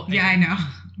 Yeah, well, Yeah, I know.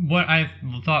 what I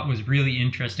thought was really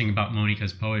interesting about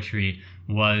Monica's poetry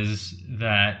was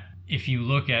that if you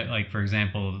look at, like, for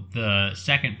example, the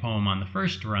second poem on the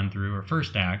first run through, or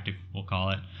first act, if we'll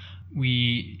call it,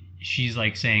 she's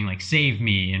like saying like save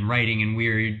me and writing in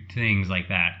weird things like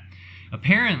that.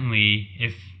 Apparently,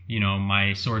 if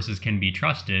my sources can be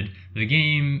trusted, the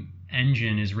game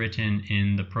engine is written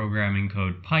in the programming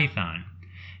code Python.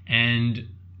 And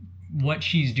what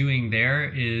she's doing there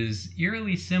is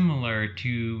eerily similar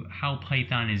to how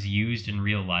Python is used in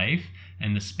real life,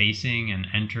 and the spacing and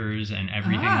enters and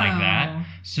everything like that. Oh.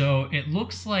 So it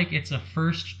looks like it's a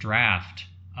first draft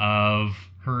of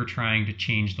her trying to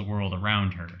change the world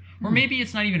around her, Or maybe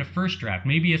it's not even a first draft.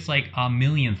 Maybe it's like a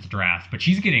millionth draft, but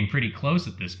she's getting pretty close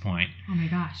at this point. Oh my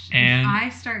gosh. And if I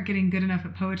start getting good enough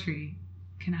at poetry,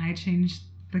 can I change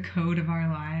the code of our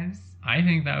lives? I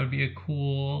think that would be a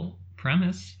cool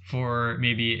premise for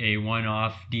maybe a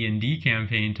one-off D&D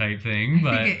campaign type thing.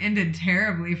 I think it ended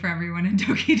terribly for everyone in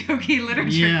Doki Doki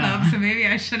Literature Club, so maybe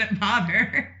I shouldn't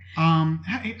bother.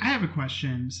 I have a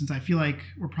question, since I feel like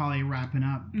we're probably wrapping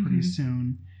up pretty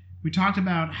soon. We talked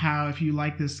about how if you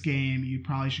like this game, you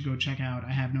probably should go check out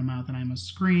I Have No Mouth and I Must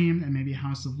Scream, and maybe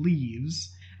House of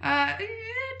Leaves. Definitely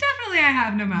I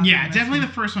Have No Mouth. Yeah, definitely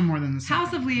the first one more than the second.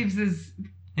 House of Leaves is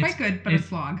quite good, but a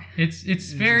slog. It's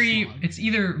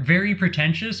either very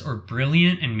pretentious or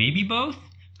brilliant, and maybe both.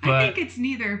 But I think it's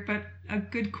neither, but a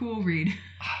good, cool read.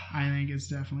 I think it's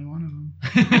definitely one of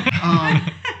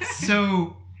them.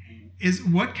 So,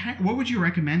 what would you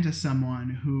recommend to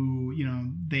someone who, you know,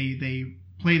 they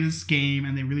play this game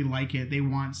and they really like it, they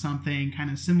want something kind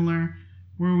of similar?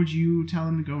 Where would you tell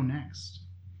them to go next?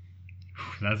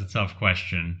 That's a tough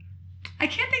question. I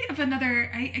can't think of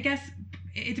another. I guess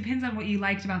it depends on what you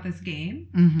liked about this game.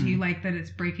 Do you like that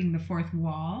it's breaking the fourth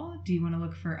wall? Do you want to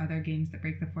look for other games that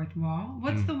break the fourth wall?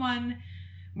 What's the one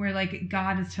where like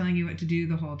God is telling you what to do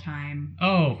the whole time?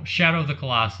 Oh, Shadow of the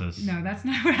Colossus. No, that's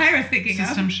not what I was thinking of.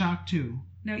 System Shock 2.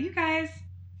 No, you guys.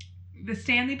 The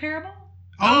Stanley Parable?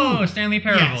 Oh, Stanley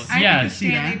Parable. Yes. I Yes.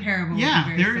 think the Stanley Parable.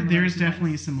 Yeah, there's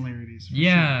definitely this. similarities. For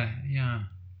Yeah.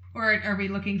 Or are we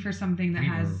looking for something that We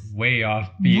has were way off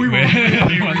beat We were with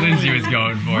really, what really, Lindsay was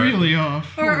going for. really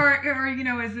off. or you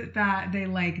know, is it that they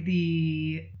like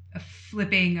the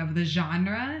flipping of the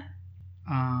genre?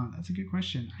 That's a good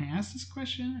question. I asked this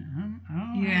question. I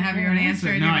don't You didn't have your own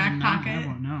answer in no, your I back did not pocket? have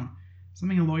one, no.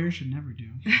 Something a lawyer should never do.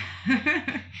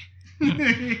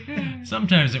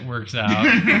 Sometimes it works out.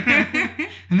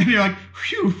 And then you're like,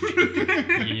 phew.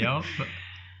 Yep.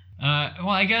 Well,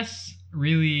 I guess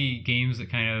really games that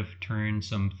kind of turn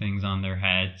some things on their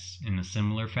heads in a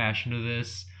similar fashion to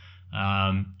this.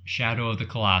 Shadow of the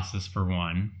Colossus, for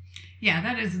one. Yeah,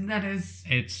 that is.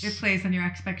 It plays on your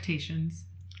expectations.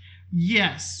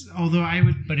 Yes, although I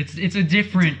would. But it's a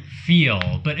different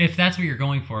feel. But if that's what you're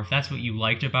going for, if that's what you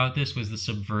liked about this was the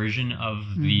subversion of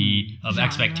the Genre.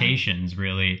 expectations,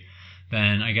 really,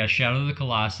 then I guess Shadow of the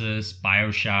Colossus,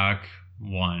 BioShock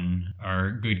 1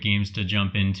 are good games to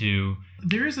jump into.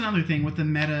 There is another thing with the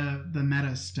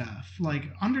meta stuff.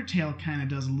 Like Undertale kind of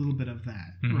does a little bit of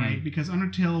that, right? Because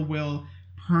Undertale will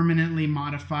permanently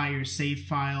modify your save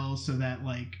files so that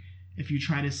like if you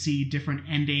try to see different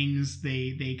endings,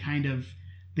 they're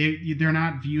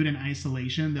not viewed in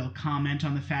isolation. They'll comment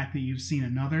on the fact that you've seen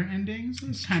another ending. So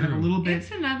it's kind of a little bit.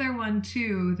 It's another one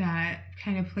too that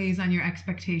kind of plays on your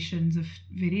expectations of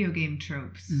video game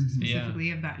tropes, specifically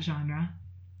of that genre.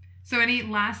 So any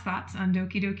last thoughts on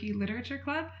Doki Doki Literature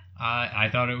Club? I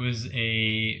thought it was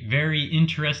a very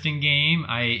interesting game.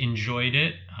 I enjoyed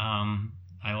it.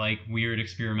 I like weird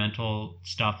experimental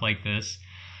stuff like this.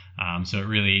 So it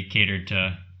really catered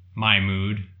to my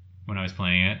mood when I was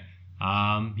playing it.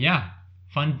 Yeah,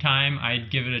 fun time. I'd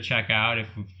give it a check out if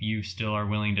you still are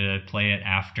willing to play it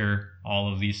after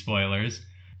all of these spoilers.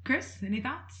 Chris, any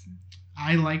thoughts?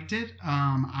 I liked it.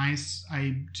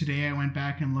 Today I went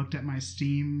back and looked at my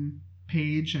Steam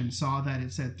page and saw that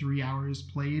it said 3 hours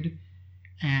played,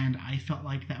 and I felt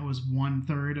like that was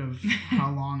 1/3 of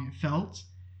how long it felt.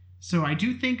 So I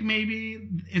do think maybe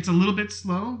it's a little bit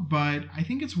slow, but I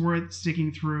think it's worth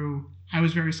sticking through. I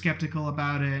was very skeptical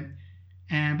about it,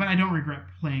 but I don't regret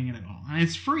playing it at all. And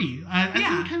it's free. I think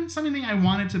kind of something I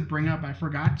wanted to bring up, I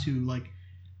forgot to. Like,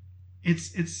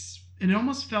 it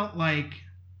almost felt like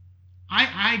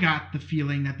I got the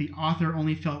feeling that the author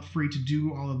only felt free to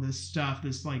do all of this stuff,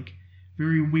 this like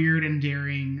very weird and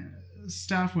daring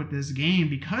stuff with this game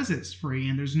because it's free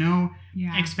and there's no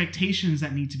expectations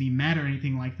that need to be met or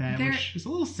anything like that, which is a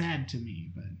little sad to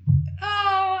me. But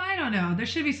I don't know. There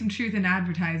should be some truth in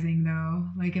advertising, though.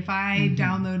 Like if I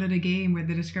downloaded a game where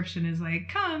the description is like,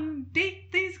 "Come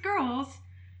date these girls,"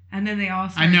 and then they all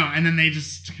start... I know, and then they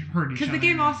just hurt each other. Because the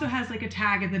game also has like a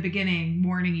tag at the beginning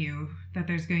warning you that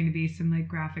there's going to be some like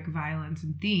graphic violence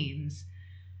and themes.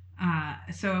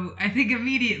 So I think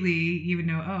immediately you would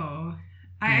know,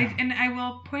 And I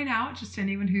will point out, just to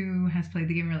anyone who has played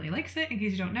the game and really likes it, in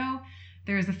case you don't know,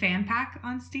 there is a fan pack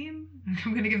on Steam.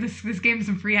 I'm going to give this game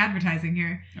some free advertising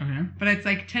here. Okay. But it's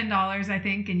like $10, I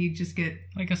think, and you just get...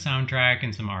 like a soundtrack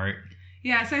and some art.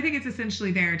 Yeah, so I think it's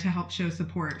essentially there to help show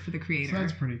support for the creator. So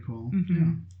that's pretty cool. Mm-hmm.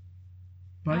 Yeah.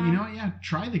 But you know what? Yeah,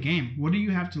 try the game. What do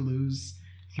you have to lose?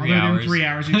 3 other hours. than 3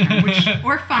 hours of your time, which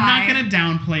Or 5. I'm not going to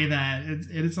downplay that.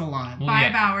 It's a lot. Well,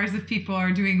 5 yeah. hours if people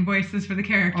are doing voices for the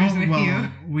characters with you.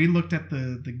 We looked at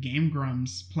the Game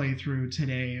Grumps playthrough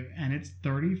today, and it's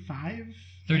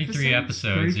 33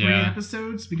 episodes, 33 yeah.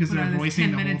 episodes because What they're are those, voicing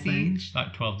 10 the whole minutes thing. each?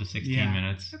 About 12 to 16 Yeah.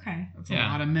 minutes. Okay. That's a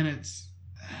Yeah. lot of minutes.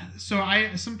 So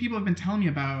some people have been telling me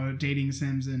about dating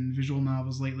sims and visual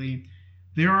novels lately.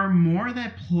 There are more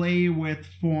that play with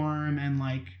form and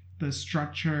like the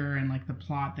structure and like the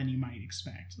plot than you might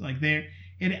expect. Like it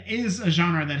is a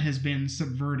genre that has been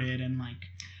subverted and like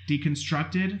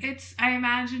deconstructed. It's, I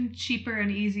imagine, cheaper and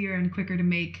easier and quicker to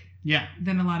make Yeah.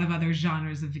 than a lot of other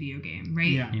genres of video game,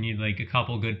 right? Yeah. You need like a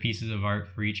couple good pieces of art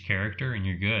for each character, and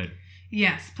you're good.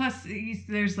 Yes. Plus,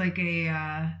 there's like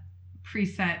a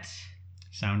preset.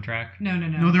 Soundtrack. No.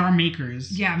 No, there are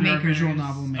makers. Yeah, there makers. are visual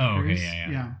novel makers. Oh, okay,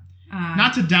 yeah.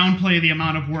 Not to downplay the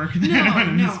amount of work that went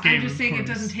in No. this game. I'm just of saying it course,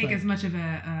 doesn't take but- as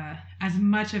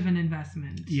much of an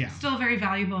investment. Yeah. Still very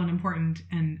valuable and important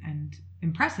and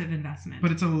impressive investment.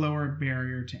 But it's a lower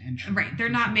barrier to entry. Right, they're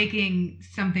for not sure. making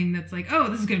something that's like, oh,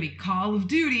 this is going to be Call of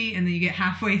Duty, and then you get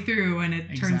halfway through and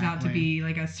it turns out to Exactly. be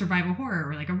like a survival horror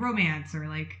or like a romance or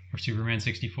like Or Superman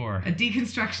 64. a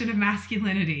deconstruction of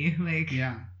masculinity. Like,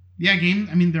 Yeah. Yeah,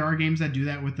 there are games that do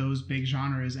that with those big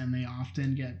genres, and they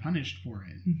often get punished for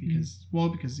it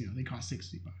Mhm. because they cost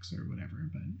 $60 or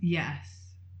whatever. But yes.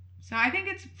 So I think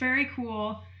it's very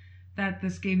cool that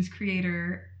this game's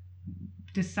creator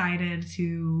decided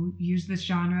to use this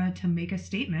genre to make a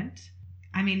statement.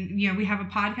 I mean, we have a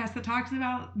podcast that talks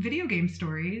about video game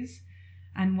stories,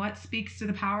 and what speaks to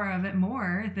the power of it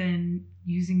more than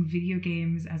using video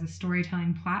games as a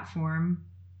storytelling platform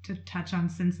to touch on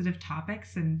sensitive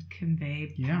topics and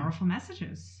convey Yeah. powerful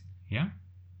messages. Yeah.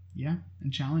 yeah,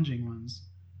 and challenging ones.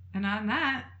 And on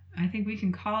that, I think we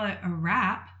can call it a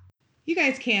wrap. You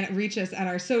guys can reach us at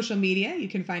our social media. You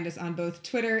can find us on both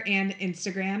Twitter and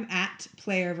Instagram at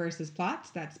Player vs.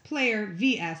 Plot. That's Player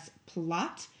vs.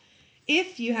 Plot.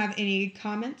 If you have any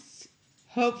comments,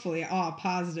 hopefully all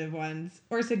positive ones,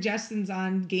 or suggestions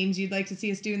on games you'd like to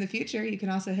see us do in the future, you can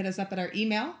also hit us up at our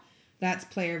email. That's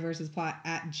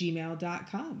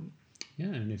playerversusplot@gmail.com. Yeah,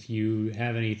 and if you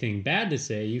have anything bad to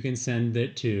say, you can send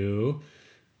it to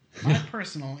My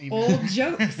personal email.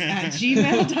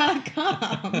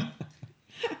 oldjokes@gmail.com.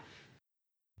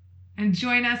 And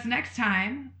join us next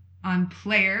time on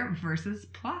Player versus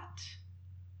Plot.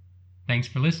 Thanks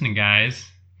for listening, guys.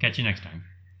 Catch you next time.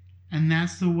 And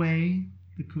that's the way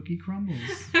the cookie crumbles.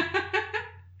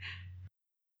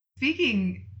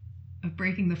 Speaking of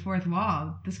breaking the fourth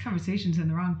wall, this conversation's in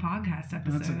the wrong podcast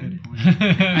episode. That's a good point.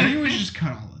 I think we should just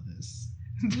cut all of this.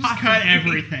 Just cut Possibly.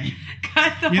 everything.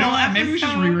 Cut the You know whole what? episode. Maybe we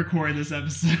should re-record this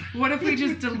episode. What if we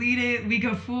just delete it? We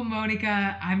go full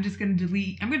Monica. I'm gonna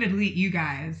delete you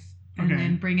guys and Okay.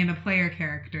 then bring in a player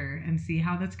character and see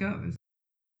how this goes.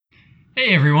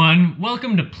 Hey everyone,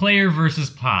 welcome to Player vs.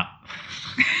 Plot.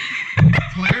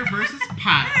 Player versus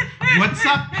pot. What's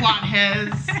up, plot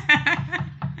heads?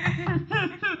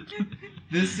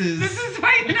 This is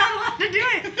why you're not allowed to do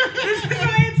it. This is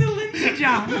why it's a Lindsay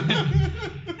job.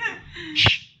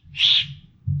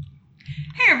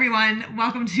 Hey everyone,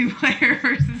 welcome to Player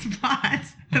vs. Plot,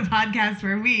 the podcast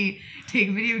where we take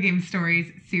video game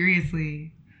stories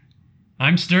seriously.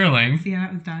 I'm Sterling. See how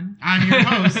that was done? I'm your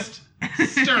host,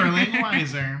 Sterling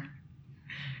Weiser.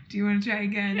 Do you want to try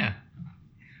again? Yeah.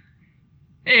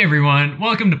 Hey everyone,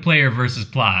 welcome to Player vs.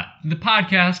 Plot, the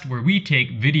podcast where we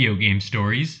take video game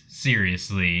stories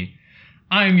seriously.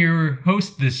 I'm your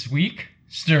host this week,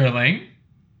 Sterling.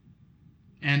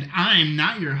 And I'm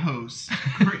not your host,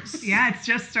 Chris. Yeah, it's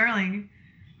just Sterling.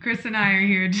 Chris and I are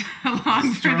here along for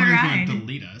the Sterling's ride. gonna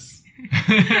delete us.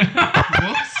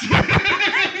 Whoops.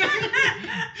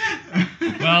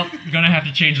 Well, gonna have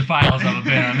to change the files up a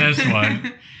bit on this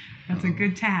one. That's a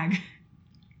good tag.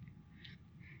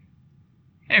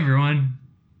 Hey everyone,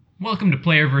 welcome to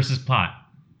Player vs. Plot.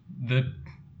 Don't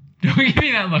give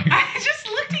me that look. I just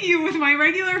looked at you with my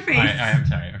regular face. I'm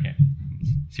sorry, okay.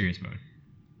 Serious mode.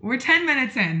 We're 10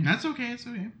 minutes in. That's okay. It's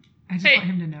okay. I just Hey. want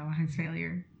him to know his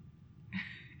failure.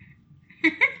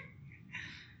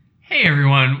 Hey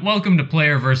everyone, welcome to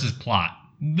Player vs. Plot,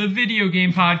 the video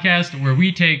game podcast where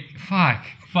we take... Fuck.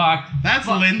 That's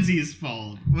Lindsay's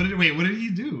fault. What did he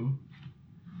do?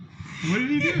 What did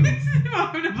he do?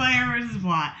 Welcome to Player vs.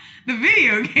 Plot, the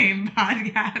video game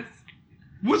podcast.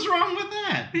 What's wrong with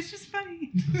that? It's just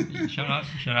funny. Shut up.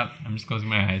 I'm just closing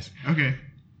my eyes. Okay.